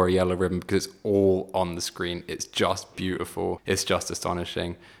about She Wore a Yellow Ribbon, because it's all on the screen. It's just beautiful. It's just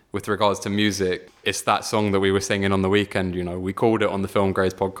astonishing. With regards to music, it's that song that we were singing on the weekend. You know, we called it on the Film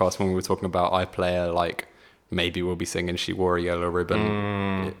Grades podcast when we were talking about iPlayer, like, maybe we'll be singing She Wore a Yellow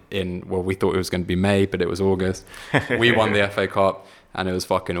Ribbon we thought it was going to be May, but it was August. We won the FA Cup, and it was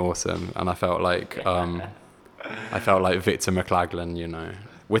fucking awesome. And I felt like Victor McLaglen, you know.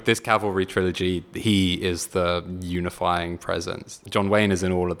 With this Cavalry trilogy, he is the unifying presence. John Wayne is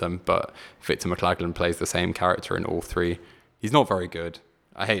in all of them, but Victor McLaglen plays the same character in all three. He's not very good.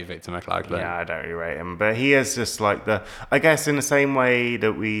 I hate Victor McLaglen. Yeah, I don't really rate him, but he is just like I guess in the same way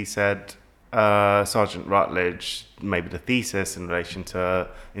that we said Sergeant Rutledge, maybe the thesis in relation to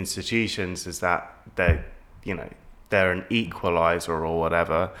institutions is that they're an equalizer or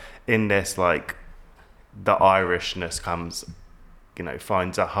whatever. In this, like, the Irishness comes,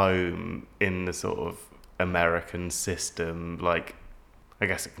 finds a home in the sort of American system. Like, I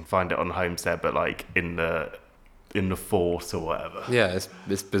guess it can find it on Homestead, but like in the fort or whatever. Yeah,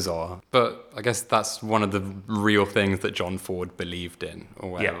 it's bizarre. But I guess that's one of the real things that John Ford believed in,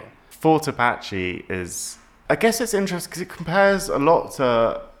 or whatever. Yeah. Fort Apache is, I guess it's interesting because it compares a lot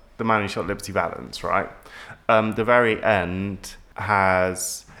to The Man Who Shot Liberty Valance, right? The very end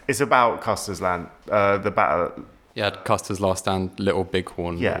it's about Custer's Land, the battle. Yeah, Custer's Last Stand, Little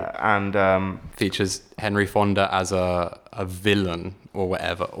Bighorn. Yeah, and features Henry Fonda as a villain or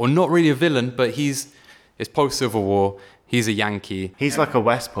whatever. Or not really a villain, but it's post-Civil War. He's a Yankee. He's like a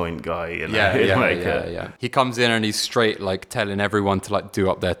West Point guy, you know? Yeah. He comes in and he's straight, like, telling everyone to, like, do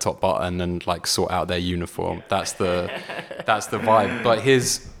up their top button and, like, sort out their uniform. That's the vibe. But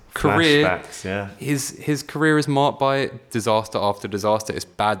his career, flashbacks, yeah. His career is marked by disaster after disaster. It's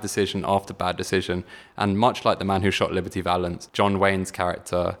bad decision after bad decision. And much like The Man Who Shot Liberty Valance, John Wayne's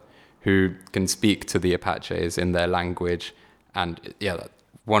character, who can speak to the Apaches in their language, and yeah,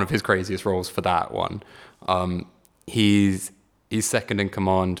 one of his craziest roles for that one. He's second in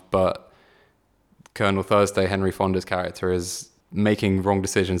command, but Colonel Thursday, Henry Fonda's character, is making wrong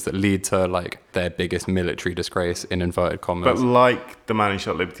decisions that lead to, like, their biggest military disgrace, in inverted commas. But like The Man Who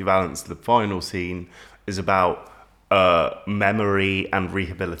Shot Liberty Valance, the final scene is about memory and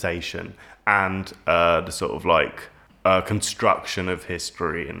rehabilitation and the sort of like construction of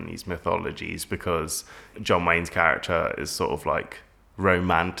history in these mythologies, because John Wayne's character is sort of like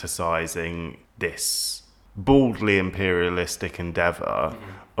romanticizing this baldly imperialistic endeavor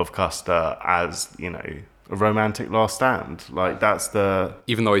of Custer as, a romantic last stand. Like, that's the...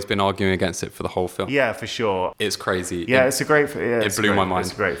 Even though he's been arguing against it for the whole film. Yeah, for sure. It's crazy. Yeah, it's a great film. Yeah, it blew my mind.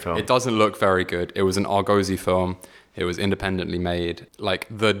 It's a great film. It doesn't look very good. It was an Argosy film. It was independently made. Like,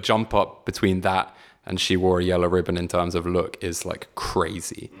 the jump up between that and She Wore a Yellow Ribbon in terms of look is, like,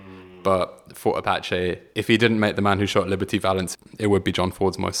 crazy. But Fort Apache, if he didn't make The Man Who Shot Liberty Valance, it would be John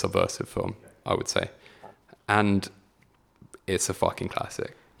Ford's most subversive film, I would say. And it's a fucking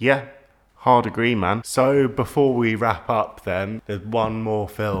classic. Yeah, hard agree, man. So before we wrap up then, there's one more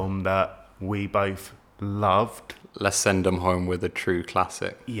film that we both loved. Let's send them home with a true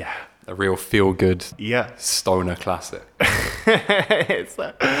classic. Yeah. A real feel-good yeah. stoner classic. The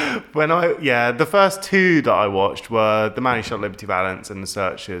first two that I watched were The Man Who Shot Liberty Valance and The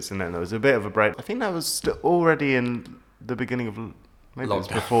Searchers, and then there was a bit of a break. I think that was already in the beginning of... Maybe it was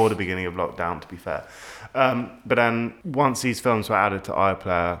before the beginning of lockdown, to be fair. But then once these films were added to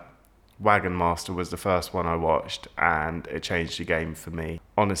iPlayer, Wagon Master was the first one I watched, and it changed the game for me.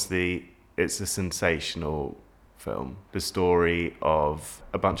 Honestly, it's a sensational film. The story of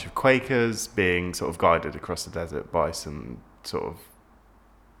a bunch of Quakers being sort of guided across the desert by some sort of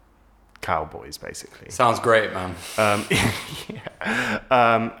cowboys, basically. Sounds great, man.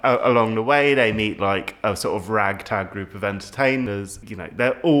 Along the way, they meet like a sort of ragtag group of entertainers.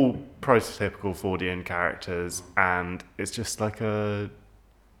 They're all prototypical Fordian characters, and it's just like a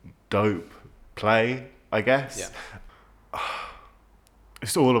dope play, I guess. Yeah.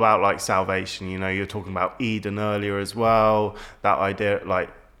 It's all about like salvation. You're talking about Eden earlier as well. That idea, like,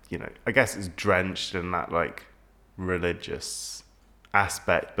 I guess it's drenched in that like religious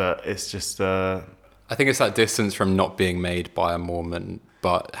aspect, but it's just I think it's that distance from not being made by a Mormon,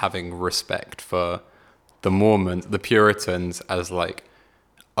 but having respect for the Mormons, the Puritans, as like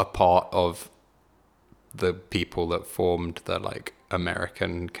a part of the people that formed the like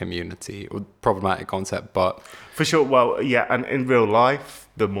American community or problematic concept, but For sure. Well, yeah, and in real life,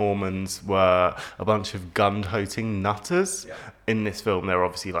 the Mormons were a bunch of gun-toting nutters. Yeah. In this film, they're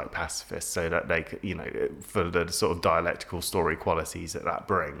obviously like pacifists, so that they, for the sort of dialectical story qualities that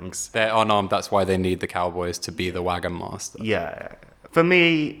brings. they're unarmed. That's why they need the cowboys to be the wagon master. Yeah. For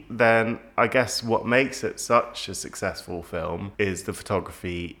me, then, I guess what makes it such a successful film is the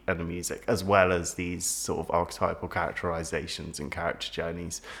photography and the music, as well as these sort of archetypal characterizations and character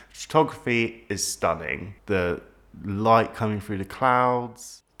journeys. Photography is stunning. The light coming through the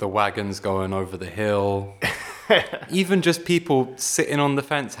clouds. The wagons going over the hill. Even just people sitting on the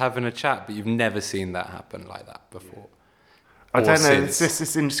fence having a chat, but you've never seen that happen like that before. I Or don't know, since. it's just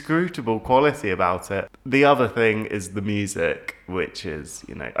this inscrutable quality about it. The other thing is the music, which is,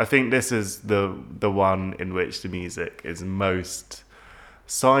 I think this is the one in which the music is most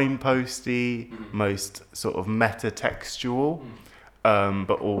signposty, most sort of meta-textual,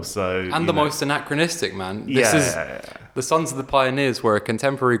 but also... And the most anachronistic, man. This Yeah, is the Sons of the Pioneers were a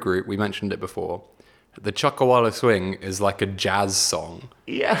contemporary group. We mentioned it before. The Chuckawalla Swing is like a jazz song.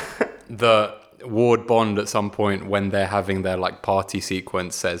 Yeah. The Ward Bond at some point when they're having their like party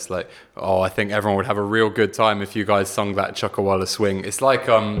sequence says like, oh, I think everyone would have a real good time if you guys sung that Chuckawalla Swing. It's like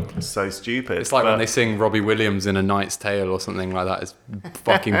So stupid. it's like when they sing Robbie Williams in A Knight's Tale or something like that. It's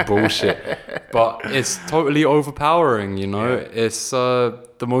fucking bullshit. But it's totally overpowering, It's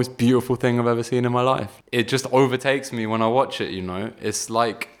the most beautiful thing I've ever seen in my life. It just overtakes me when I watch it, It's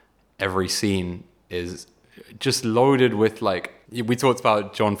like every scene is just loaded with like, we talked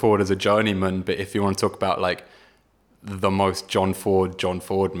about John Ford as a journeyman, but if you want to talk about like the most John Ford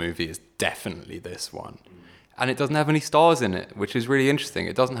movie, is definitely this one. And it doesn't have any stars in it, which is really interesting.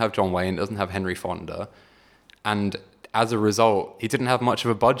 It doesn't have John Wayne, it doesn't have Henry Fonda. And as a result, he didn't have much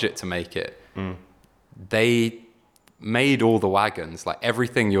of a budget to make it. They made all the wagons. Like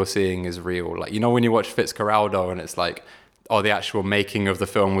everything you're seeing is real. Like, when you watch Fitzcarraldo and it's like, oh, the actual making of the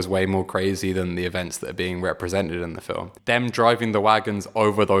film was way more crazy than the events that are being represented in the film. Them driving the wagons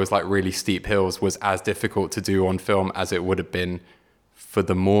over those like really steep hills was as difficult to do on film as it would have been for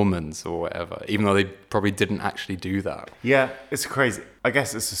the Mormons or whatever, even though they probably didn't actually do that. Yeah, it's crazy. I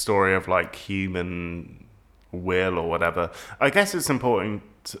guess it's a story of like human will or whatever. I guess it's important.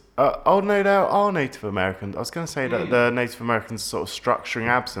 No, there are Native Americans. I was going to say that the Native Americans are sort of structuring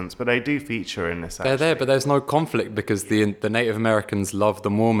absence, but they do feature in this. They're there, but there's no conflict because the Native Americans love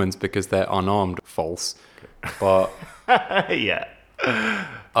the Mormons because they're unarmed. False. But yeah.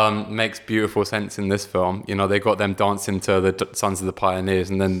 makes beautiful sense in this film. They got them dancing to the Sons of the Pioneers,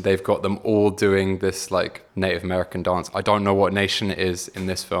 and then they've got them all doing this like Native American dance. I don't know what nation it is in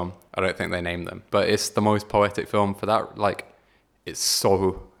this film. I don't think they name them, but it's the most poetic film for that. Like, it's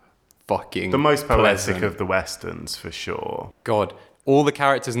so fucking The most poetic pleasant. of the Westerns, for sure. God, all the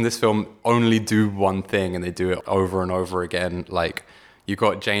characters in this film only do one thing, and they do it over and over again. Like, you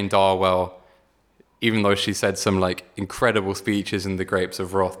got Jane Darwell, even though she said some like incredible speeches in The Grapes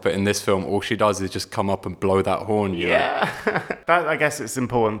of Wrath, but in this film, all she does is just come up and blow that horn. Yeah. That, I guess it's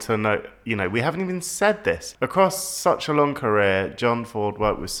important to note, we haven't even said this. Across such a long career, John Ford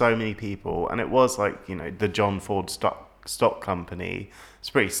worked with so many people, and it was like, the John Ford stock company. It's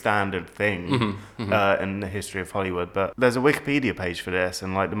a pretty standard thing in the history of Hollywood. But there's a Wikipedia page for this,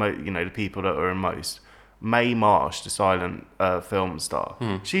 and like the people that are in most. Mae Marsh, the silent film star.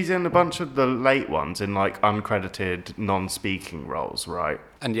 She's in a bunch of the late ones in like uncredited, non-speaking roles, right?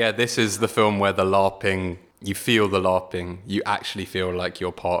 And yeah, this is the film where the LARPing, you feel the LARPing, you actually feel like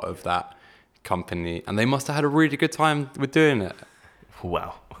you're part of that company. And they must have had a really good time with doing it.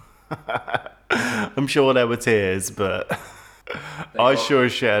 Well, I'm sure there were tears, but I sure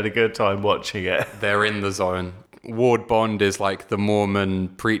shared a good time watching it. They're in the zone. Ward Bond is like the Mormon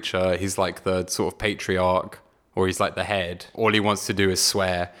preacher. He's like the sort of patriarch, or he's like the head. All he wants to do is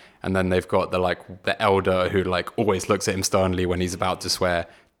swear. And then they've got the elder who like always looks at him sternly when he's about to swear.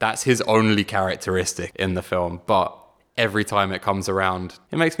 That's his only characteristic in the film. But every time it comes around,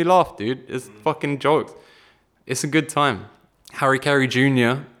 it makes me laugh, dude. It's fucking jokes. It's a good time. Harry Carey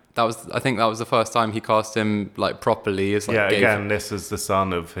Jr., I think that was the first time he cast him like properly. It's like again, this is the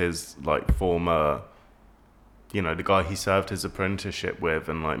son of his like former, the guy he served his apprenticeship with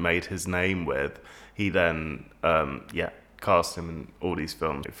and like made his name with. He then, cast him in all these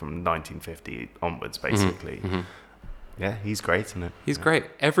films from 1950 onwards, basically. Yeah, he's great in it. He's great.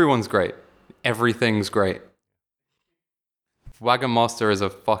 Everyone's great. Everything's great. Wagon Master is a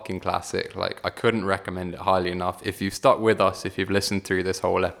fucking classic. Like, I couldn't recommend it highly enough. If you've stuck with us, if you've listened through this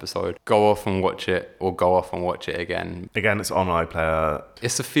whole episode, go off and watch it, or go off and watch it again. Again, it's on iPlayer.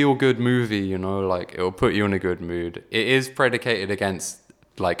 It's a feel-good movie, you know, like, it'll put you in a good mood. It is predicated against,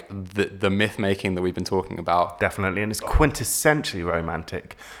 like, the myth-making that we've been talking about. Definitely, and it's quintessentially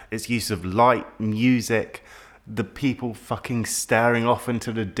romantic. Its use of light, music, the people fucking staring off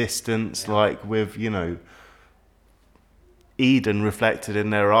into the distance, like with, you know, Eden reflected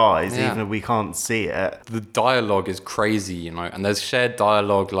in their eyes, even if we can't see it. The dialogue is crazy, you know, and there's shared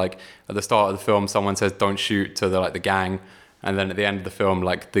dialogue. Like at the start of the film, someone says "Don't shoot" to the gang, and then at the end of the film,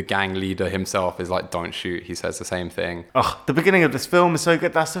 like the gang leader himself is like "Don't shoot." He says the same thing. Oh, the beginning of this film is so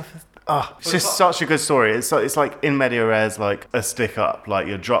good. It's just such a good story. It's like in media res, like a stick up, like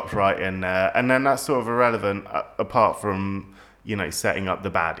you're dropped right in there, and then that's sort of irrelevant apart from, you know, setting up the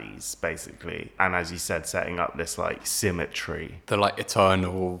baddies, basically. And as you said, setting up this, like, symmetry. The, like,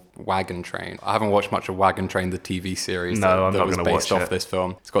 eternal Wagon Train. I haven't watched much of Wagon Train, the TV series No, I'm that not was going to based watch off this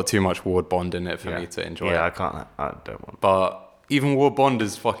film. It's got too much Ward Bond in it for me to enjoy it. Yeah, I don't want. But even Ward Bond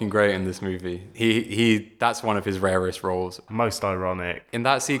is fucking great in this movie. He that's one of his rarest roles. Most ironic. In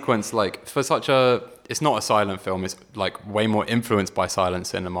that sequence, like, for such a... It's not a silent film. It's, like, way more influenced by silent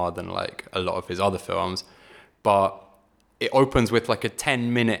cinema than, like, a lot of his other films. But it opens with like a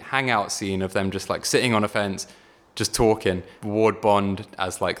 10-minute hangout scene of them just like sitting on a fence, just talking. Ward Bond,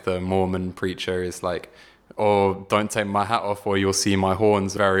 as like the Mormon preacher, is like, "Oh, don't take my hat off or you'll see my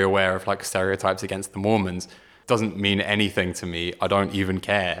horns." Very aware of like stereotypes against the Mormons. Doesn't mean anything to me. I don't even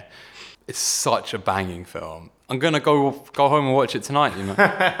care. It's such a banging film. I'm gonna go home and watch it tonight, you know.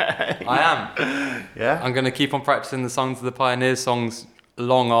 I am. Yeah. I'm gonna keep on practicing the Songs of the Pioneers songs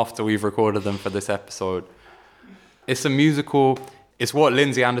long after we've recorded them for this episode. It's a musical. It's what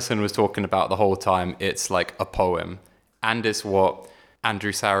Lindsay Anderson was talking about the whole time. It's like a poem. And it's what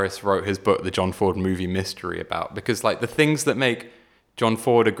Andrew Sarris wrote his book, The John Ford Movie Mystery, about. Because like the things that make John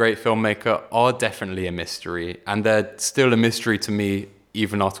Ford a great filmmaker are definitely a mystery. And they're still a mystery to me,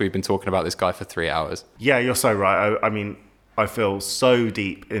 even after we've been talking about this guy for 3 hours. Yeah, you're so right. I mean, I feel so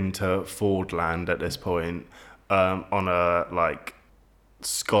deep into Fordland at this point, on a like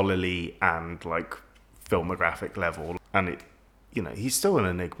scholarly and like filmographic level, and it, you know, he's still an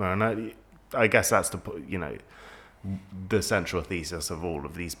enigma, and I guess that's the central thesis of all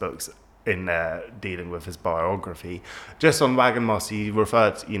of these books in there dealing with his biography. Just on Wagon Master, you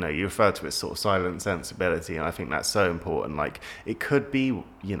referred to its sort of silent sensibility, and I think that's so important. Like it could be,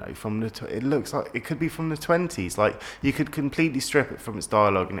 you know, it looks like it could be from the 20s. Like you could completely strip it from its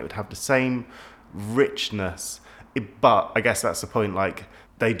dialogue and it would have the same richness. But I guess that's the point. Like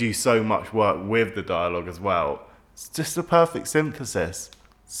they do so much work with the dialogue as well. It's just a perfect synthesis.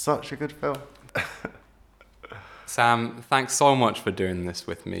 Such a good film. Sam, thanks so much for doing this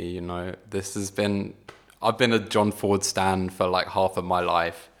with me. You know, I've been a John Ford stan for like half of my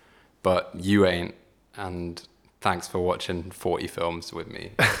life, but you ain't. And thanks for watching 40 films with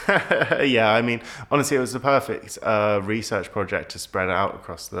me. Yeah, I mean, honestly, it was the perfect research project to spread out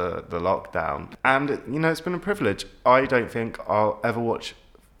across the lockdown. And, you know, it's been a privilege. I don't think I'll ever watch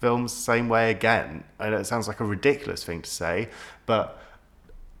films the same way again. I know it sounds like a ridiculous thing to say, but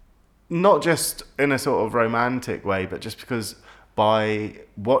not just in a sort of romantic way, but just because by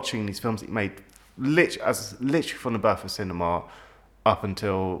watching these films, it made literally from the birth of cinema up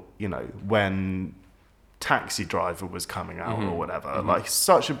until, you know, when Taxi Driver was coming out or whatever, like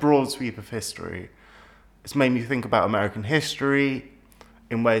such a broad sweep of history. It's made me think about American history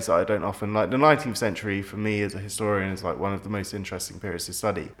in ways that I don't often like. The 19th century, for me as a historian, is like one of the most interesting periods to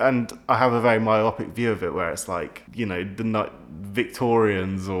study. And I have a very myopic view of it where it's like, you know, the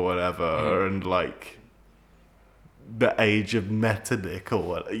Victorians or whatever, and like the age of Metternich or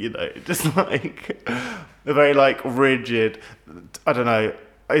what, you know, just like a very like rigid, I don't know.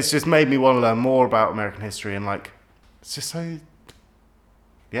 It's just made me want to learn more about American history, and like, it's just so,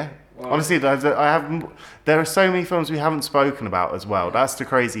 yeah. Well, honestly, there are so many films we haven't spoken about as well. That's the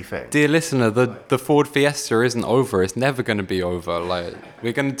crazy thing. Dear listener, the Ford Fiesta isn't over. It's never going to be over. Like,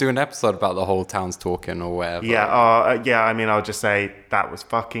 we're going to do an episode about the whole town's talking or whatever. Yeah, yeah. I mean, I'll just say that was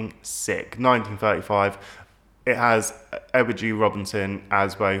fucking sick. 1935. It has Edward G. Robinson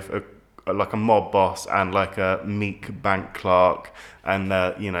as both like a mob boss and like a meek bank clerk, and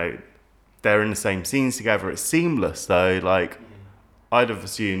you know, they're in the same scenes together. It's seamless though. Like, I'd have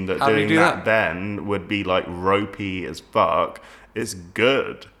assumed that doing that then would be like ropey as fuck. It's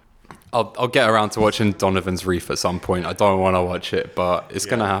good. I'll get around to watching Donovan's Reef at some point. I don't want to watch it, but it's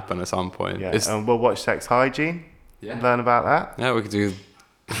going to happen at some point. Yeah, and we'll watch Sex Hygiene and learn about that. Yeah, we could do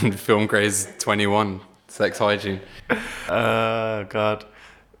Film Craze 21. Sex hygiene. God.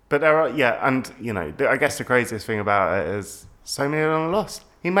 But there are, yeah, and, you know, I guess the craziest thing about it is so many of them are lost.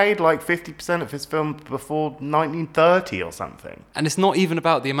 He made like 50% of his film before 1930 or something. And it's not even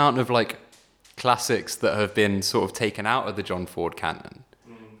about the amount of like classics that have been sort of taken out of the John Ford canon.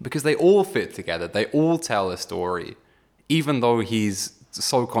 Because they all fit together. They all tell a story, even though he's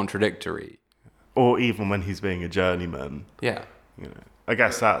so contradictory. Or even when he's being a journeyman. Yeah. You know, I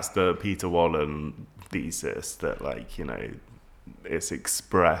guess that's the Peter Wallen thesis, that, like, you know, it's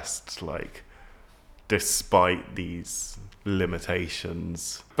expressed, like, despite these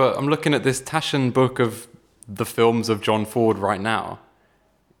limitations. But I'm looking at this Taschen book of the films of John Ford right now.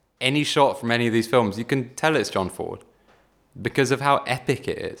 Any shot from any of these films, you can tell it's John Ford because of how epic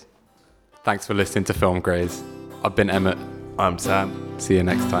it is. Thanks for listening to Film Grays. I've been Emmett. I'm Sam. See you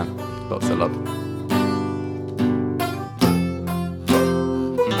next time. Lots of love.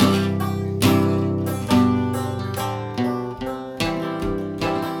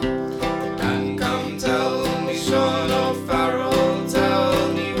 And come tell me, Sean O'Farrell,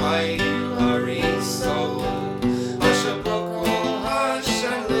 tell me why you hurry so. Hush a book, oh hush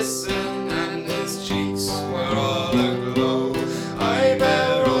and listen, and his cheeks were all aglow. I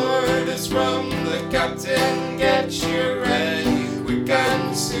bear orders from the captain, get you ready quick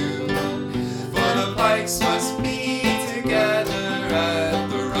and soon. For the pikes must be together at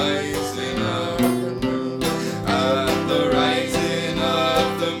the rising of the moon. At the rising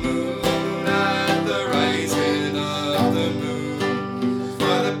of the moon. At the rising of the moon.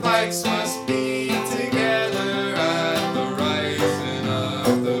 For the pikes must be together at the rising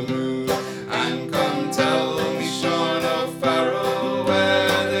of the moon. And come tell me, Sean O'Farrell,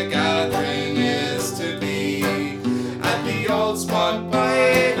 where the gathering is to be. At the old spot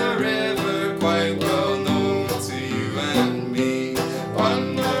by the river, quite well known to you and me.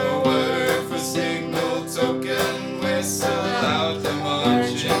 One more word for signal token, whistle out the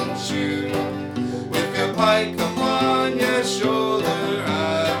marching tune. With your pike upon your shoulder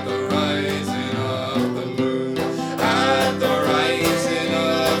at the rising of the moon. At the rising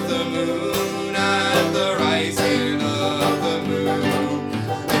of the moon. At the rising of the moon.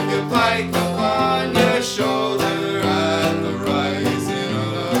 With your pike upon your shoulder at the rising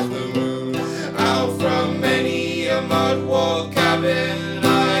of the moon. Out from many a mud wall cabin,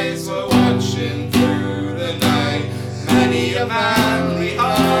 eyes were watching through the night. Many a manly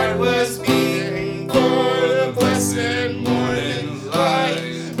heart was beating for the blessed morning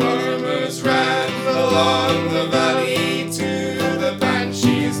light. Murmurs ran along the valley to the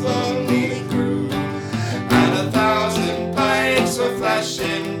banshee's lonely croon, and 1,000 pikes were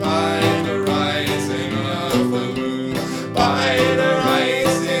flashing by the rising of the moon. By the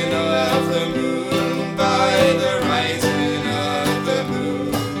rising of the moon. By the rising of the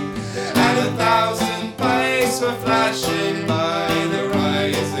moon. And 1,000 pikes were flashing by the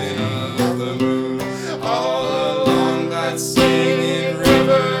rising of the moon. All along that singing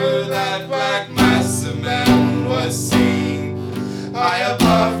river, that black mass of men was seen. High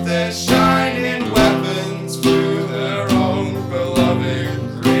above their shining weapons flew their own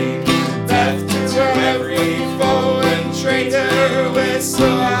beloved green. Death to every foe and traitor with